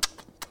 James Brown.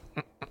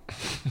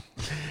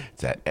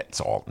 It's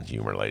all in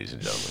humor, ladies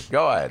and gentlemen.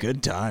 Go ahead.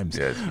 Good times.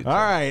 Yeah, good all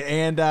right,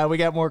 and we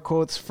got more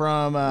quotes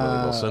from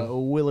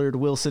Willard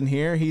Wilson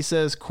here. He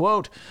says,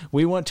 quote,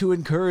 "We want to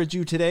encourage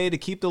you today to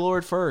keep the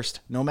Lord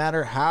first. No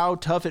matter how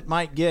tough it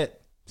might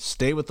get,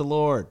 stay with the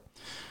Lord."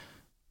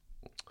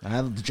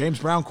 The James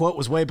Brown quote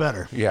was way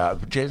better. Yeah,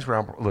 James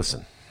Brown,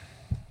 listen.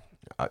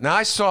 Now,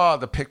 I saw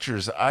the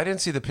pictures. I didn't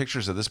see the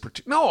pictures of this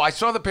particular. No, I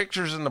saw the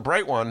pictures in the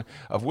bright one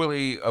of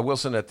Willie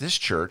Wilson at this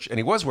church, and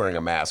he was wearing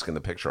a mask in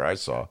the picture I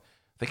saw. I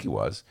think he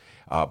was.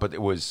 But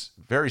it was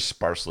very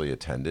sparsely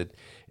attended,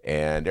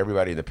 and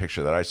everybody in the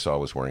picture that I saw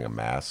was wearing a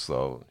mask.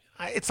 So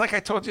it's like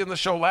I told you in the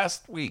show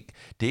last week,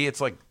 D,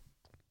 it's like,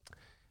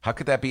 how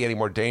could that be any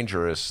more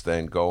dangerous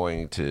than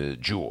going to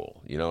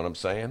Jewel? You know what I'm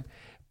saying?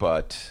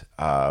 But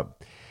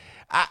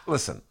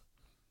listen,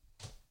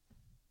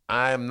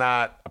 I'm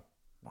not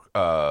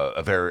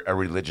a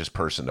religious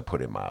person, to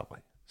put it mildly.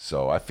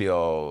 So I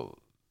feel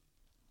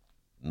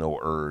no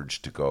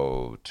urge to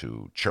go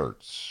to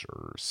church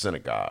or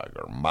synagogue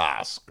or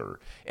mosque or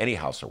any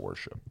house of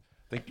worship.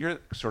 I think you're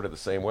sort of the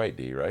same way,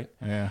 D, right?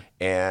 Yeah.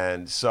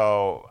 And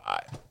so,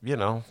 I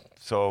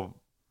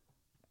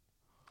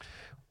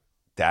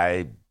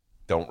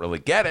don't really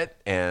get it,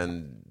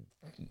 and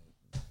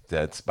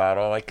that's about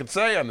all I can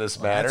say on this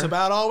matter. That's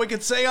about all we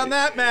could say on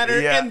that matter.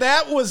 Yeah. And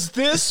that was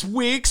this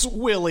week's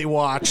Willie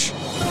Watch.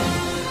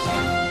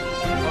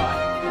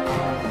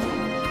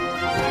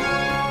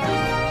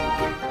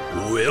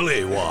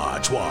 Willie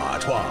Watch. I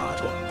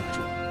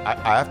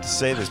have to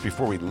say this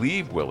before we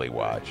leave Willie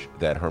Watch,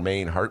 that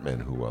Hermaine Hartman,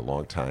 who a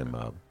longtime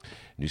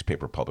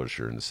newspaper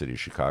publisher in the city of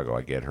Chicago,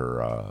 I get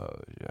her,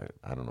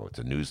 I don't know, it's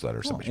a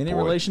newsletter. Oh, any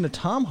relation to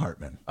Tom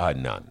Hartman?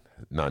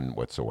 None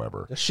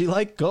whatsoever. Does she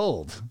like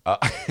gold? How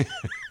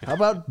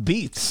about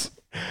beets?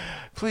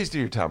 Please do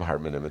your Tom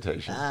Hartman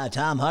imitation.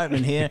 Tom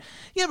Hartman here.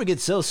 You ever get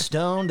so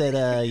stoned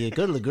that you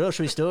go to the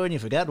grocery store and you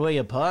forgot where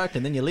you parked,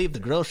 and then you leave the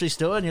grocery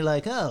store and you're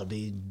like, "I'll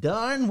be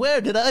darned,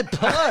 where did I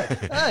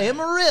park? I am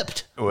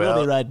ripped."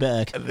 We'll be right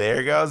back.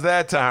 There goes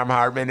that Tom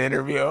Hartman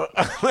interview,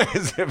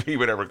 as if he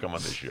would ever come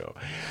on the show.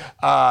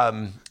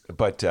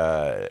 But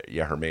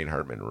Hermaine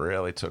Hartman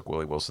really took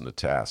Willie Wilson to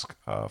task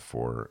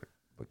for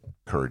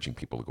encouraging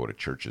people to go to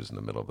churches in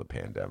the middle of the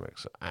pandemic.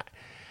 So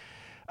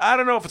I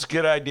don't know if it's a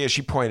good idea.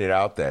 She pointed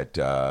out that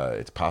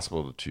it's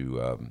possible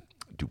to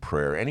do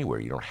prayer anywhere.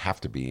 You don't have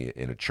to be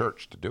in a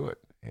church to do it.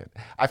 And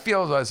I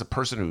feel as a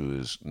person who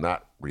is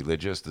not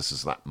religious, this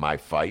is not my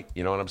fight.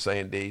 You know what I'm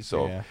saying, D?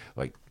 So,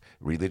 like,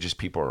 religious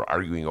people are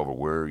arguing over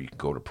where you can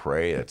go to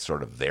pray. That's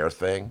sort of their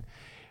thing.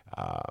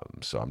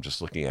 So I'm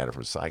just looking at it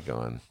from the side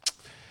going,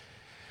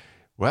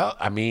 well,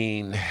 I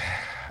mean,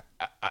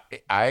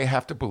 I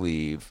have to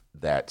believe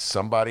that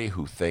somebody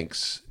who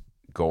thinks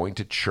going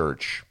to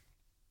church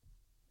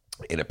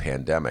in a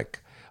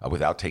pandemic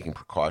without taking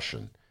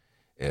precaution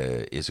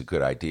is a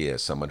good idea.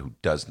 Someone who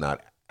does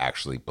not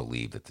actually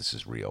believe that this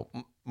is real.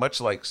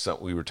 Much like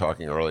we were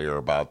talking earlier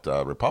about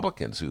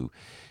Republicans who,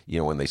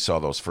 when they saw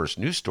those first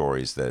news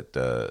stories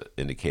that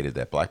indicated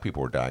that black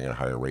people were dying at a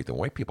higher rate than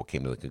white people,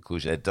 came to the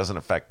conclusion that it doesn't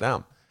affect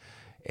them.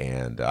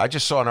 And I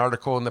just saw an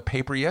article in the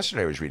paper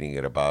yesterday. I was reading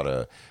it about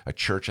a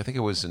church, I think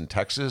it was in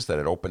Texas, that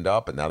had opened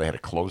up, and now they had to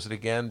close it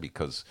again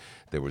because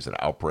there was an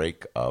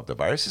outbreak of the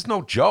virus. It's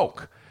no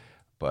joke.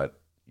 But,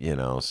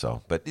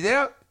 but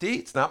yeah, D,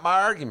 it's not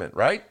my argument,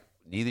 right?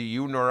 Neither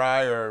you nor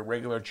I are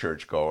regular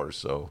churchgoers,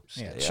 so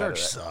yeah,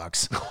 church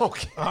sucks.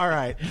 Okay, all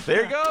right.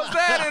 There goes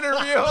that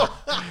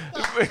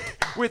interview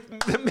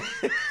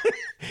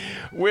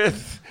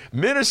with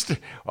Minister.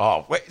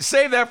 Oh, wait,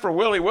 save that for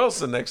Willie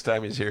Wilson next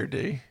time he's here,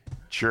 D.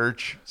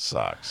 Church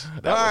sucks.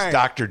 That was right.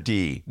 Dr.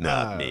 D,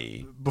 not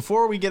me.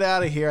 Before we get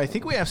out of here, I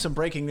think we have some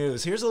breaking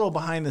news. Here's a little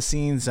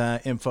behind-the-scenes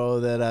info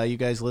that you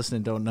guys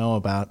listening don't know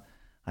about.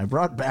 I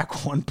brought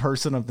back one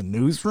person of the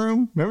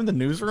newsroom. Remember the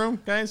newsroom,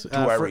 guys?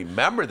 I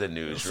remember the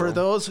newsroom? For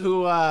those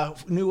who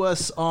knew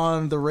us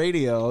on the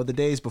radio the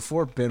days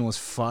before Ben was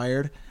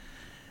fired,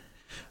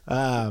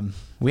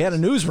 we had a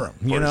newsroom.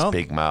 His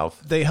big mouth.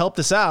 They helped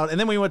us out, and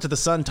then we went to the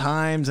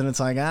Sun-Times, and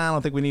it's like, I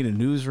don't think we need a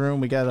newsroom.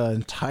 We got an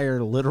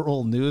entire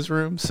literal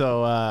newsroom.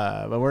 So,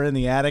 but we're in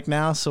the attic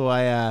now. So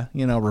I,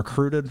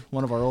 recruited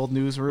one of our old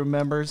newsroom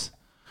members.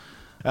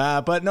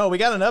 But no, we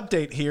got an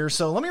update here.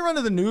 So let me run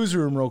to the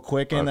newsroom real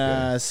quick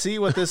and see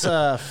what this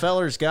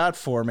feller's got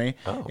for me.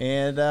 Oh.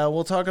 And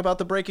we'll talk about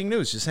the breaking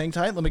news. Just hang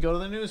tight. Let me go to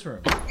the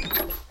newsroom.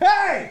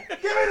 Hey,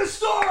 give me the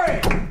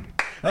story.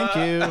 Thank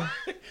you.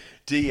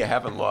 D, you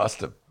haven't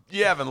lost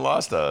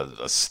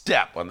a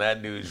step on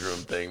that newsroom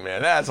thing,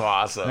 man. That's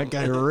awesome. That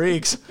guy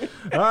reeks.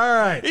 All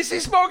right. Is he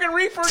smoking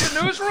reefer in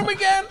the newsroom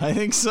again? I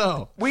think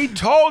so. We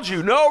told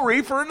you, no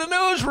reefer in the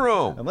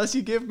newsroom. Unless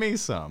you give me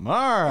some.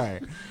 All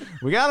right.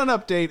 We got an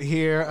update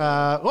here.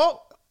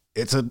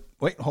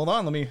 Wait, hold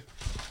on. Let me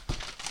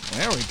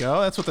There we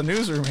go. That's what the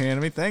newsroom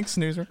handed me. Thanks,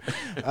 newsroom.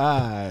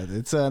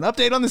 It's an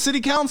update on the city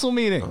council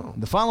meeting. Oh.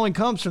 The following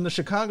comes from the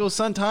Chicago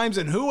Sun-Times,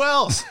 and who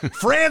else?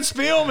 Fran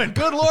Spielman.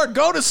 Good Lord,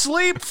 go to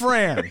sleep,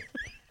 Fran.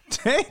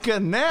 Take a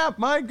nap,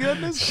 my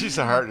goodness. She's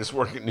the hardest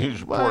working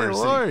news reporter.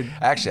 Lord.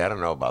 Actually, I don't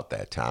know about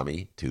that.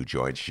 Tommy Two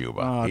Joints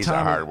Schuba. He's a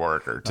hard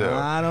worker, too.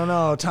 I don't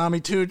know.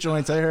 Tommy Two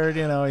Joints, I heard,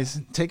 he's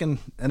taking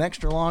an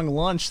extra long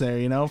lunch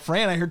there,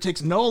 Fran, I heard,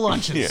 takes no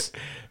lunches. Yeah.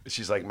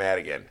 She's like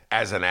Madigan,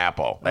 as an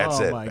apple. That's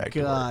it. Oh, my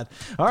God.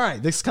 All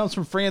right, this comes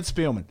from Fran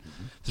Spielman.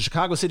 The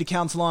Chicago City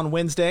Council on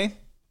Wednesday,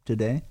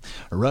 today,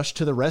 rushed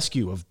to the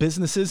rescue of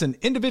businesses and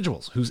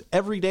individuals whose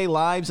everyday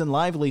lives and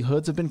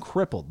livelihoods have been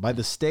crippled by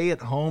the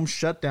stay-at-home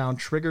shutdown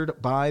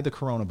triggered by the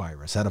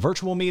coronavirus at a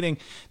virtual meeting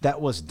that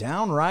was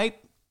downright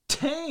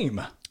tame.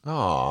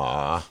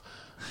 Aww.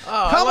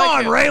 Come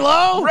on,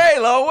 Raylo.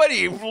 Raylo, what are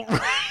you...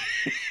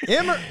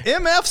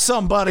 MF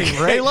somebody,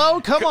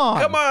 Raylo. Come on.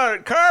 Come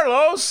on,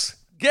 Carlos.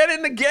 Get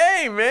in the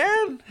game,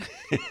 man.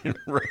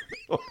 Ray.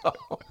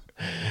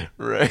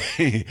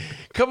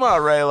 Come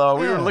on, Raylo.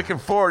 We were looking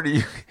forward to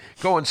you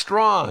going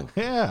strong.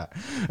 Yeah.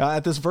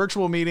 At this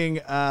virtual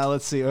meeting,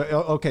 let's see.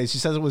 Okay, she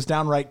says it was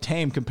downright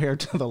tame compared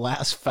to the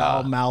last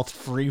foul-mouthed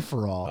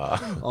free-for-all.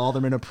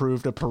 Alderman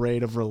approved a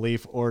parade of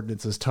relief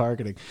ordinances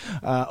targeting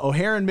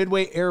O'Hare and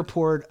Midway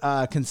Airport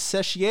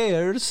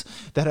concessionaires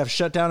that have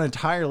shut down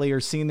entirely or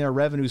seen their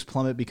revenues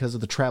plummet because of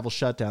the travel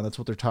shutdown. That's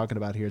what they're talking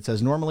about here. It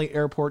says normally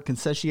airport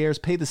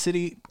concessionaires pay the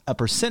city a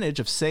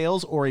percentage of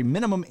sales or a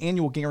minimum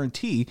annual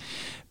guarantee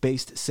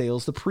based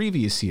sales the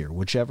previous year,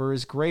 whichever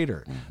is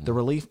greater. Mm-hmm. The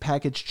relief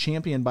package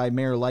championed by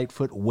Mayor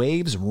Lightfoot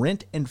waives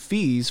rent and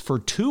fees for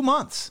 2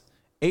 months,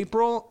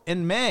 April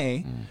and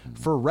May,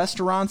 for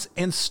restaurants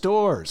and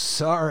stores.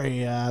 Sorry,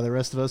 the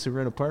rest of us who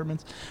rent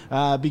apartments.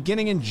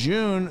 Beginning in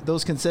June,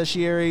 those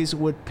concessionaires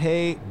would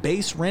pay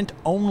base rent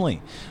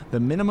only. The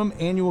minimum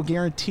annual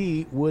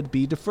guarantee would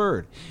be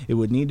deferred. It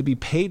would need to be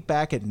paid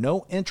back at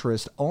no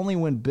interest only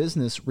when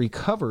business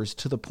recovers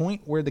to the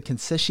point where the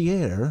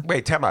concessionaire...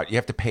 Wait, time out. You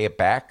have to pay it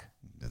back?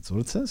 That's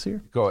what it says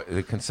here. Go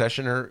the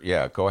concessionaire.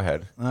 Yeah, go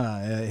ahead.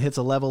 It hits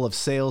a level of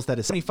sales that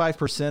is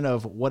 75%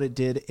 of what it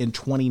did in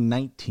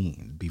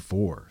 2019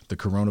 before the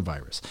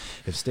coronavirus.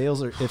 If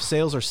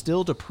sales are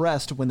still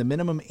depressed when the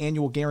minimum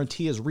annual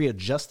guarantee is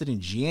readjusted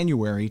in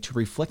January to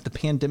reflect the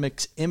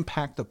pandemic's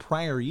impact the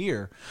prior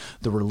year,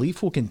 the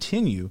relief will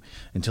continue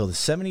until the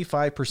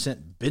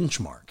 75%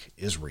 benchmark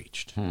is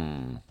reached.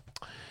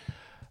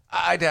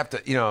 I'd have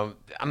to,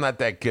 I'm not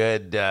that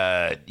good,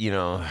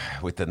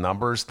 with the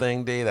numbers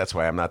thing, Dave. That's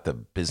why I'm not the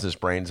business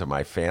brains of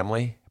my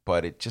family.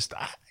 But it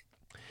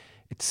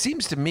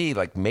seems to me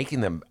like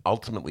making them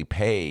ultimately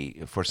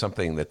pay for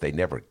something that they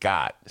never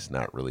got is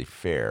not really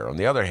fair. On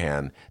the other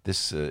hand,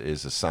 this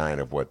is a sign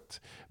of what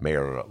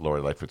Mayor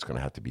Lori Lightfoot's going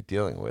to have to be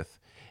dealing with,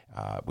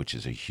 which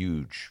is a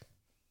huge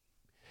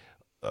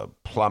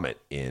plummet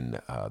in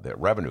the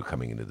revenue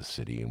coming into the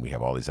city, and we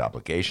have all these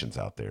obligations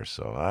out there,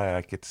 so I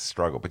get to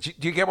struggle. But do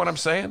you get what I'm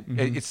saying?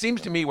 Mm-hmm. It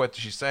seems to me what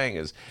she's saying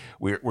is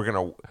we're going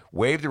to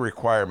waive the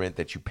requirement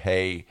that you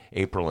pay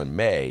April and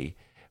May,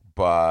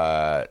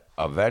 but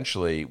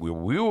eventually we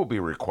will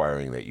be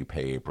requiring that you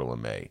pay April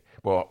and May.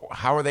 Well,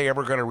 how are they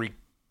ever going to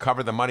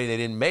recover the money they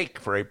didn't make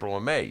for April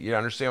and May? You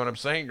understand what I'm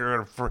saying?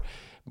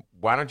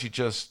 Why don't you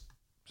just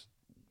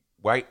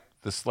wipe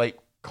the slate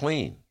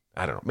clean?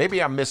 I don't know.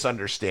 Maybe I'm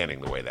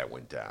misunderstanding the way that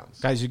went down.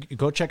 Guys, you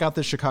go check out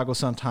the Chicago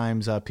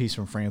Sun-Times piece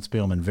from Fran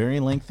Spielman. Very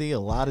lengthy, a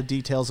lot of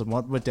details of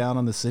what went down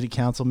on the city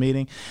council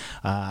meeting.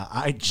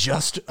 I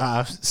just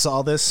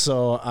saw this,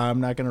 so I'm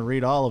not going to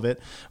read all of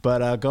it.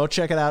 But go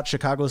check it out,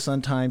 Chicago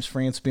Sun-Times,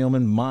 Fran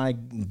Spielman. My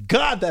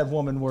God, that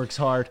woman works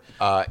hard.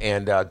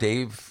 And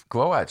Dave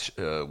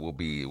Glowacz will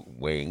be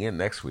weighing in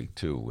next week,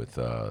 too, with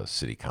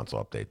city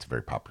council updates. A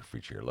very popular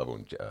feature here. I love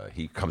when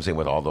he comes in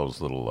with all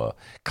those little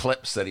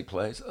clips that he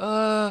plays.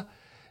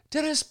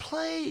 Dennis,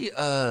 play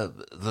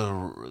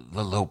the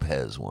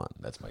Lopez one.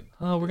 That's my...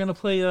 Oh, we're going to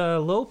play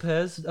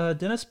Lopez.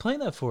 Dennis, play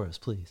that for us,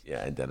 please.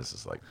 Yeah, and Dennis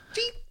is like,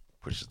 Deep!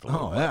 Pushes the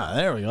Oh, yeah,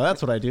 there we go.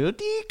 That's what I do.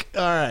 Deek.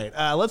 All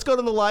right, let's go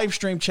to the live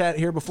stream chat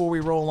here before we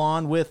roll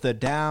on with the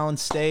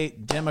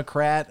Downstate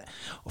Democrat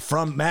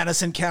from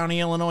Madison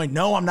County, Illinois.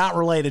 No, I'm not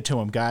related to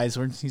him, guys.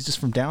 He's just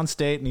from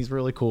Downstate, and he's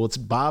really cool. It's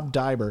Bob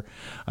Daiber.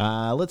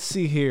 Let's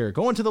see here.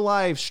 Going to the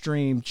live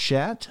stream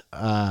chat,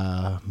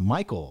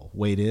 Michael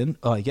weighed in.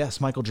 Yes,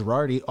 Michael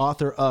Girardi,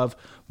 author of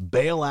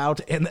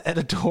Bailout and the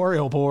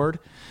Editorial Board.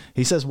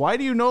 He says, why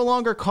do you no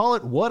longer call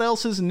it What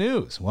Else is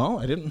News? Well,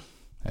 I didn't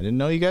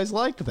know you guys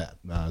liked that.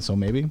 So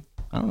maybe,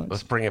 I don't know.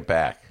 Let's bring it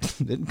back.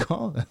 Didn't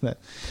call it that.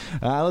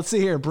 Let's see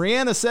here.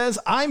 Brianna says,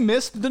 I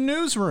missed the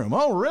newsroom.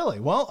 Oh, really?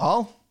 Well,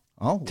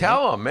 I'll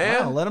tell him,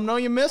 man. I'll let him know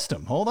you missed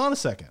him. Hold on a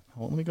second.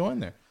 Let me go in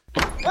there.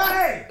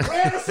 Hey,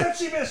 Brianna said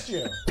she missed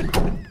you.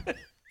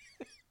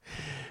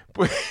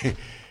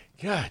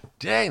 God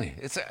dang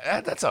it.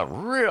 That's a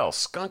real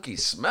skunky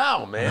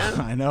smell,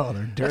 man. I know.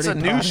 They're dirty. That's a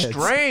new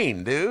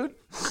strain, dude.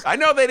 I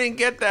know they didn't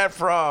get that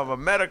from a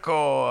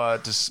medical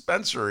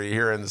dispensary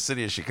here in the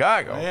city of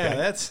Chicago. Yeah,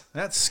 okay?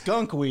 that's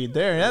skunk weed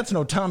there. That's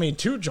no Tommy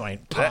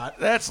two-joint pot.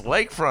 That's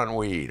lakefront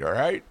weed, all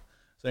right?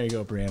 There you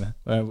go, Brianna.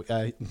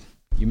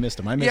 You missed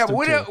him. I missed him,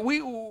 too.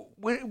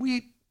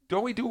 We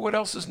don't we do What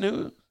Else Is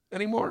New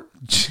anymore?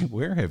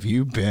 Where have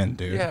you been,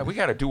 dude? Yeah, we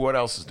got to do What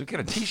Else Is New. Get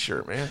a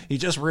T-shirt, man. He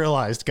just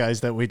realized, guys,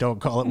 that we don't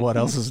call it What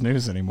Else Is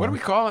News anymore. What do we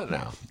call it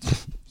now?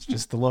 It's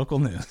just the local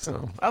news.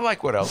 Oh, I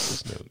like What Else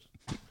Is News.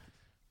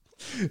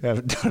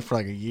 Haven't done it for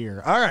like a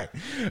year. All right.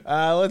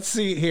 Let's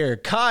see here.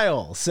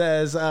 Kyle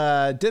says,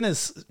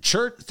 Dennis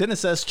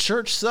says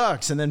church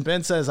sucks. And then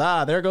Ben says,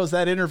 there goes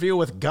that interview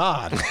with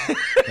God.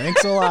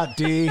 Thanks a lot,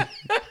 D.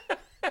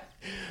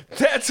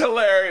 That's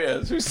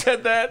hilarious. Who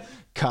said that?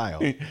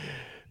 Kyle.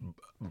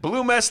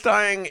 Blue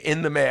Mustang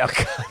in the mail.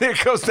 There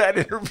goes that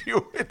interview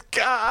with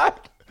God.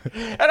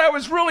 And I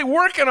was really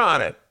working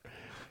on it.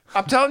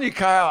 I'm telling you,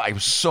 Kyle, I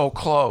was so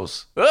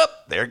close. Oh,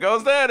 there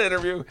goes that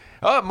interview.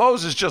 Oh,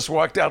 Moses just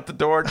walked out the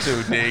door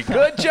too, D.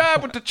 Good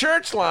job with the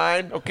church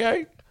line,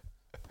 okay?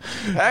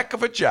 Heck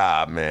of a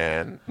job,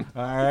 man.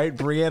 All right.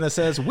 Brianna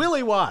says,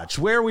 Willie Watch,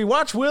 where we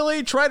watch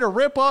Willie try to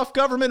rip off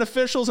government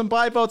officials and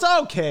buy votes.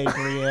 Okay,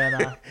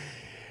 Brianna.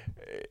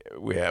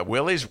 Yeah,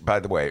 Willie's, by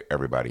the way,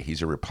 everybody,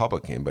 he's a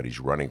Republican, but he's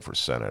running for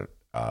Senate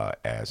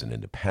as an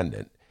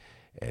independent.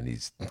 And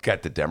he's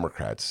got the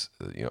Democrats,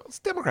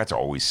 Democrats are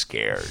always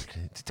scared.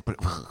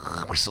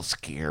 We're so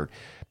scared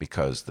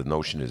because the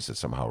notion is that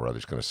somehow or other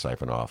is going to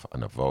siphon off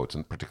enough votes,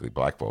 and particularly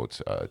black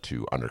votes,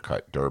 to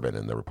undercut Durbin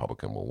and the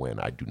Republican will win.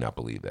 I do not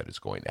believe that is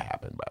going to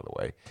happen, by the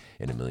way.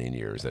 In a million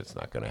years, that's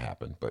not going to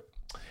happen. But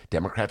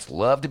Democrats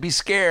love to be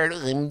scared.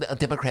 I'm a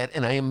Democrat,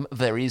 and I am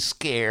very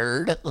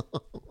scared.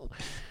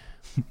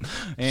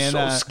 And,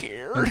 so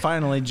scared. And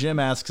finally, Jim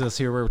asks us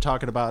here, we're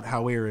talking about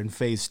how we are in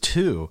phase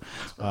 2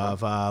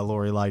 of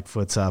Lori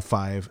Lightfoot's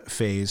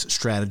 5-phase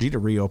strategy to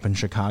reopen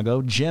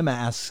Chicago. Jim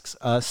asks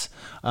us,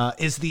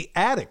 is the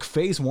attic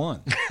phase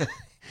 1?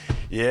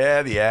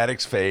 Yeah, the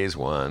attic's phase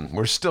 1.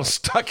 We're still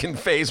stuck in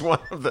phase 1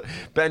 of the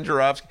Ben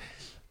Joravsky.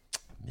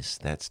 Miss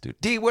that studio.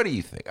 D, what do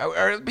you think?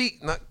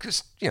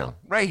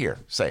 Right here,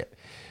 say it.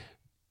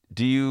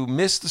 Do you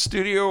miss the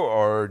studio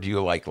or do you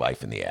like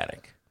life in the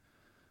attic?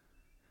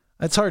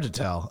 It's hard to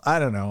tell. I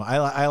don't know.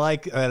 I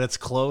like that it's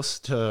close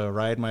to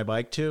ride my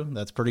bike to.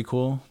 That's pretty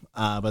cool.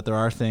 But there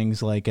are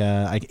things like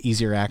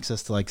easier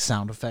access to like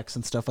sound effects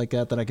and stuff like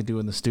that I could do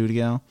in the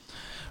studio.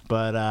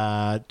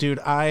 But dude,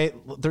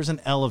 there's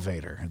an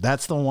elevator.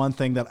 That's the one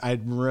thing that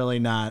I'm really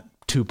not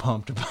too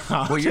pumped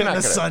about. Well, you're not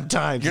the Sun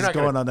Times is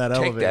going on that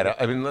elevator.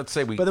 I mean, let's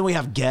say But then we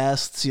have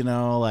guests, I don't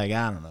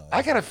know.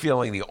 I got a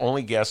feeling the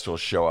only guest who will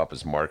show up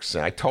is Mark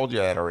Sin. I told you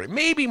that already.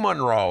 Maybe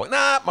Monroe.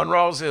 Nah,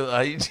 Monroe's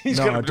he's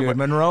going to do it.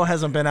 Monroe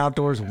hasn't been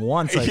outdoors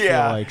once, I feel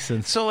like,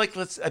 since. So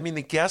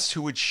the guests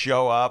who would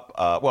show up,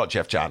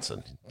 Jeff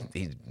Johnson,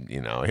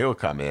 he'll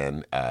come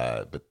in,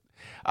 but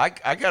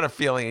I got a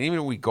feeling, and even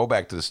if we go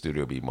back to the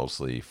studio, it'll be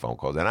mostly phone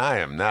calls, and I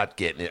am not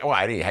getting it.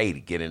 I didn't hate to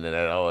get into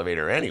that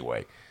elevator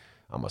anyway.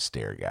 I'm a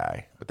stair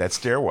guy, but that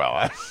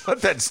stairwell,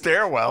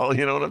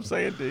 you know what I'm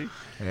saying, D?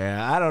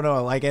 Yeah, I don't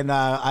know.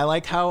 I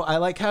like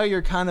how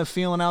you're kind of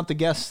feeling out the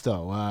guests,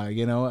 though.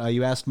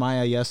 You asked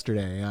Maya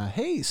yesterday,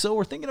 hey, so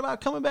we're thinking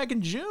about coming back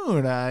in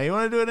June. You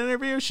want to do an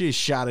interview? She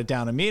shot it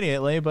down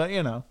immediately, but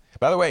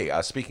By the way,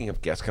 speaking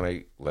of guests, can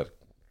I let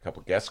a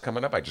couple guests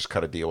coming up? I just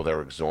cut a deal with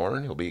Eric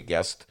Zorn. He'll be a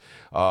guest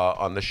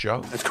on the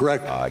show. That's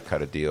correct. I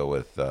cut a deal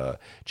with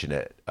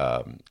Jeanette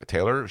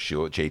Taylor.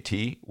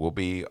 JT will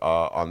be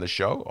on the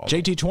show.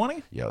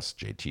 JT20? Yes,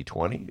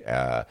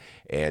 JT20.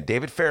 And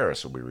David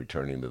Ferris will be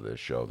returning to the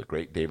show. The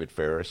great David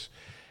Ferris.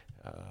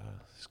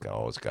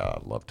 I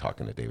love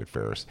talking to David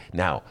Ferris.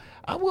 Now,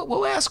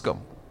 we'll ask him.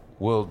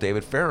 Will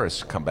David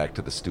Ferris come back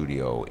to the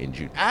studio in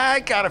June? I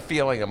got a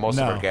feeling that most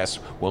of our guests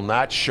will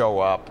not show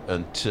up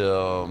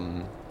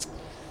until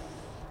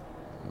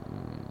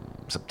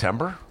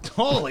September.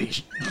 Holy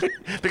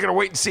They're going to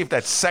wait and see if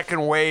that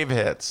second wave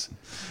hits.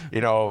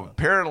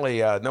 Apparently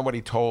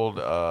nobody told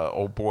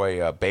old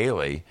boy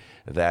Bailey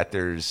that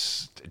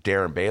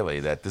Darren Bailey,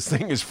 that this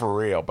thing is for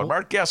real. But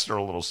our guests are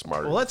a little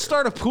smarter. Well, let's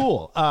start a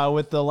pool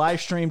with the live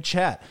stream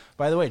chat.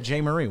 By the way, Jay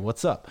Marie,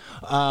 what's up?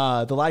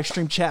 The live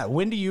stream chat.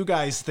 When do you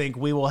guys think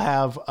we will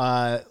have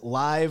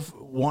live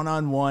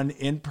one-on-one,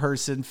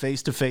 in-person,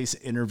 face-to-face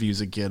interviews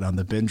again on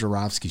the Ben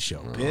Joravsky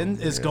Show? Ben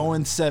is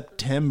going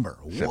September.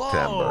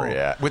 September,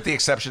 yeah. With the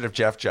exception of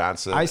Jeff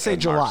Johnson. I say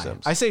July.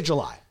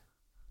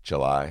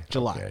 July.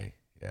 Okay.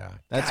 Yeah.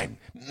 I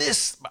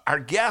miss our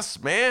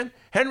guests, man.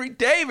 Henry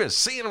Davis,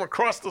 seeing him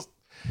across the...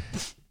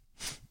 Miss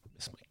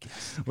my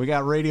We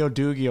got Radio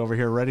Doogie over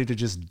here ready to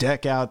just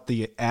deck out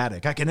the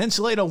attic. I can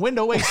insulate a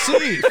window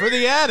AC for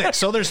the attic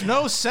so there's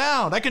no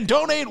sound. I can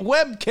donate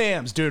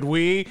webcams. Dude,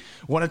 we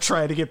want to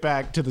try to get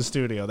back to the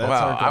studio. That's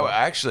our goal.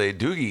 Actually,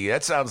 Doogie,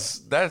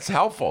 that's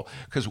helpful,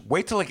 because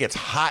wait till it gets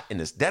hot in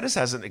this. Dennis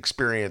hasn't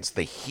experienced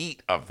the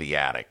heat of the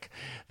attic.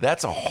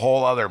 That's a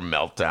whole other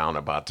meltdown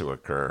about to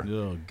occur.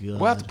 Oh, God.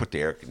 We'll have to put the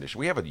air conditioner.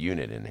 We have a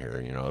unit in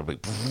here, It'll be,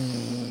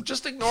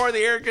 just ignore the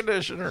air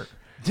conditioner.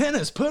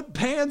 Dennis, put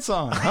pants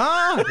on.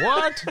 Huh?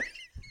 What?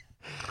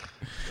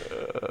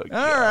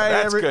 All right,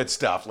 that's good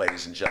stuff,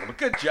 ladies and gentlemen.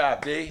 Good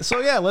job, D. So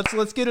yeah,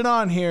 let's get it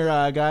on here,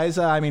 guys.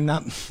 I mean,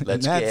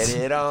 Let's get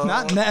it on.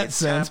 Not in that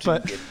sense,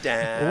 but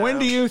when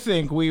do you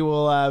think we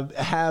will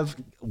have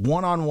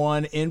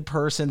one-on-one,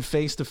 in-person,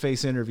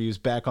 face-to-face interviews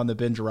back on the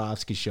Ben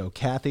Joravsky Show?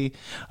 Kathy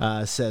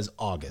says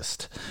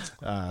August.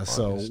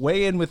 So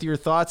weigh in with your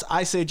thoughts.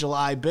 I say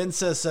July. Ben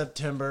says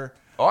September.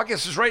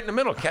 August is right in the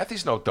middle.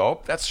 Kathy's no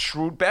dope. That's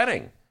shrewd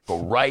betting. Go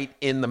right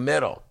in the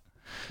middle.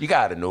 You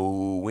got to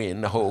know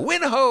win the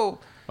ho.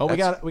 Oh, we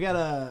got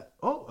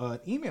an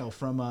email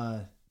from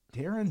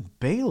Darren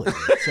Bailey.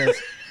 It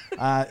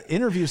says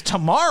interviews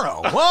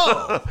tomorrow.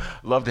 Whoa!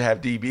 Love to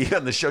have DB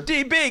on the show.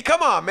 DB,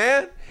 come on,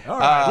 man. All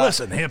right,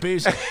 listen,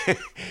 hippies.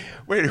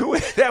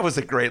 Wait, that was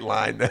a great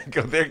line.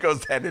 There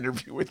goes that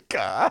interview with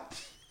God.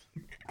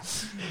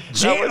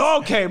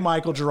 Okay,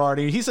 Michael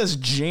Girardi. He says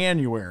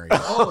January.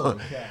 Oh,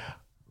 okay.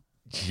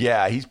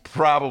 Yeah, he's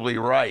probably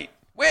right.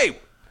 Wait.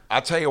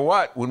 I'll tell you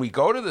what, when we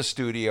go to the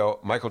studio,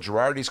 Michael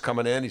Girardi's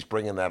coming in. He's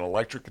bringing that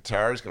electric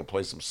guitar. He's going to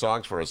play some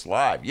songs for us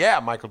live. Yeah,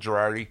 Michael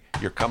Girardi,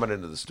 you're coming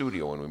into the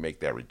studio when we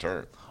make that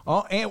return.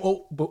 Oh, and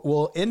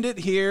we'll end it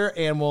here,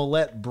 and we'll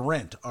let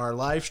Brent, our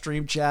live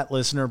stream chat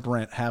listener,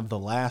 Brent, have the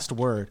last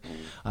word.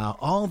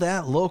 All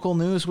that local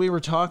news we were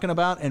talking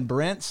about, and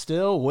Brent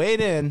still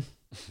weighed in.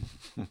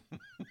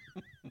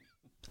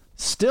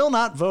 Still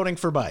not voting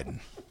for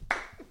Biden.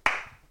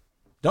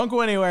 Don't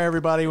go anywhere,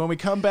 everybody. When we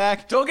come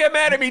back... Don't get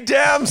mad at me,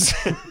 Dems!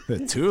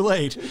 Too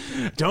late.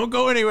 Don't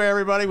go anywhere,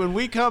 everybody. When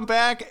we come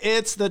back,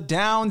 it's the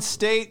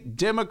Downstate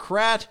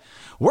Democrat.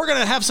 We're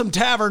going to have some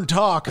tavern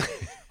talk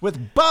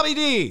with Bobby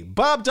D,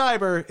 Bob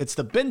Daiber. It's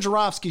the Ben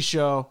Joravsky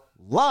Show,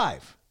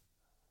 live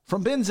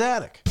from Ben's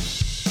attic.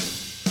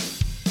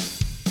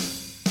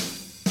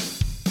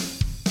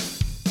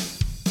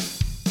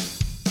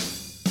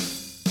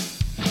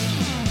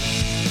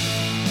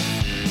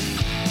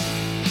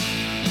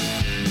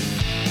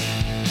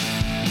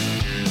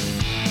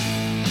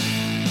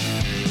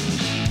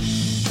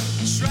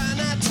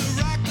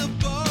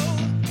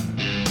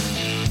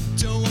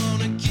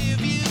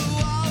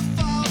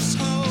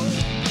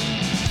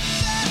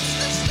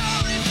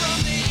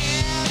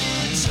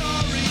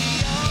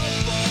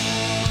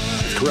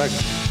 Correct.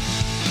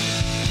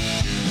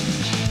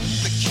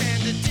 The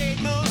candidate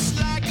most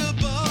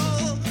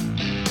likable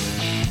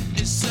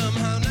is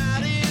somehow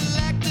not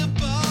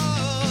electable.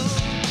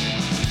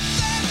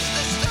 That's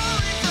the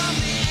story from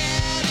the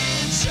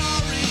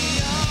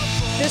editorial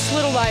board. This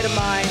little light of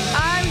mine,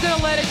 I'm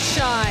gonna let it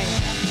shine.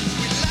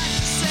 We'd like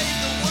to save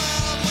the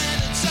world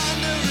when it's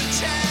under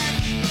attack,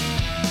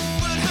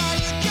 but how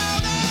you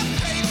gonna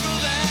pay for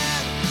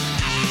that?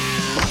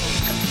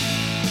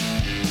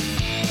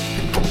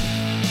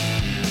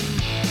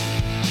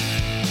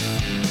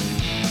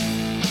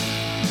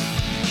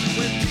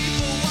 When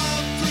people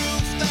want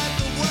proof that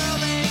the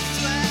world ain't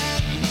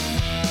flat,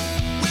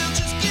 we'll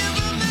just give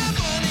them their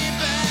money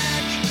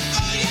back.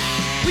 Oh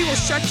yeah! We will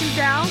shut you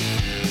down.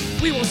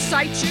 We will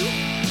cite you.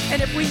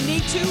 And if we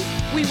need to,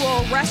 we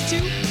will arrest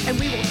you and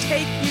we will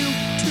take you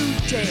to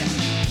jail.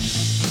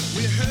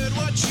 We heard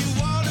what you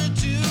want to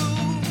do.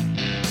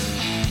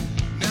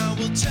 Now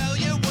we'll tell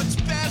you what's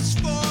best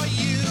for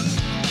you.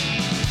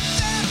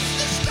 That's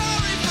the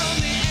story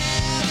from the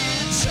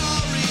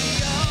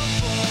editorial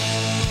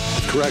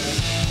board. Correct.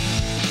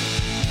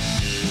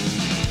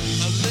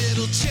 A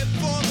little tip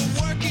for the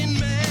working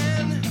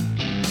man.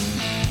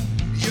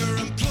 Your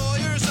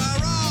employers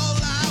are all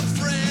our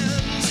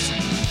friends.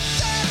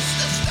 That's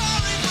the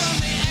story from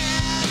the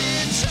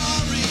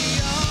editorial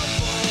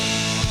board.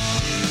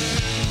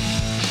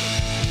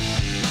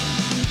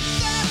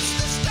 That's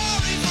the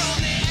story from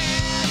the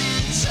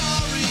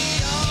editorial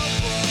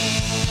board.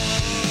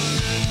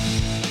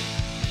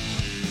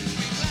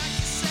 We'd like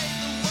to save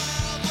the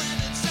world when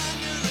it's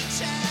under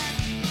attack,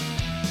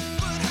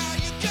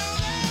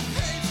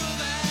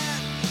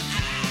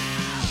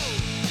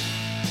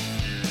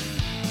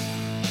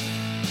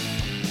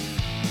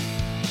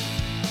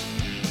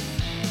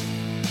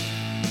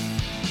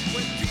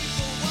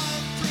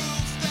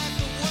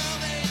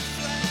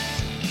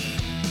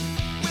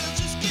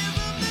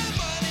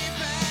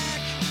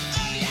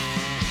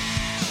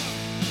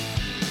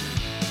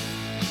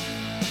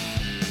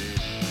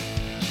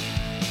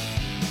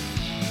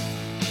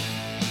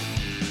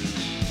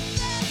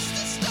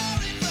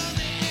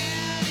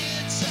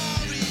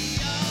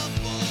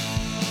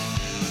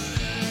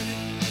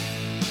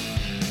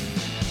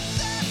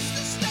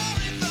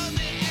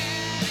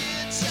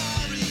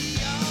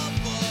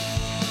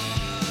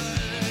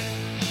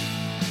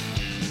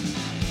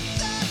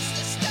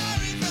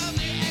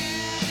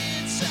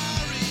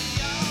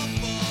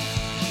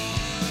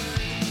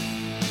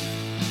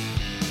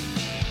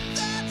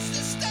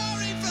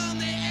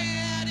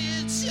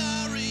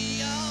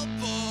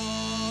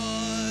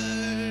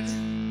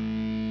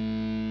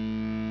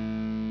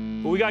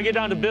 We got to get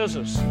down to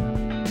business.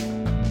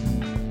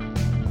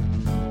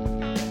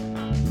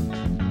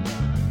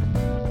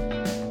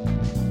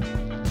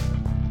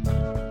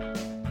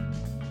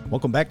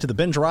 Welcome back to the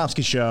Ben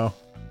Jarofsky Show,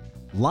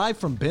 live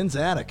from Ben's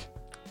attic.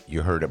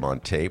 You heard him on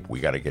tape. We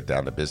got to get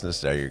down to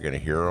business. Now you're going to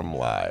hear him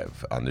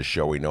live on the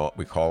show. We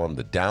call him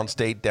the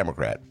Downstate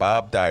Democrat,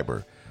 Bob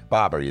Daiber.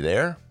 Bob, are you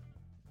there?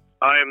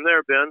 I am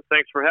there, Ben.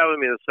 Thanks for having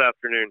me this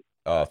afternoon.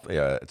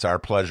 Yeah, it's our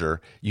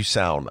pleasure. You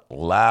sound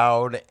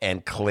loud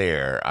and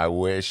clear. I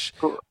wish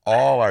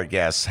all our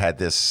guests had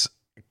this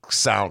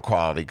sound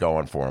quality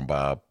going for them,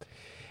 Bob.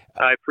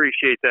 I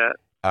appreciate that.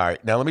 All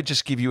right. Now, let me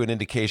just give you an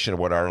indication of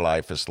what our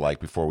life is like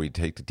before we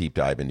take the deep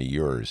dive into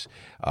yours.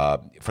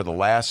 For the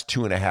last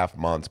 2.5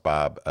 months,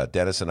 Bob,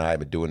 Dennis and I have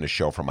been doing the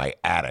show from my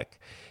attic.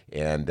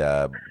 And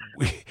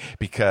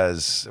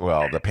because,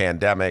 well, the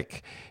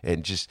pandemic,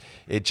 and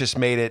it just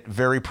made it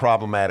very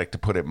problematic, to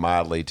put it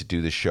mildly, to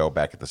do the show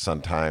back at the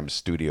Sun Times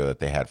studio that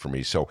they had for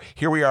me. So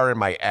here we are in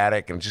my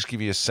attic, and just give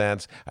you a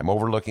sense, I'm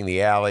overlooking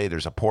the alley.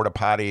 There's a porta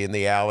potty in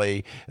the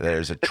alley.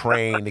 There's a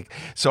train.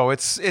 So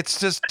it's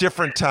just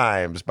different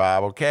times,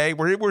 Bob. Okay,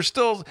 we're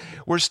still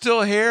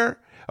here.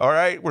 All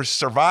right, we're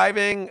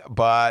surviving,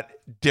 but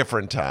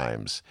different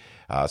times.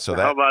 How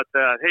about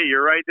that? Hey,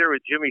 you're right there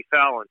with Jimmy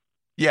Fallon.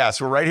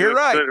 Yes, we're right here,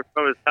 right?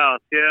 From his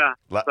house, yeah.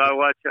 So I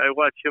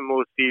watch him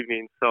most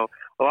evenings. So,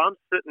 I'm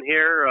sitting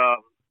here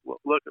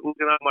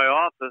looking at my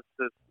office.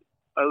 It's,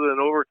 other than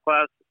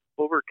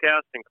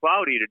overcast and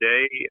cloudy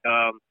today,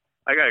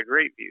 I got a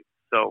great view.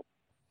 So,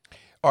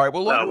 all right.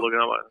 Well,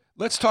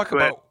 let's talk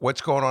about what's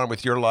going on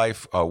with your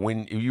life.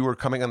 When you were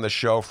coming on the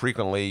show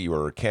frequently, you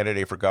were a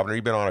candidate for governor.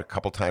 You've been on a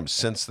couple times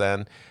since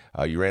then.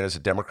 You ran as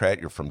a Democrat.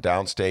 You're from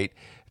Downstate.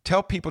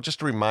 Tell people, just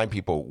to remind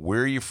people,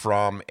 where are you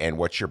from and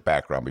what's your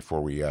background before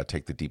we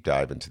take the deep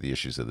dive into the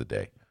issues of the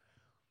day.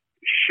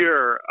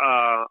 Sure.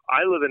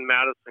 I live in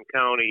Madison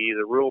County,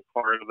 the rural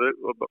part of it.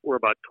 We're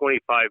about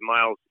 25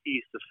 miles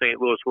east of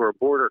St. Louis. We're a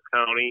border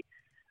county,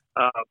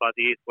 about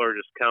the 8th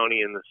largest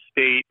county in the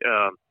state.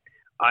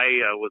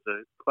 I was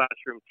a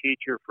classroom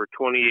teacher for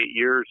 28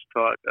 years,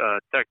 taught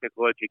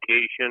technical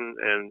education,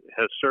 and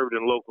has served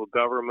in local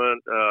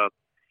government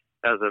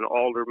as an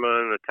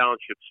alderman, a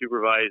township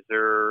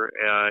supervisor,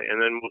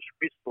 and then most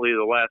recently,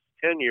 the last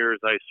 10 years,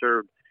 I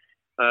served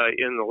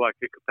in the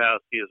elected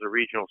capacity as a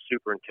regional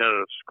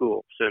superintendent of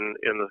schools in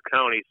the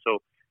county.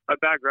 So my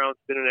background's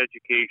been in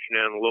education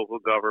and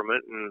local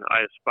government, and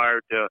I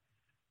aspired to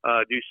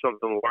do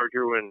something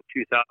larger. When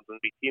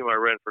 2018, I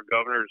ran for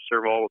governor to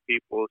serve all the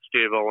people of the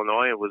state of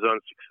Illinois, and was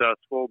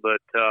unsuccessful, but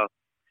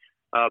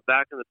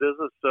back in the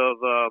business of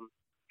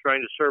trying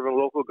to serve in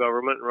local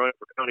government and running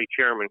for county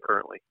chairman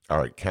currently. All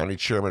right, county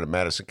chairman of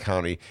Madison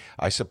County.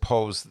 I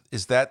suppose,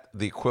 is that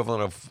the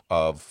equivalent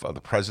of the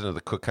president of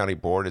the Cook County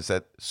Board? Is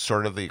that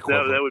sort of the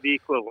equivalent? That would be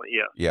equivalent,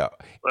 yeah. Yeah.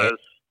 As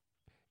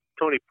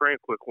Tony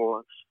Frankwick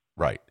was.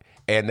 Right.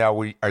 And now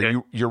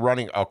you're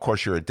running, of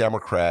course, you're a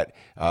Democrat.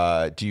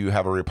 Do you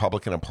have a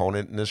Republican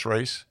opponent in this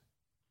race?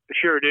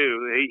 Sure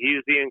do.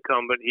 He's the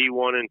incumbent. He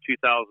won in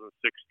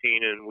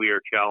 2016, and we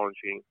are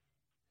challenging.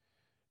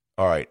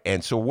 All right.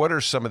 And so what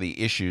are some of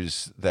the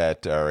issues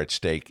that are at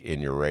stake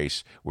in your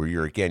race where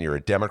you're a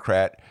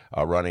Democrat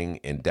running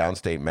in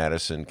downstate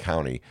Madison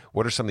County?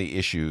 What are some of the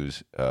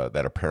issues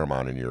that are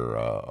paramount in your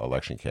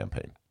election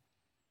campaign?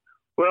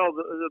 Well,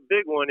 the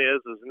big one is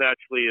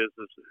naturally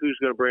who's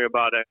going to bring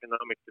about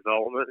economic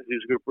development,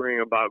 who's going to bring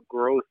about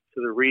growth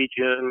to the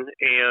region,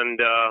 and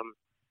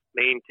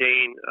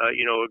maintain,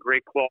 a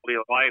great quality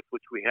of life,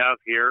 which we have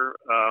here.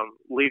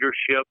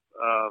 Leadership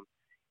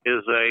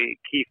is a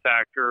key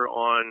factor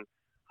on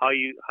how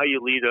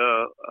you lead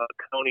a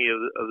county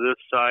of this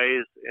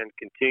size and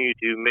continue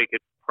to make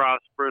it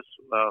prosperous.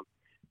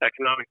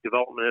 Economic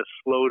development has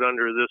slowed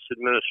under this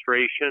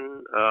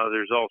administration.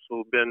 There's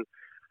also been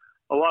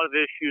a lot of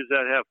issues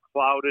that have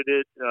clouded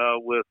it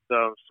with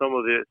some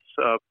of its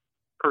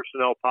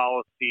personnel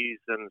policies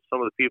and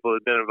some of the people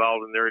that have been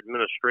involved in their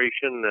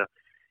administration. The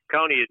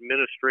county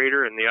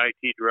administrator and the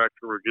IT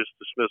director were just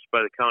dismissed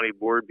by the county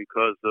board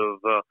because of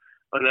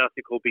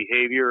unethical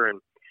behavior. And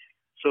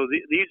so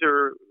these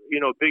are,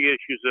 big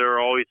issues that are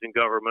always in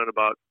government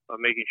about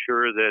making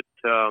sure that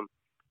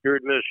your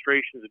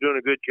administration is doing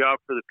a good job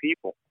for the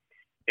people.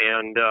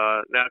 And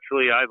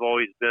naturally, I've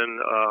always been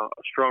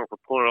a strong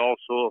proponent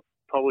also of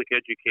public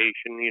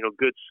education,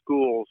 good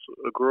schools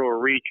grow a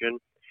region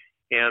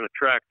and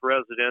attract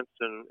residents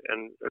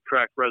and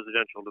attract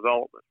residential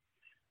development.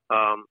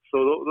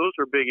 So those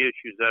are big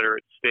issues that are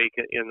at stake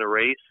in the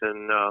race.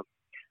 And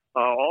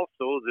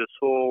also this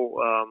whole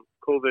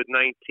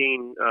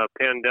COVID-19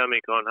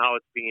 pandemic, on how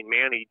it's being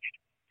managed,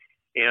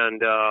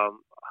 and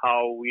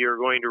how we are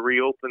going to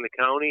reopen the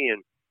county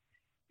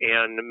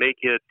and make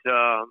it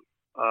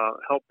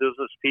help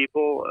business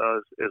people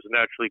is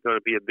naturally going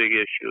to be a big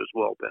issue as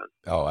well, Ben.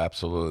 Oh,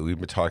 absolutely. We've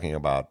been talking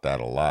about that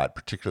a lot,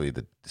 particularly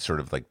the sort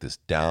of like this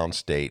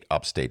downstate,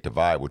 upstate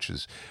divide, which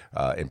is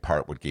in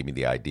part what gave me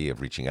the idea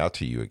of reaching out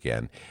to you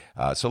again.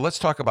 So let's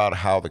talk about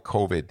how the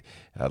COVID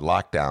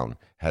lockdown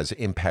has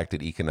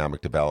impacted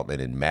economic development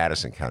in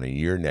Madison County, in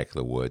your neck of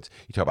the woods.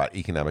 You talk about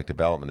economic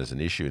development as an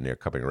issue in the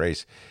upcoming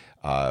race.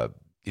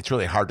 It's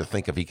really hard to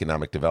think of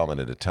economic development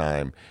at a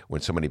time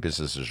when so many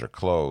businesses are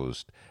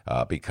closed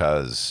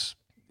because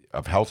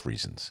of health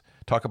reasons.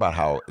 Talk about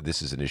how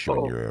this is an issue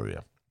in your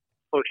area.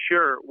 Oh,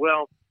 sure.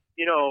 Well,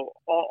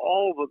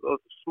 all of the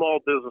small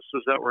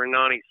businesses that were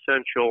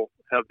non-essential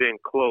have been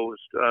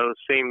closed, the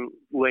same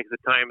length of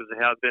time as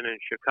they have been in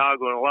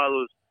Chicago. And a lot of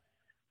those,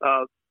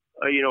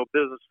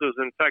 businesses,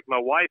 in fact,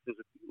 my wife is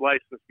a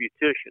licensed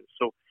beautician,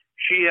 so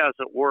she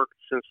hasn't worked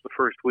since the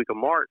first week of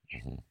March.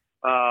 Mm-hmm.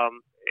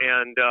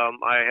 And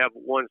I have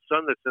one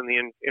son that's in the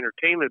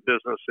entertainment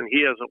business, and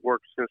he hasn't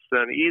worked since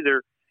then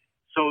either.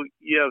 So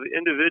you have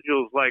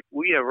individuals like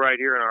we have right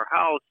here in our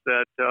house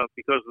that,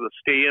 because of the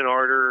stay-in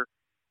order,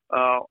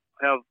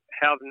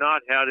 have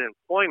not had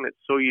employment.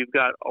 So you've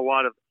got a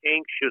lot of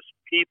anxious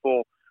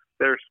people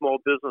that are small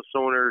business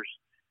owners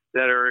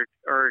that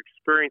are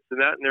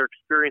experiencing that, and they're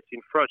experiencing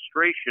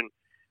frustration.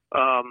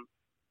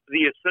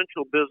 The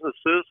essential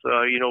businesses,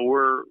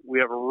 we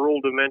have a rural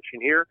dimension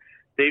here.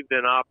 They've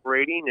been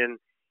operating, and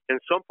in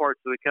some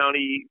parts of the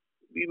county,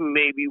 we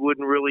maybe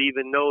wouldn't really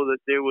even know that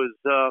there was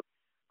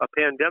a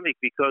pandemic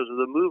because of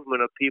the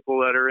movement of people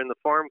that are in the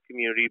farm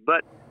community.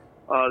 But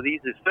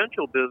these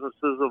essential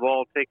businesses have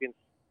all taken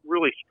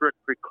really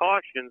strict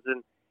precautions,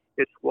 and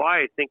it's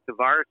why I think the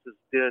virus has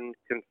been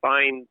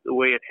confined the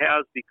way it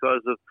has,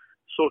 because of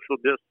social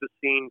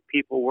distancing,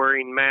 people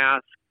wearing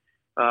masks,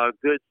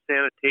 good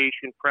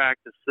sanitation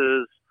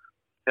practices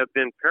have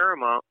been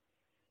paramount.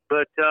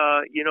 But,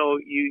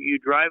 you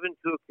drive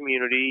into a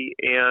community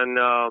and,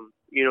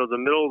 the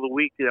middle of the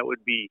week that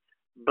would be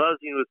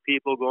buzzing with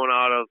people going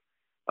out of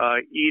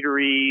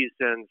eateries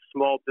and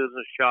small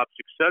business shops,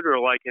 et cetera,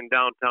 like in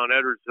downtown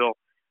Edwardsville,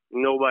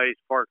 nobody's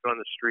parked on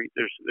the street.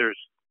 There's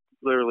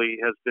literally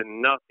has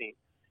been nothing.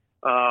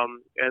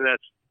 And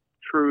that's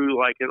true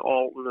like in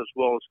Alton as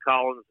well as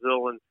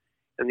Collinsville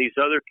and these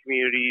other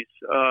communities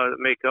that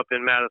make up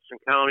in Madison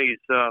County's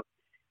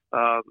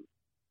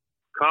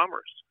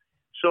commerce.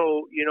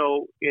 So,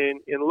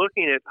 in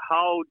looking at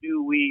how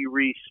do we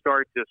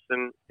restart this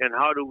and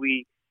how do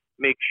we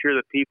make sure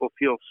that people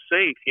feel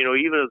safe,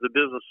 even as the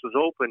business is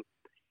open,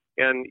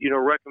 and,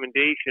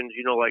 recommendations,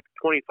 like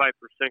 25%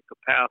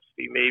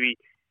 capacity maybe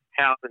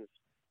happens.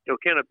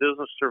 Can a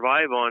business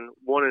survive on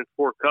 1 in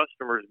 4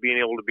 customers being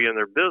able to be in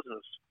their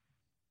business?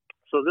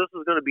 So this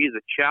is going to be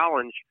the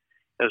challenge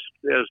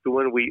as to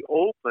when we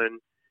open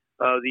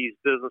these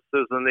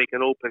businesses and they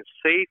can open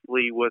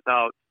safely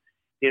without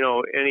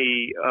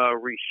any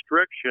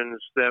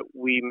restrictions, that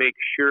we make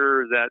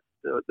sure that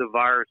the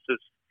virus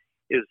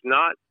is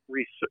not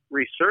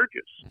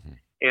resurges. Mm-hmm.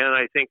 And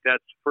I think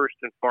that's first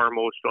and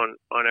foremost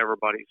on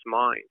everybody's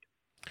mind.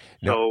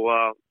 No.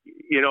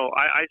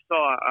 So,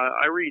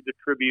 I read the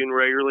Tribune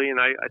regularly, and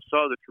I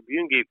saw the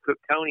Tribune gave Cook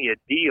County a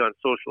D on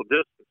social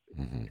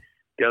distancing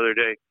the other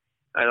day.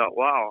 I thought,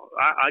 wow,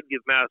 I'd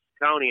give Madison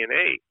County an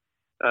A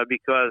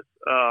because,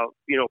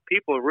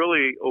 people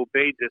really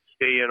obeyed this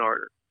stay-in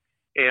order.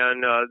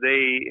 And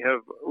they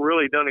have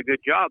really done a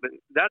good job, and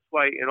that's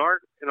why in our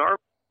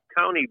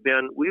county,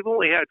 Ben, we've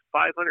only had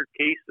 500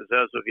 cases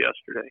as of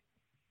yesterday,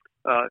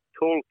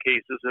 total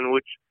cases, in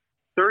which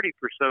 30%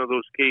 of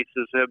those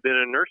cases have been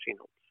in nursing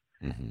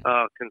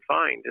homes,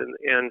 confined,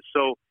 and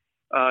so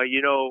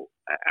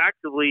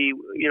actively,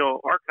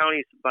 our county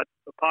is about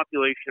a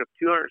population of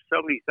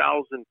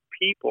 270,000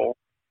 people,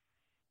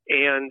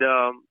 and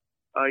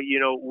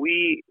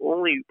we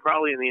only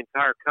probably in the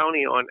entire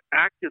county on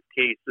active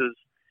cases.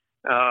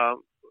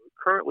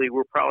 Currently,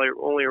 we're probably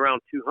only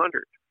around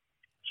 200.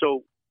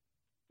 So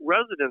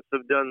residents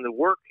have done the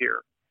work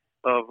here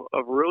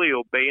of really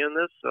obeying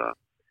this,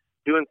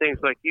 doing things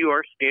like you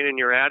are, staying in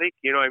your attic,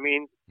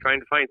 trying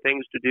to find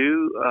things to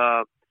do.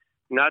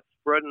 Not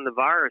spreading the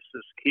virus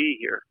is key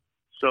here.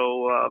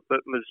 So, but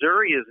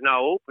Missouri is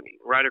now opening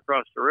right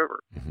across the river.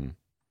 Mm-hmm.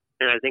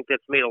 And I think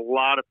that's made a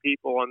lot of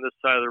people on this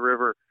side of the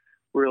river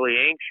really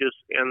anxious,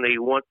 and they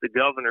want the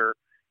governor,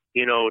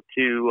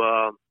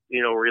 to,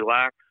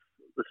 relax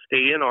the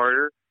stay-in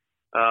order.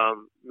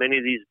 Many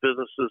of these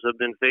businesses have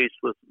been faced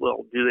with,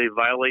 well, do they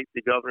violate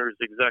the governor's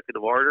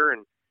executive order?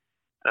 And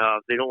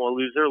they don't want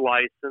to lose their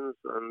license,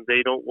 and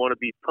they don't want to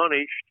be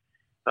punished.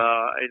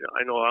 I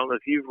don't know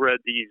if you've read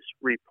these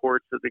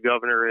reports that the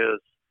governor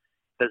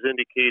has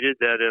indicated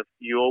that if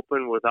you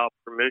open without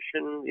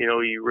permission,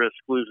 you risk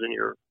losing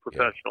your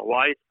professional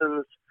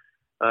license.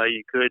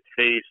 You could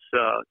face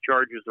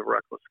charges of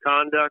reckless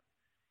conduct.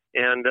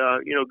 And,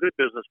 good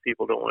business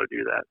people don't want to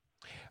do that.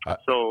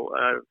 So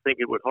I think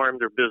it would harm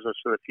their business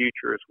in the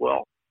future as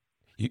well.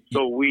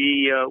 So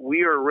we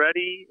are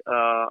ready.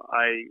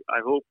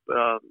 I hope,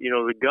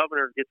 the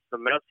governor gets the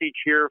message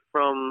here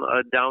from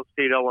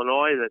downstate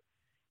Illinois that,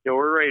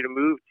 we're ready to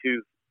move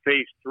to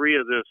phase 3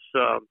 of this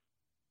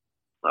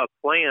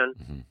plan,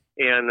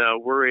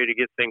 and we're ready to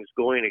get things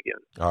going again.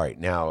 All right.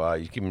 Now,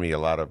 you've given me a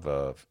lot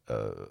of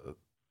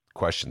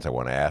questions I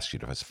want to ask you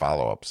as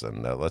follow-ups,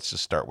 and let's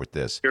just start with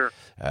this. Sure.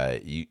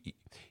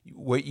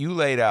 What you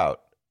laid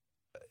out,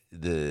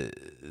 the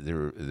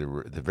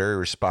very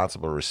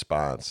responsible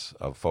response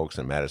of folks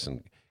in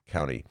Madison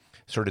County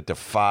sort of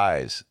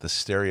defies the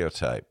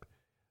stereotype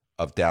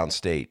of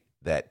downstate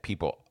that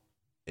people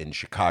in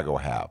Chicago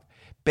have,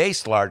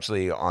 based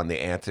largely on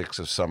the antics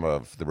of some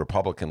of the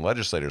Republican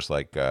legislators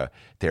like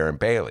Darren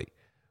Bailey,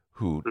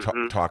 who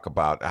talk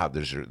about how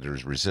there's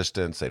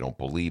resistance. They don't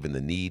believe in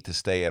the need to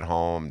stay at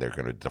home. They're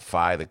going to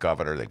defy the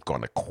governor. They've gone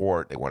to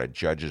court. They want a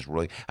judge's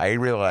ruling. I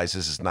realize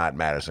this is not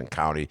Madison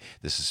County.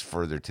 This is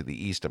further to the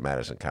east of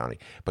Madison County.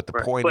 But the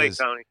point Clay is,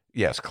 County.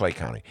 Yes, Clay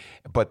County.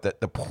 But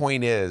the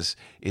point is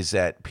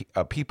that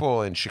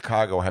people in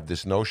Chicago have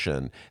this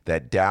notion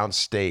that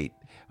downstate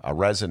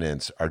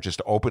residents are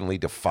just openly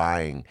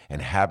defying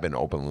and have been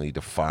openly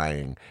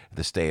defying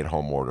the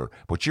stay-at-home order.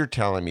 What you're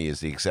telling me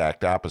is the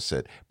exact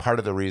opposite. Part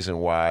of the reason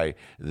why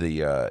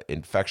the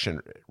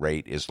infection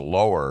rate is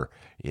lower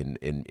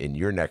in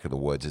your neck of the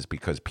woods is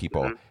because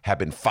people have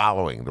been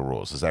following the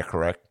rules. Is that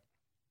correct?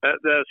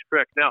 That's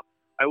correct. Now,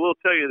 I will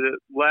tell you that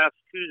last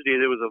Tuesday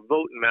there was a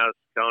vote in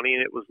Madison County,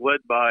 and it was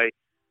led by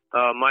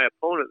my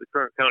opponent, the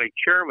current county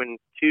chairman,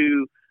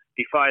 to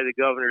defy the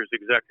governor's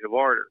executive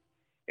order.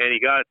 And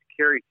he got it to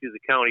carry through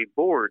the county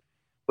board.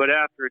 But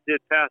after it did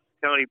pass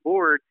the county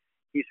board,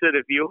 he said,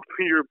 if you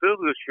open your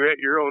business, you're at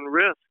your own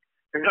risk.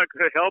 They're not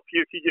going to help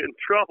you if you get in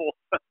trouble.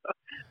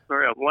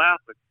 Sorry, I'm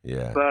laughing.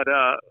 Yeah. But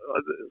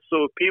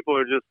so people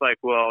are just like,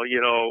 well,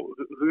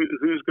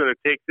 who's going to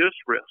take this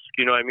risk?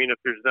 If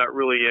there's not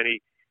really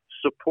any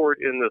support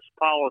in this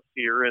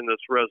policy or in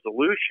this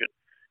resolution.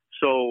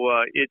 So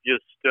it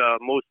just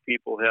most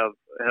people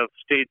have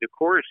stayed the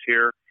course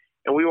here,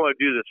 and we want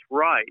to do this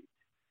right.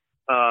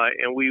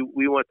 And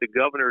we want the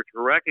governor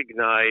to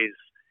recognize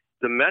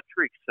the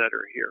metrics that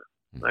are here.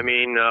 I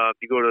mean, if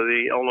you go to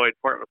the Illinois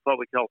Department of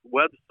Public Health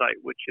website,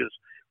 which is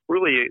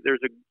really,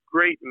 there's a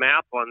great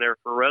map on there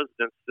for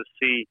residents to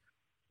see,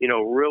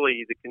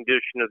 really the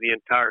condition of the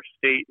entire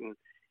state.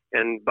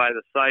 And by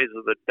the size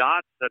of the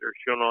dots that are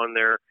shown on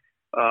there,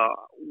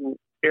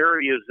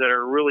 areas that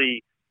are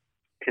really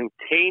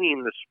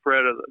containing the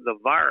spread of the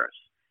virus.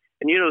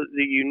 And,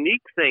 the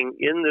unique thing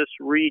in this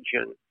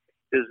region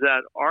is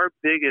that our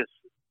biggest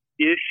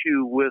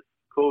issue with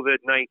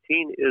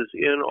COVID-19 is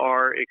in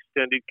our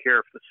extended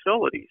care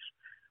facilities,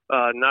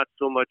 not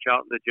so much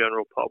out in the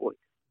general public.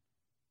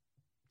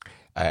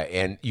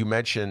 And you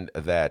mentioned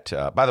that,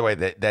 by the way,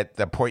 that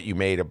the point you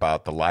made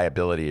about the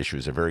liability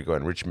issues are very good.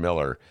 And Rich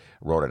Miller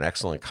wrote an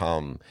excellent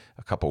column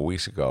a couple of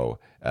weeks ago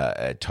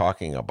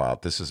talking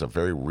about this is a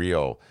very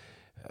real,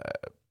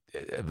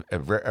 a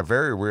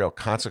very real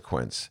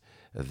consequence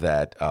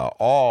that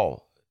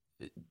all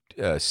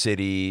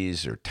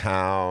cities or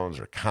towns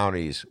or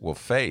counties will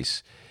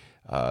face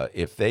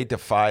if they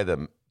defy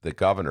the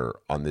governor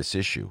on this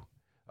issue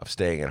of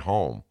staying at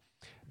home.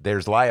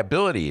 There's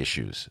liability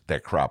issues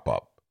that crop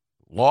up.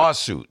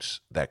 Lawsuits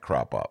that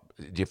crop up.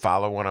 Do you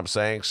follow what I'm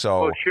saying?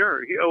 So,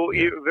 sure,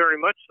 very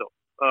much so.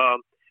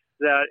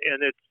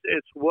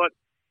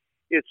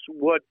 It's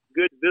what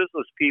good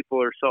business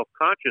people are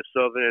self-conscious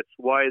of, and it's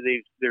why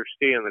they're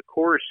staying the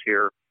course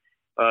here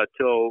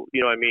till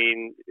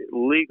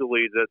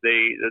legally that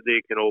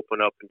they can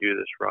open up and do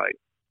this right.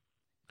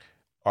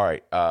 All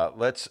right,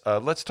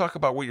 let's talk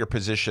about what your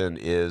position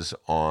is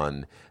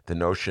on the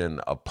notion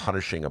of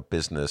punishing a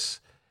business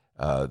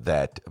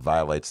that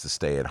violates the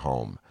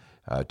stay-at-home.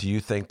 Do you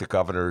think the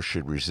governor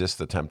should resist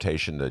the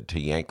temptation to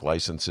yank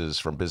licenses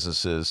from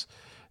businesses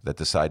that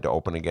decide to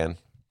open again?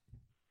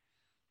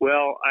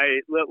 Well,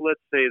 let's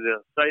say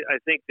this. I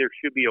think there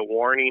should be a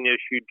warning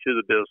issued to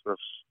the business,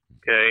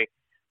 okay,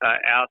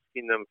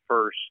 asking them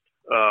first,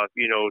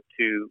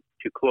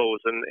 to close.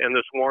 And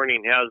this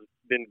warning has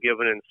been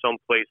given in some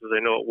places. I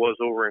know it was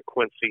over in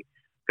Quincy.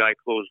 Guy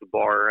closed the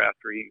bar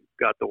after he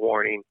got the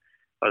warning.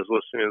 I was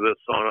listening to this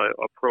on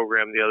a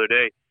program the other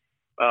day.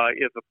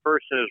 If a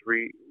person is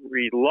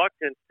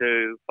reluctant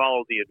to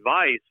follow the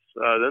advice,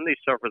 then they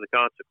suffer the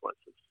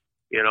consequences,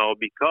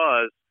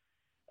 because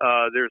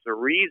there's a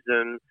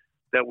reason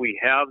that we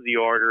have the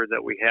order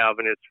that we have,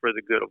 and it's for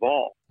the good of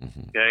all,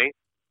 okay?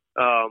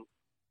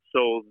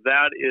 So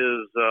that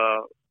is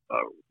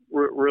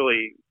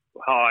really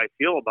how I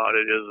feel about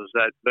it is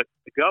that, but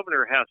the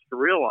governor has to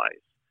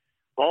realize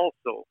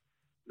also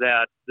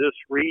that this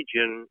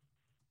region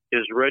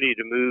is ready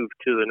to move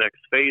to the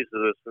next phase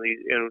of this,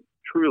 and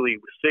truly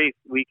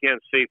we can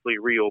safely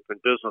reopen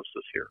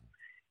businesses here.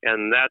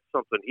 And that's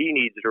something he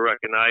needs to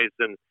recognize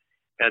and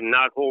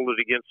not hold it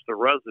against the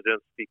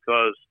residents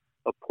because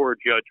a poor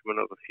judgment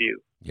of a few.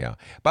 Yeah.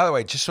 By the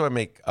way, just so I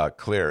make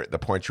clear the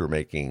point you were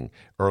making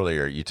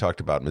earlier, you talked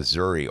about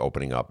Missouri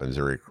opening up,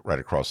 Missouri right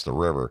across the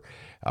river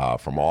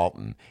from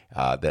Alton,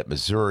 that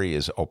Missouri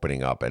is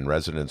opening up, and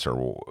residents are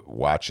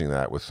watching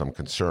that with some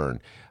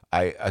concern.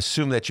 I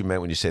assume that you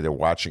meant when you say they're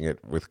watching it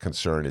with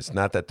concern, it's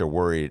not that they're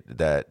worried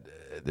that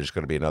there's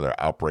going to be another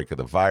outbreak of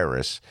the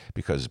virus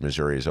because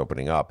Missouri is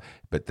opening up,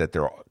 but that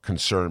they're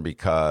concerned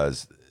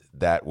because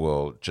that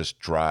will just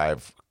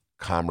drive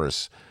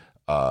commerce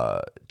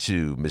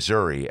to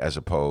Missouri as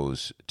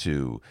opposed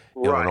to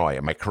Illinois.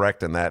 Am I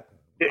correct in that?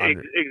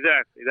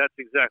 Exactly. That's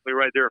exactly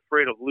right. They're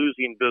afraid of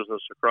losing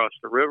business across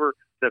the river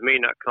that may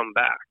not come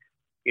back,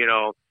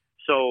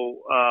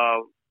 So,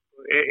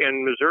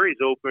 and Missouri's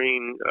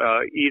opening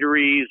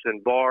eateries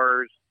and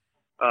bars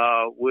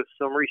with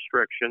some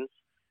restrictions.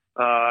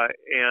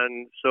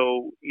 And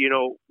so,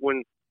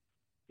 when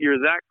you're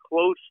that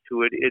close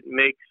to it, it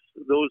makes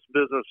those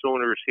business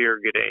owners here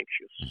get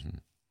anxious. Mm-hmm.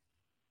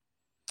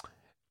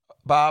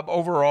 Bob,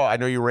 overall, I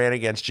know you ran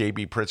against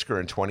J.B. Pritzker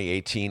in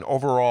 2018.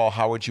 Overall,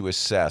 how would you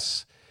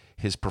assess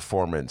his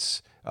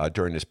performance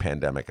during this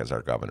pandemic as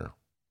our governor?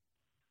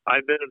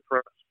 I've been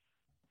impressed.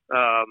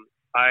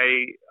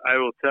 I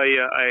will tell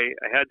you, I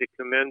had to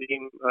commend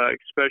him,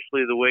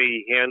 especially the way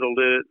he handled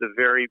it at the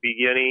very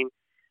beginning,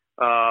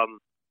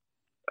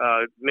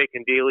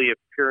 making daily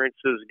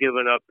appearances,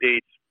 giving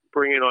updates,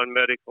 bringing on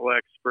medical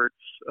experts,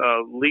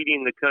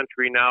 leading the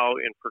country now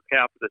in per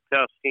capita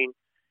testing.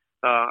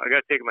 I got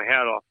to take my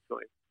hat off to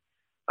him.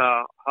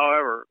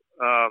 However,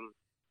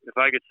 if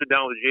I could sit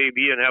down with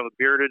JB and have a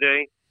beer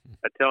today,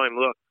 I tell him,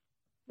 look,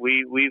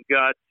 we've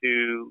got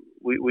to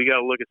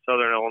look at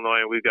Southern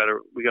Illinois, and we got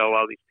to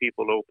allow these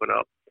people to open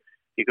up,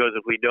 because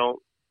if we don't,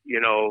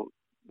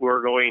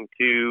 we're going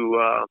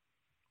to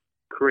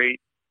create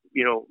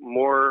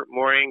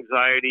more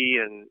anxiety,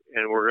 and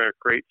we're going to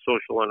create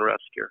social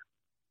unrest here.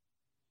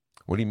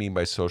 What do you mean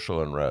by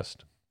social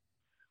unrest?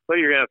 Well,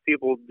 you're going to have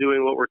people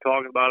doing what we're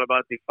talking about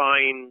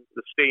defying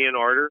the stay-in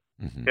order,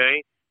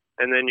 okay?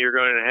 And then you're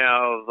going to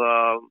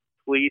have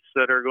police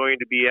that are going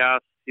to be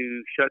asked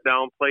to shut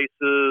down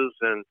places,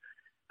 and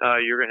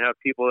you're going to have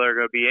people that are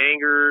going to be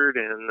angered,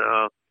 and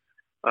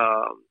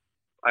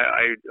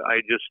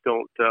I just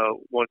don't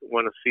want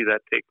to see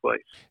that take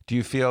place. Do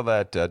you feel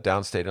that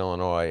Downstate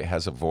Illinois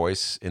has a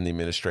voice in the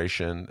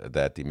administration,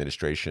 that the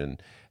administration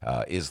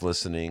is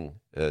listening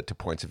to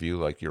points of view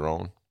like your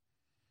own?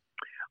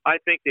 I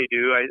think they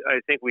do. I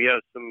think we have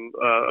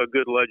a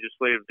good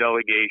legislative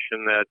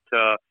delegation that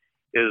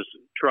is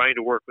trying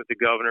to work with the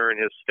governor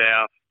and his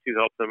staff to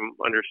help them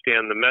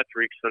understand the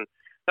metrics. And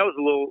that was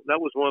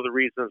one of the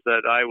reasons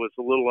that I was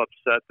a little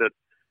upset that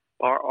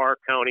our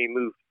county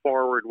moved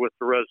forward with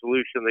the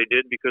resolution they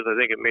did, because I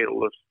think it made it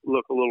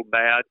look a little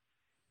bad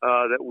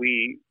that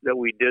we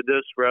did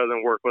this rather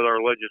than work with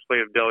our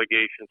legislative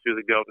delegation through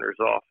the governor's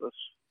office.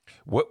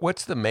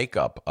 What's the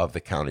makeup of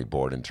the county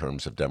board in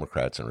terms of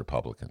Democrats and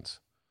Republicans?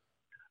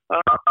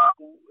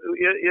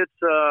 It's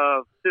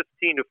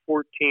 15 to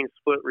 14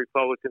 split.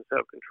 Republicans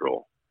have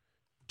control.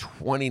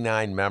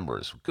 29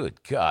 members.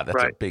 Good God, that's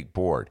right. A big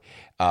board.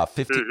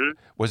 50.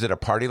 Was it a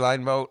party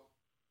line vote?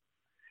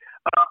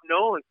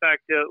 No, in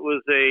fact, it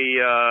was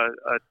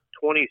a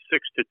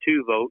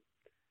 26-2 vote.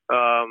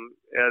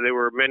 There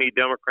were many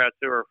Democrats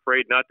that were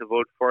afraid not to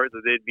vote for it,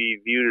 that they'd be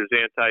viewed as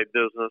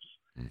anti-business.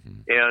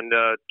 And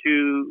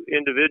two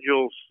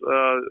individuals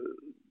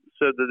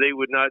said that they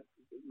would not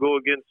go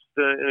against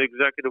an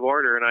executive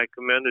order, and I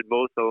commended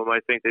both of them. I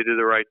think they did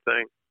the right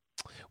thing.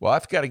 Well,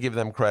 I've got to give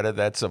them credit.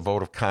 That's a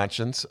vote of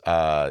conscience.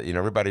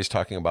 Everybody's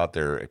talking about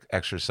their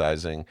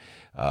exercising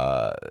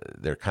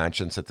their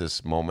conscience at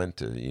this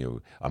moment,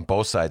 on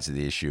both sides of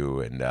the issue.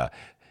 And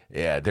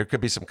there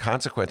could be some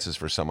consequences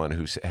for someone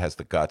who has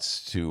the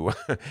guts to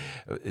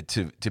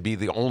to be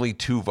the only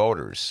two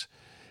voters.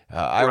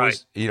 I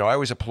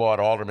always applaud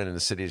aldermen in the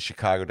city of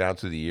Chicago down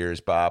through the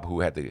years, Bob, who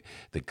had the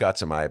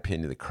guts, in my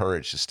opinion, the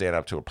courage to stand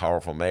up to a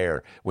powerful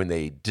mayor when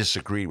they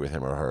disagreed with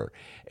him or her.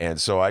 And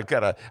so I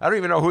don't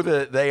even know who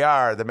they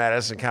are, the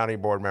Madison County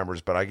board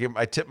members, but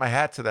I tip my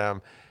hat to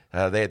them.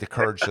 They had the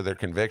courage to their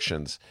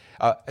convictions.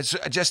 So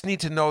I just need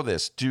to know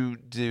this. Do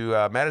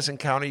Madison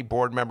County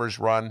board members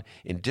run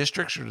in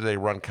districts, or do they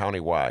run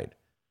countywide?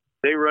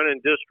 They run in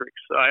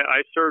districts.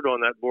 I served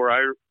on that board.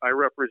 I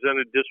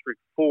represented District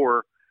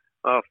 4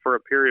 for a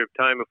period of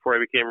time before I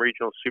became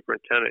regional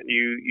superintendent.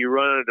 You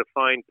run a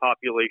defined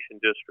population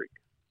district.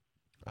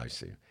 I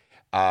see.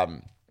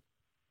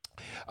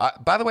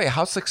 By the way,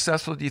 how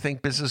successful do you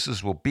think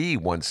businesses will be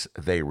once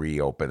they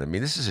reopen? I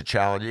mean, this is a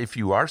challenge. If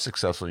you are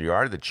successful, you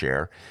are the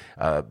chair.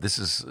 This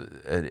is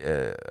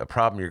a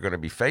problem you're going to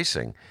be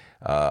facing.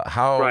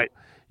 Right.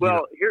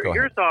 Well,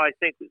 here's how I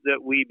think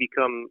that we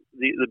become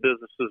the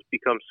businesses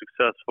become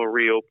successful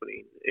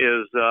reopening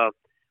is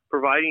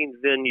providing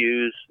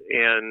venues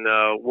and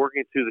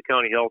working through the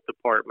county health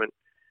department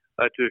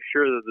to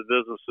assure that the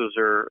businesses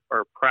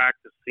are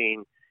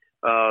practicing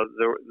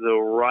the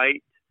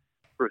right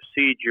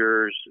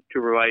procedures to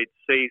provide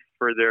safe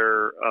for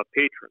their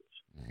patrons.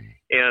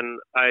 And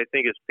I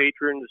think as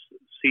patrons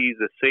see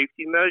the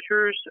safety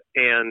measures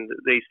and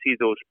they see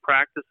those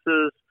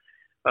practices,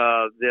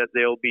 that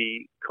they'll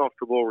be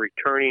comfortable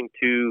returning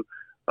to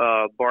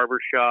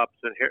barbershops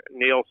and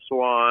nail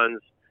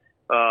salons,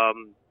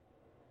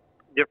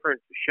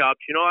 different shops.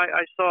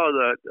 I saw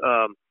that,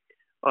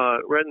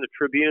 read in the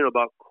Tribune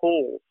about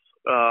Kohl's.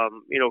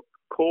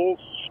 Kohl's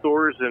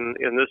stores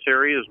in this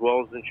area as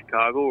well as in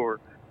Chicago are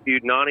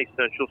viewed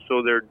non-essential,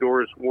 so their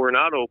doors were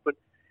not open.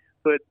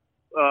 But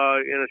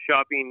in a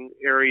shopping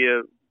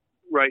area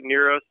right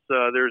near us,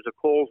 there's a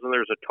Kohl's and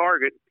there's a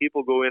Target.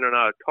 People go in and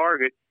out of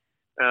Target,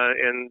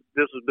 and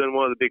this has been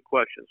one of the big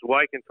questions.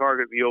 Why can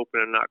Target be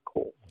open and not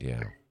Kohl's?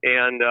 Yeah.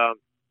 And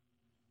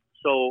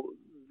so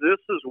this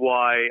is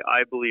why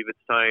I believe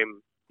it's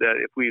time that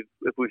if we've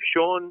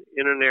shown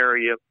in an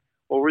area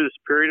over this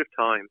period of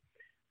time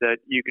that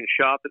you can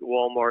shop at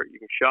Walmart, you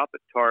can shop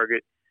at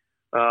Target,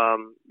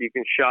 you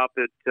can shop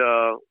at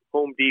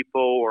Home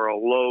Depot or a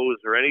Lowe's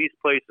or any of these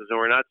places, and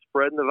we're not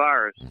spreading the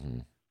virus,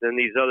 then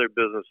these other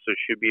businesses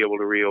should be able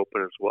to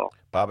reopen as well.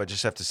 Bob, I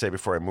just have to say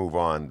before I move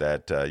on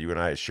that you and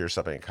I share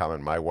something in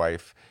common. My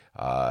wife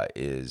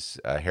is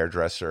a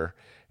hairdresser,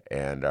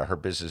 and her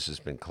business has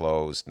been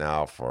closed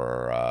now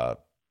for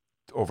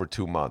over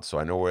 2 months. So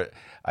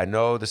I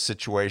know the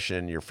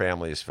situation your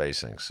family is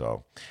facing.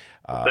 So.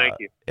 Thank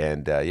you.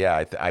 And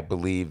I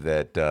believe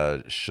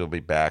that she'll be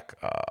back.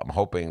 I'm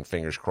hoping,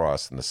 fingers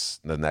crossed, in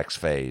the next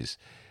phase,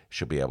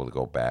 she'll be able to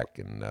go back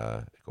and.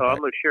 I'm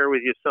going to share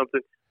with you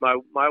something.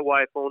 My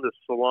wife owned a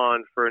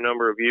salon for a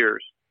number of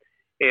years,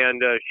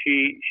 and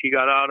she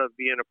got out of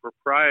being a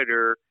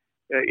proprietor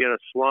in a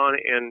salon,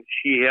 and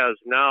she has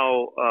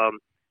now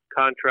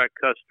contract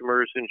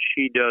customers, and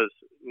she does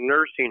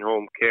nursing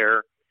home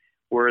care,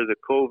 where the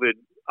COVID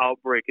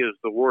outbreak is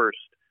the worst.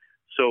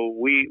 So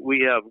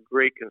we have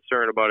great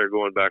concern about her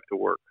going back to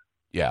work.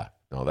 Yeah,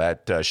 no,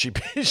 that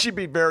she'd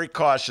be very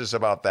cautious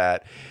about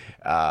that.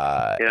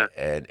 Yeah,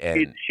 and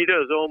she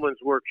does Omen's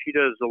work. She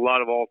does a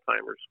lot of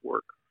Alzheimer's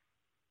work.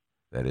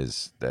 That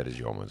is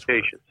Yeoman's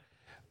patients.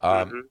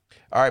 All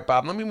right,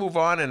 Bob, let me move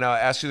on and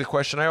ask you the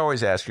question I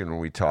always ask you when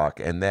we talk,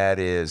 and that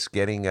is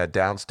getting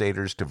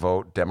downstaters to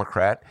vote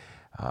Democrat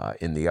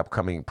in the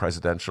upcoming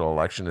presidential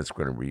election. It's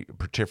going to be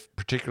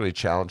particularly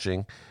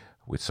challenging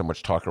with so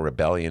much talk of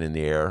rebellion in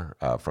the air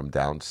from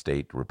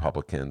downstate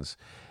Republicans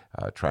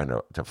trying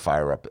to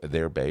fire up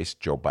their base.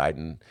 Joe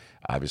Biden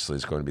obviously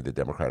is going to be the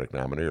Democratic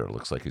nominee, or it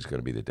looks like he's going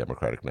to be the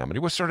Democratic nominee.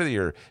 What's sort of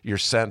your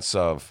sense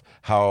of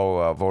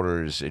how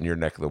voters in your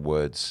neck of the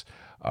woods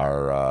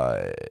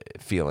are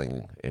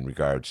feeling in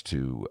regards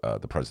to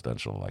the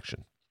presidential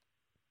election?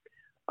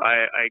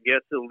 I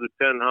guess it'll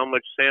depend how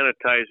much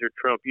sanitizer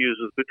Trump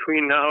uses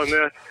between now and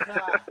then.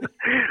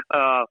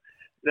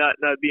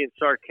 Not being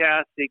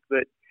sarcastic,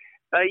 but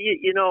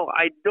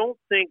I don't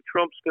think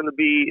Trump's going to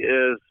be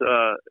is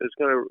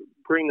going to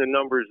bring the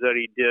numbers that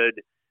he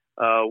did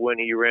when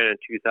he ran in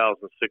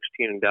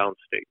 2016 in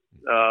downstate.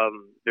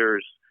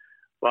 There's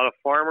a lot of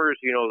farmers.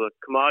 The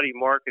commodity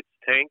market's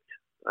tanked.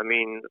 I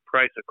mean, the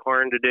price of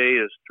corn today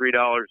is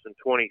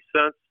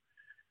 $3.20.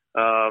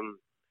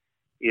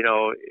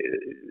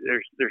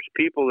 There's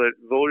people that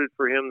voted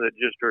for him that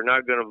just are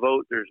not going to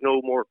vote. There's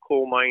no more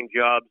coal mine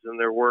jobs than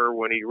there were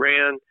when he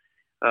ran.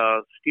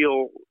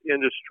 Steel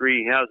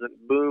industry hasn't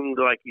boomed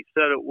like he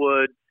said it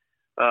would.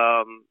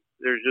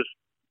 There's just,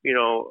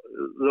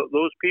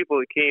 those people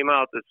that came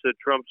out that said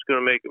Trump's going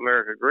to make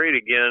America great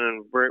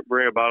again and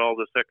bring about all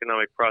this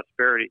economic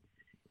prosperity,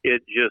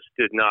 it just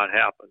did not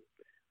happen.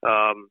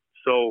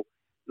 So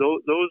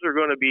those are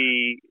going to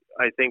be,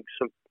 I think,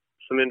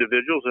 some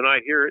individuals, and I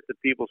hear it that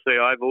people say,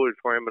 I voted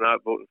for him, but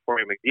not voting for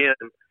him again.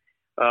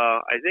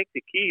 I think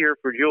the key here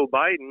for Joe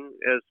Biden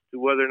as to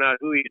whether or not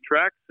who he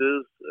attracts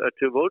is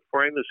to vote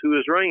for him is who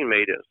his running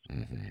mate is.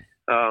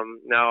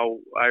 Now,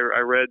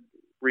 I read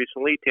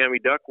recently Tammy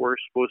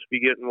Duckworth's supposed to be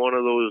getting one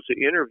of those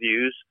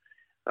interviews.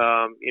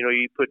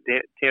 You put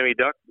Tammy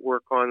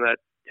Duckworth on that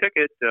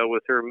ticket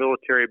with her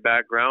military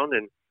background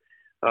and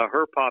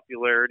her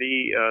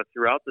popularity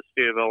throughout the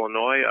state of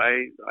Illinois.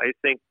 I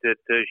think that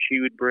she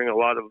would bring a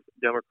lot of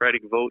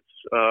Democratic votes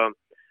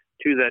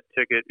to that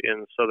ticket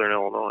in Southern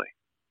Illinois.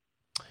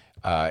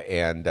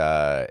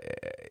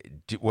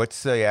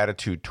 What's the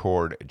attitude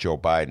toward Joe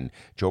Biden?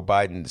 Joe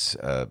Biden's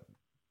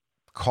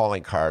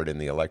calling card in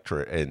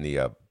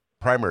the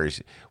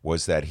primaries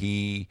was that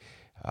he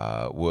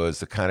was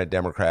the kind of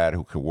Democrat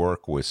who could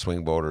work with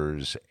swing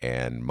voters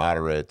and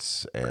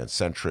moderates and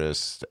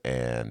centrists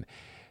and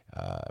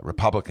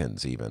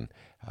Republicans even.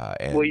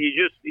 Well,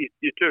 you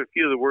took a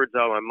few of the words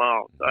out of my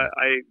mouth.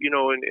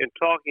 In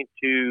talking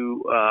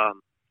to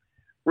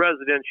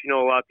residents, a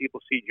lot of people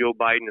see Joe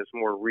Biden as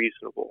more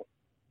reasonable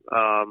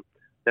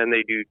than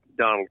they do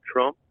Donald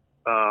Trump.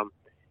 The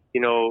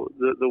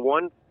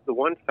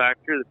one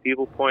factor that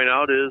people point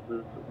out is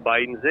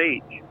Biden's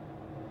age.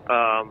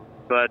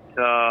 But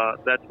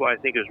that's why I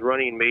think his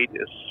running mate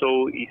is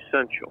so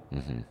essential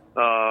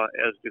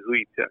as to who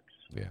he picks.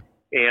 Yeah.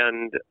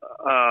 And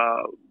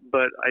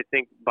but I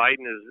think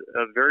Biden is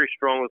very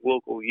strong with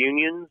local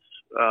unions.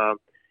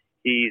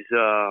 He's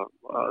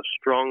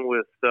strong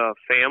with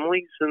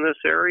families in this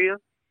area.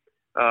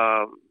 I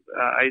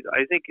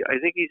think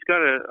he's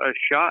got a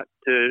shot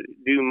to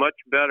do much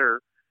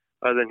better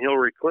than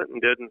Hillary Clinton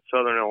did in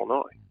Southern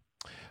Illinois.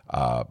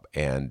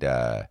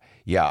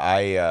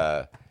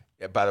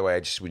 By the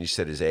way, when you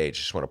said his age, I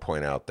just want to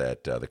point out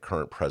that the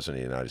current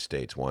president of the United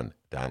States,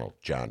 Donald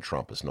John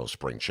Trump, is no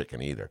spring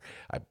chicken either.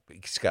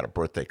 He's got a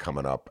birthday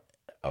coming up,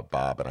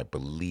 Bob, and I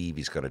believe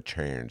he's going to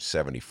turn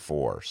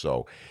 74.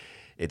 So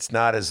it's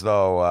not as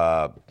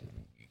though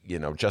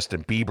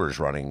Justin Bieber's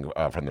running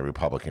from the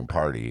Republican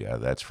Party.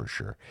 That's for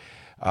sure.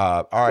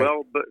 All right.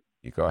 Well,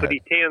 you go ahead. But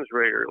he tans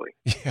regularly.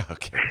 Yeah,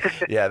 okay.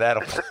 Yeah,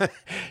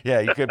 yeah,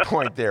 you good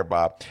point there,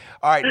 Bob.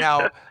 All right,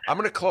 now I'm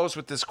going to close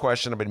with this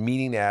question I've been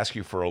meaning to ask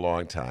you for a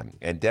long time.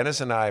 And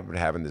Dennis and I have been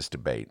having this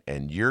debate,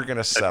 and you're going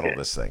to settle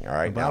this thing, all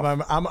right? Bob,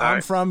 now,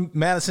 I'm from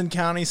Madison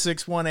County,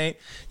 618.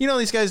 You know,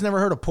 these guys never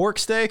heard of pork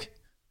steak?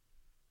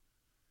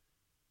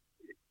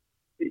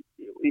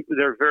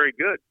 They're very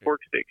good.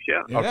 Pork steaks,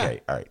 yeah.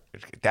 Okay, all right.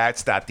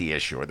 That's not the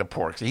issue, or the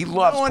pork. He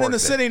loves no one pork in the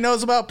steak. city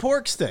knows about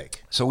pork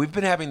steak. So we've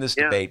been having this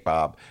debate,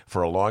 Bob,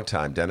 for a long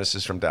time. Dennis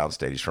is from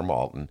Downstate. He's from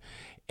Alton.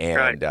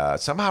 And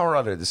somehow or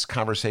other, this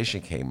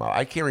conversation came up.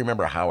 I can't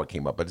remember how it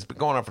came up, but it's been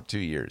going on for 2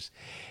 years.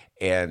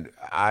 And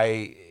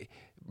I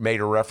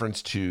made a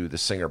reference to the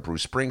singer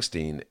Bruce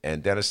Springsteen,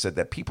 and Dennis said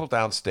that people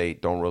downstate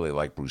don't really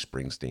like Bruce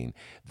Springsteen.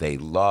 They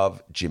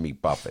love Jimmy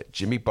Buffett.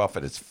 Jimmy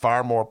Buffett is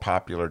far more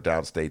popular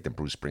downstate than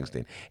Bruce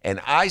Springsteen.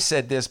 And I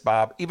said this,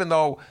 Bob, even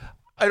though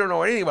I don't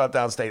know anything about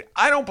downstate,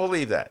 I don't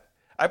believe that.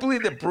 I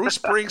believe that Bruce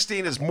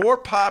Springsteen is more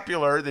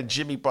popular than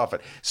Jimmy Buffett.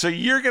 So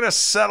you're going to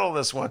settle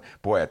this one.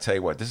 Boy, I tell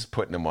you what, this is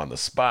putting him on the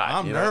spot.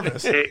 I'm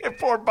nervous.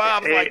 Poor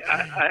Bob's go ahead.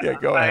 I am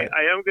going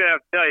to have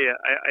to tell you,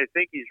 I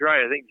think he's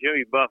right. I think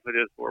Jimmy Buffett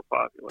is more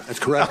popular. That's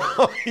correct.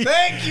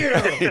 Thank you.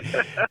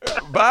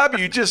 Bob,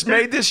 you just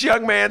made this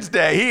young man's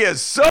day. He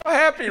is so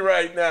happy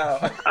right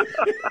now.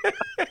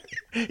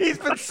 He's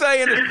been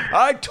saying it.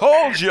 I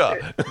told you. Yeah,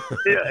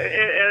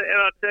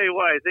 and I'll tell you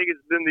why. I think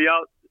it's been the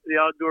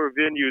outdoor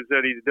venues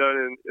that he's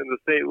done in the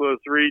St. Louis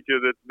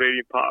region that's made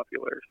him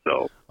popular.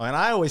 So, and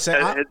I always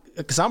say,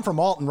 because I'm from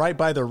Alton, right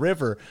by the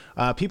river,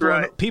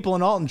 people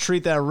in Alton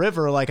treat that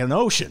river like an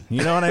ocean.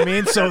 You know what I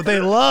mean? So they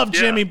love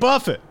Jimmy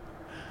Buffett.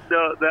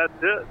 No, that's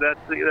it.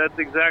 That's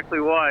exactly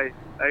why.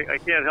 I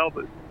can't help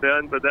it,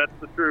 Ben, but that's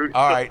the truth.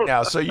 All right,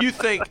 now, so you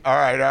think, all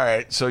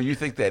right. So you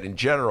think that in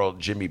general,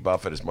 Jimmy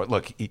Buffett is more.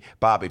 Look,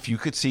 Bob, if you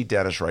could see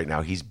Dennis right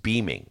now, he's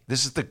beaming.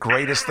 This is the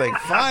greatest thing.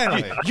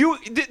 Finally,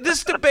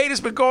 this debate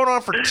has been going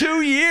on for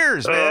 2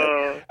 years,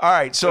 man. All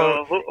right,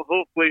 so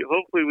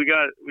hopefully we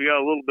got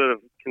a little bit of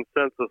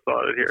consensus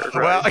on it here.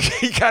 Well,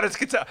 Right? you got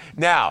to.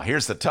 Now,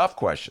 here's the tough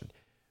question.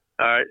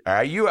 All right.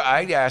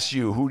 I asked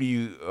you, who do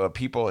you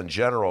people in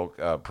general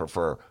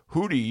prefer?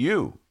 Who do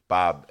you,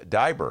 Bob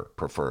Daiber,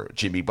 prefer,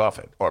 Jimmy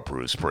Buffett or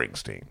Bruce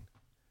Springsteen?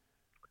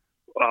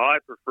 Well, I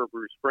prefer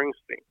Bruce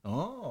Springsteen.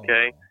 Oh.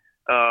 Okay.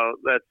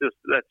 That's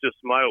just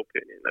my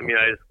opinion. I mean,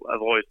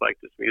 I've always liked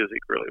his music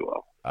really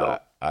well. So.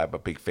 I'm a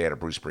big fan of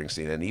Bruce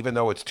Springsteen, and even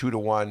though it's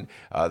 2-1,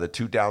 the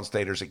two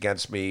downstaters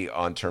against me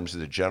on terms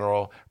of the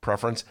general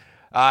preference,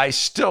 I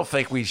still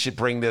think we should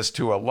bring this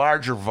to a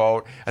larger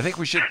vote. I think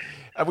we should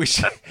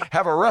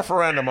have a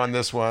referendum on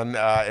this one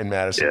in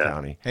Madison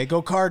County. Hey,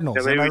 go Cardinals!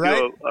 Yeah, maybe am I right?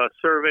 do a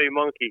Survey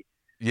Monkey.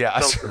 Yeah,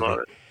 something on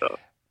it. So.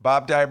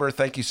 Bob Daiber,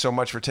 thank you so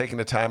much for taking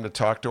the time to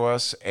talk to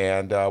us,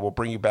 and we'll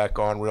bring you back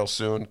on real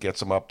soon. Get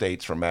some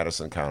updates from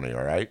Madison County.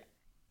 All right.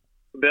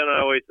 Ben,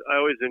 I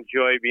always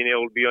enjoy being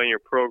able to be on your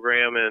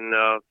program,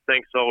 and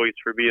thanks always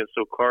for being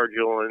so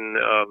cordial and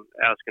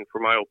asking for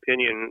my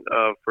opinion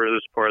for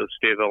this part of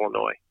the state of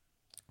Illinois.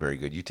 Very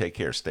good. You take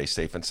care. Stay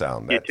safe and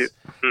sound. You too.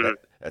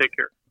 Take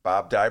care.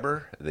 Bob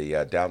Daiber, the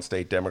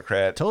downstate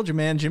Democrat. Told you,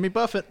 man, Jimmy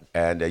Buffett.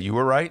 And you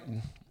were right.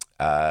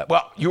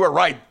 Well, you were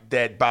right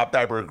that Bob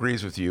Daiber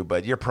agrees with you,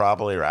 but you're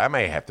probably right. I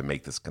may have to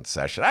make this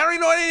concession. I don't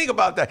even know anything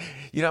about that.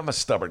 You know, I'm a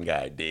stubborn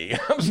guy, D.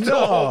 I'm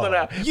still holding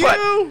out.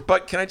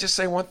 But can I just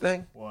say one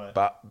thing? What?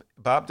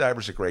 Bob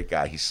Daiber's a great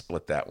guy. He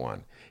split that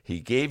one. He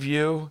gave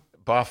you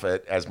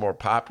Buffett as more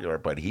popular,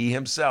 but he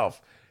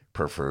himself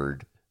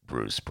preferred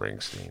Bruce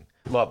Springsteen.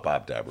 Love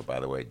Bob Daiber, by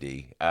the way,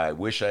 D. I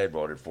wish I had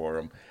voted for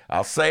him.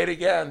 I'll say it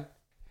again.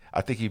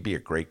 I think he'd be a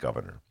great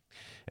governor.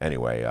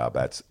 Anyway,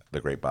 that's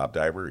the great Bob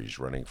Daiber. He's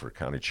running for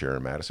county chair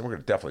in Madison. We're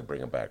going to definitely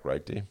bring him back,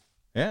 right, D?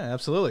 Yeah,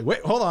 absolutely.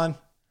 Wait, hold on.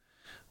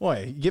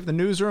 Boy, you give the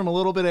newsroom a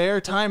little bit of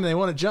airtime, and they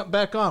want to jump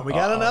back on. We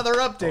got another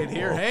update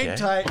here. Okay. Hang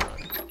tight.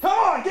 Come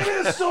on, give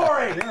me the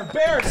story. You're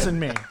embarrassing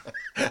me.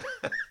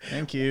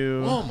 Thank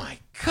you. Oh, my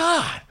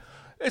God.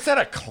 Is that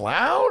a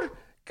cloud?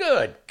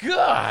 Good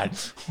God.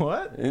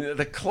 What?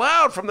 The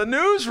cloud from the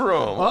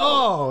newsroom.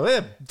 Oh,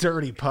 that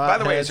dirty pot. By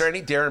the way, is there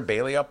any Darren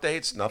Bailey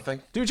updates?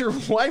 Nothing? Dude, your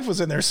wife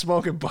was in there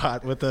smoking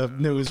pot with the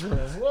newsroom.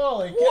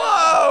 Holy cow.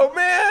 Whoa,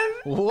 man.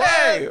 What?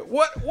 Hey,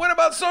 what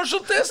about social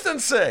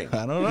distancing?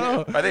 I don't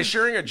know. Are they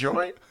sharing a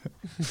joint?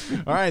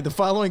 All right, the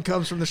following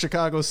comes from the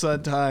Chicago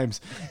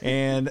Sun-Times.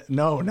 And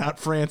no, not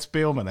France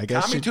Spielman. I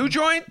guess Tommy Two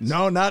Joint?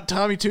 No, not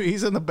Tommy Two.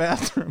 He's in the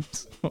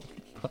bathrooms.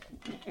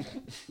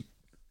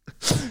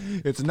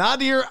 It's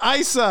Nadir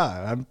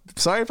Isa. I'm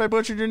sorry if I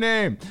butchered your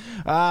name.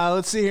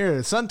 Let's see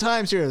here.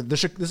 Sun-Times here.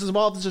 This is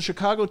involved the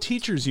Chicago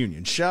Teachers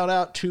Union. Shout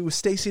out to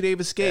Stacey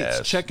Davis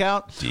Gates. Check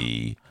out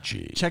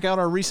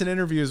our recent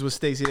interviews with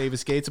Stacey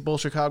Davis Gates at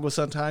both Chicago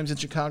Sun-Times and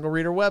Chicago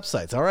Reader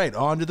websites. All right,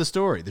 on to the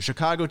story. The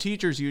Chicago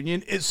Teachers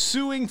Union is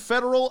suing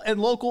federal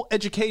and local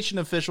education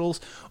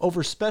officials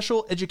over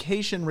special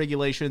education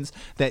regulations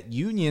that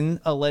union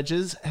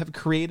alleges have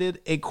created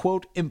a,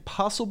 quote,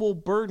 impossible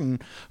burden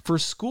for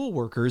school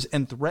workers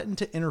and threatened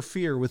to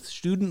interfere with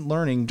student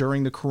learning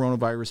during the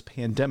coronavirus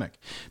pandemic.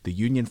 The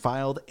union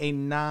filed a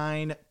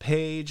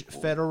 9-page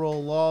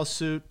federal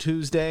lawsuit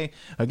Tuesday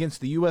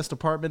against the U.S.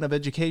 Department of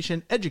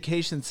Education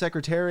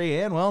Secretary,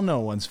 and, well,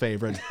 no one's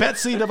favorite,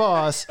 Betsy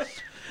DeVos,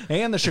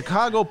 and the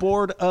Chicago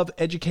Board of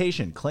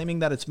Education, claiming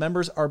that its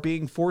members are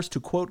being forced to,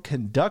 quote,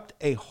 conduct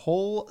a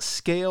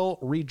whole-scale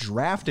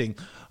redrafting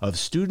of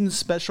students'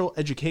 special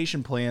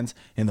education plans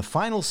in the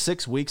final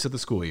 6 weeks of the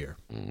school year.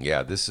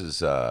 Yeah, this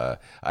is, I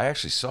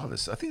actually saw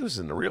this. I think it was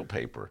in the real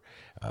paper.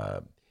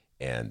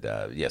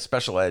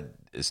 Special ed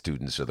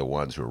students are the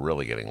ones who are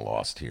really getting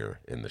lost here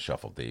in the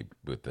shuffle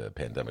with the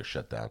pandemic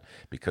shutdown,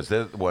 because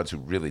they're the ones who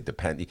really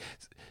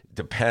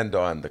depend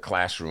on the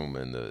classroom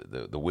and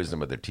the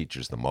wisdom of their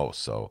teachers the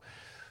most. So,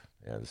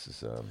 yeah, this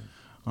is...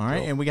 All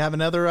right, and we have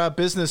another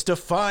business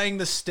defying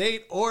the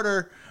state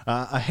order.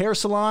 A hair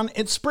salon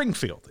in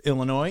Springfield,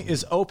 Illinois,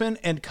 is open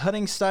and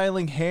cutting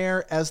styling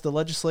hair as the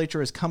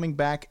legislature is coming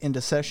back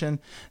into session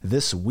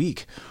this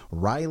week.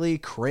 Riley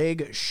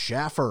Craig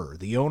Schaffer,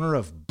 the owner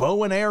of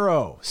Bow and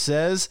Arrow,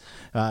 says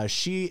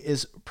she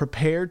is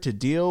prepared to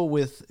deal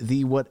with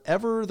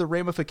whatever the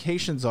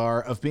ramifications are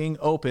of being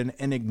open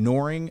and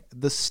ignoring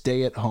the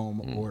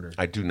stay-at-home order.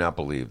 I do not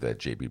believe that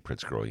J.B.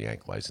 Pritzker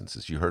yanked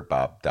licenses. You heard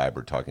Bob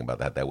Daiber talking about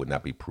that. That would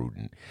not be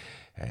prudent.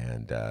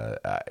 And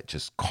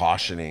just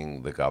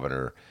cautioning the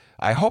governor.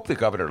 I hope the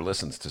governor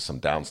listens to some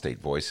downstate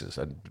voices.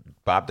 And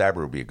Bob Daiber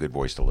would be a good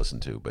voice to listen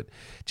to, but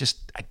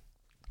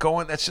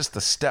that's just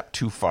a step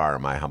too far,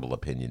 in my humble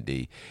opinion,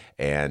 D.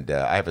 And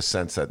I have a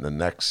sense that in the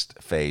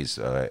next phase,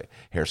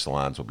 hair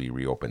salons will be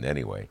reopened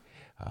anyway.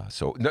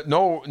 So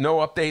no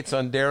updates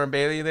on Darren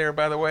Bailey there,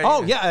 by the way?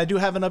 Oh, yeah, I do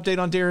have an update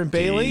on Darren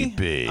Bailey.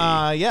 DB.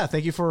 Yeah,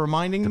 thank you for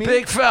reminding me.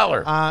 Big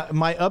feller.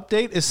 My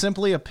update is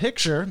simply a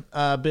picture.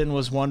 Ben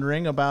was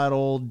wondering about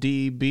old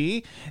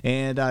DB,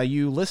 and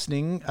you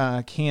listening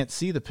can't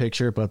see the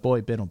picture, but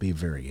boy, Ben will be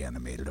very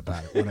animated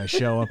about it when I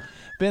show him.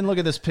 Ben, look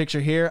at this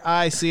picture here.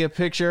 I see a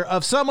picture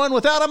of someone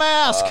without a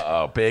mask.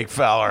 Oh, big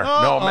feller.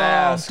 No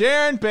mask.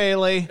 Darren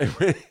Bailey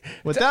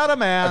without a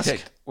mask.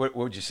 Okay, what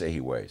would you say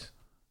he weighs?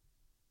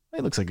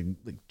 He looks like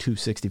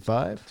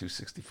 265.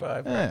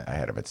 265? Yeah. I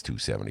had him at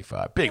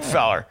 275. Big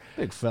feller.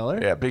 Big feller.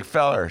 Yeah, big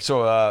feller.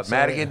 So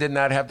Madigan did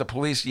not have the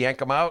police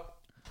yank him out?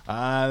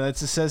 It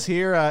says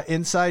here,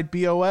 inside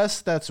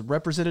BOS, that's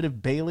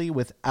Representative Bailey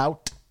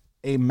without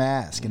a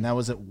mask. And that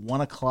was at 1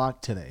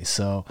 o'clock today.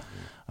 So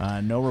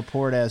no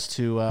report as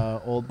to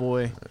old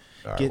boy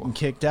getting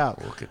kicked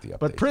out. We'll get the update.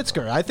 But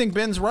Pritzker, I think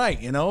Ben's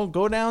right.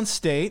 Go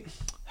downstate.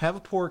 Have a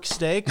pork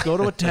steak, go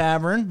to a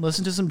tavern,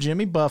 listen to some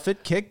Jimmy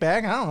Buffett, kick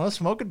back, I don't know,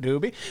 smoke a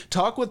doobie,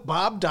 talk with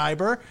Bob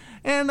Daiber,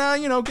 and,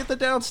 get the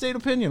downstate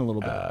opinion a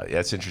little bit.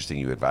 It's interesting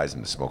you advised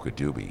him to smoke a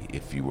doobie.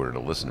 If you were to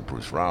listen to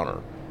Bruce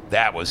Rauner,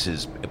 that was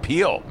his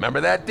appeal.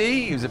 Remember that,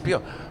 D? His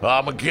appeal.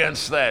 I'm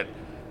against that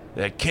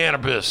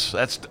cannabis.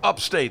 That's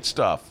upstate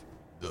stuff.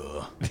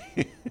 So,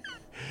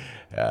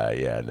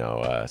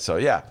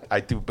 yeah, I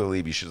do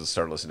believe you should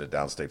start listening to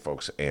downstate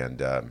folks,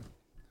 and...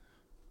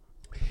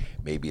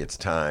 maybe it's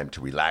time to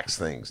relax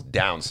things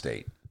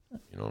downstate.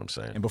 You know what I'm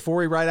saying? And before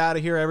we ride out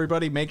of here,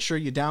 everybody, make sure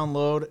you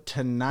download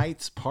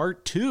tonight's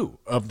part 2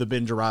 of the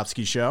Ben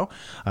Joravsky Show.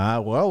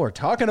 We're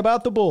talking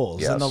about the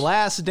Bulls and the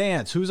Last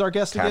Dance. Who's our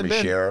guest again,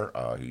 Ben? Tommy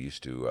Scher, who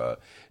used to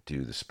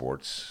do the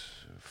sports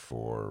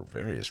for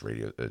various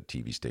radio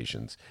TV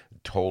stations,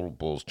 total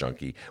Bulls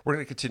junkie. We're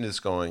going to continue this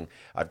going.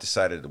 I've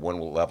decided one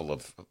level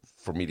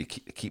for me to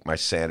keep my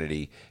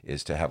sanity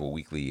is to have a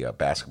weekly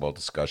basketball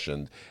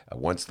discussion.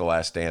 Once the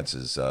Last Dance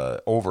is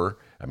over,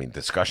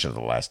 discussion of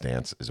the Last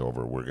Dance is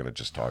over, we're going to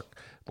just talk.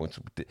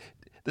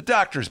 The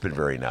doctor's been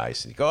very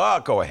nice. And you go,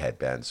 go ahead,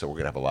 Ben. So we're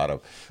going to have a lot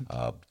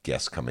of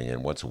guests coming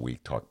in once a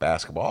week, talk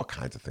basketball, all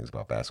kinds of things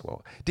about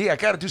basketball. D, I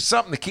got to do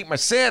something to keep my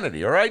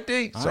sanity, all right,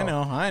 D? So, I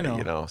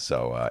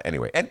know.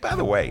 Anyway, and by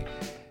the way,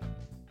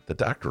 the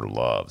doctor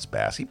loves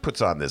basketball. He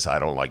puts on this I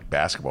don't like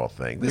basketball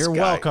thing. You're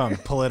welcome,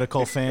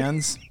 political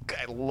fans.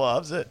 Guy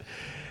loves it.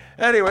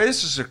 Anyway,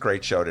 this is a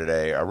great show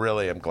today. I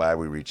really am glad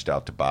we reached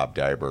out to Bob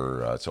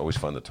Daiber. It's always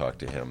fun to talk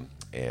to him.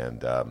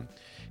 And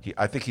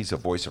I think he's a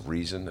voice of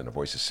reason and a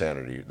voice of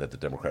sanity that the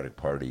Democratic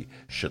Party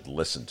should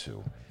listen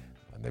to.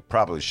 And they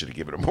probably should have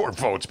given him more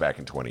votes back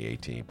in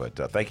 2018. But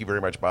thank you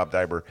very much, Bob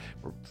Daiber,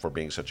 for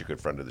being such a good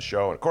friend of the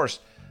show. And, of course,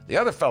 the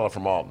other fellow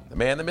from Alton, the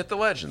man, the myth, the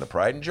legend, the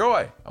pride and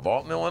joy of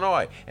Alton,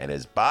 Illinois. And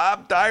as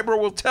Bob Daiber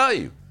will tell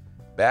you,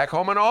 back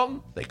home in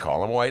Alton, they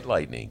call him White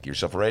Lightning. Give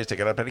yourself a raise, take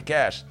it out petty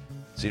cash.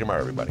 See you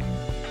tomorrow, everybody.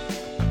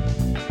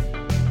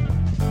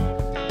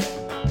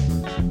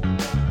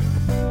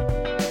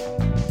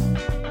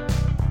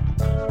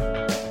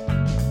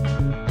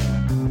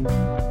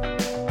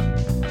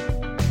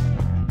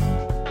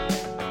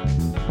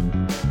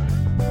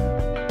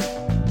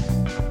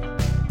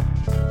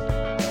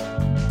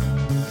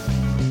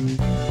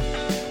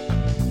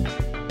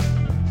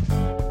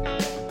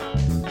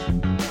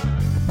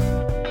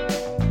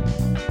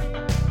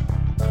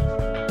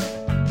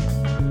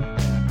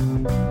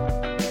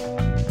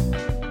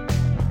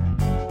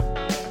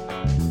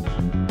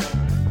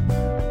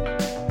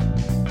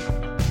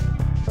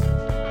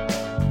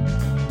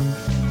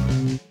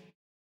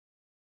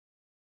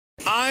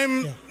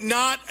 I'm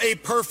not a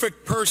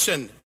perfect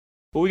person.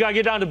 But we got to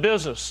get down to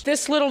business.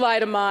 This little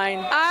light of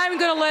mine, I'm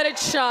going to let it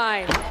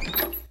shine.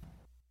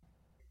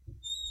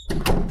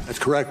 That's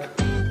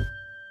correct.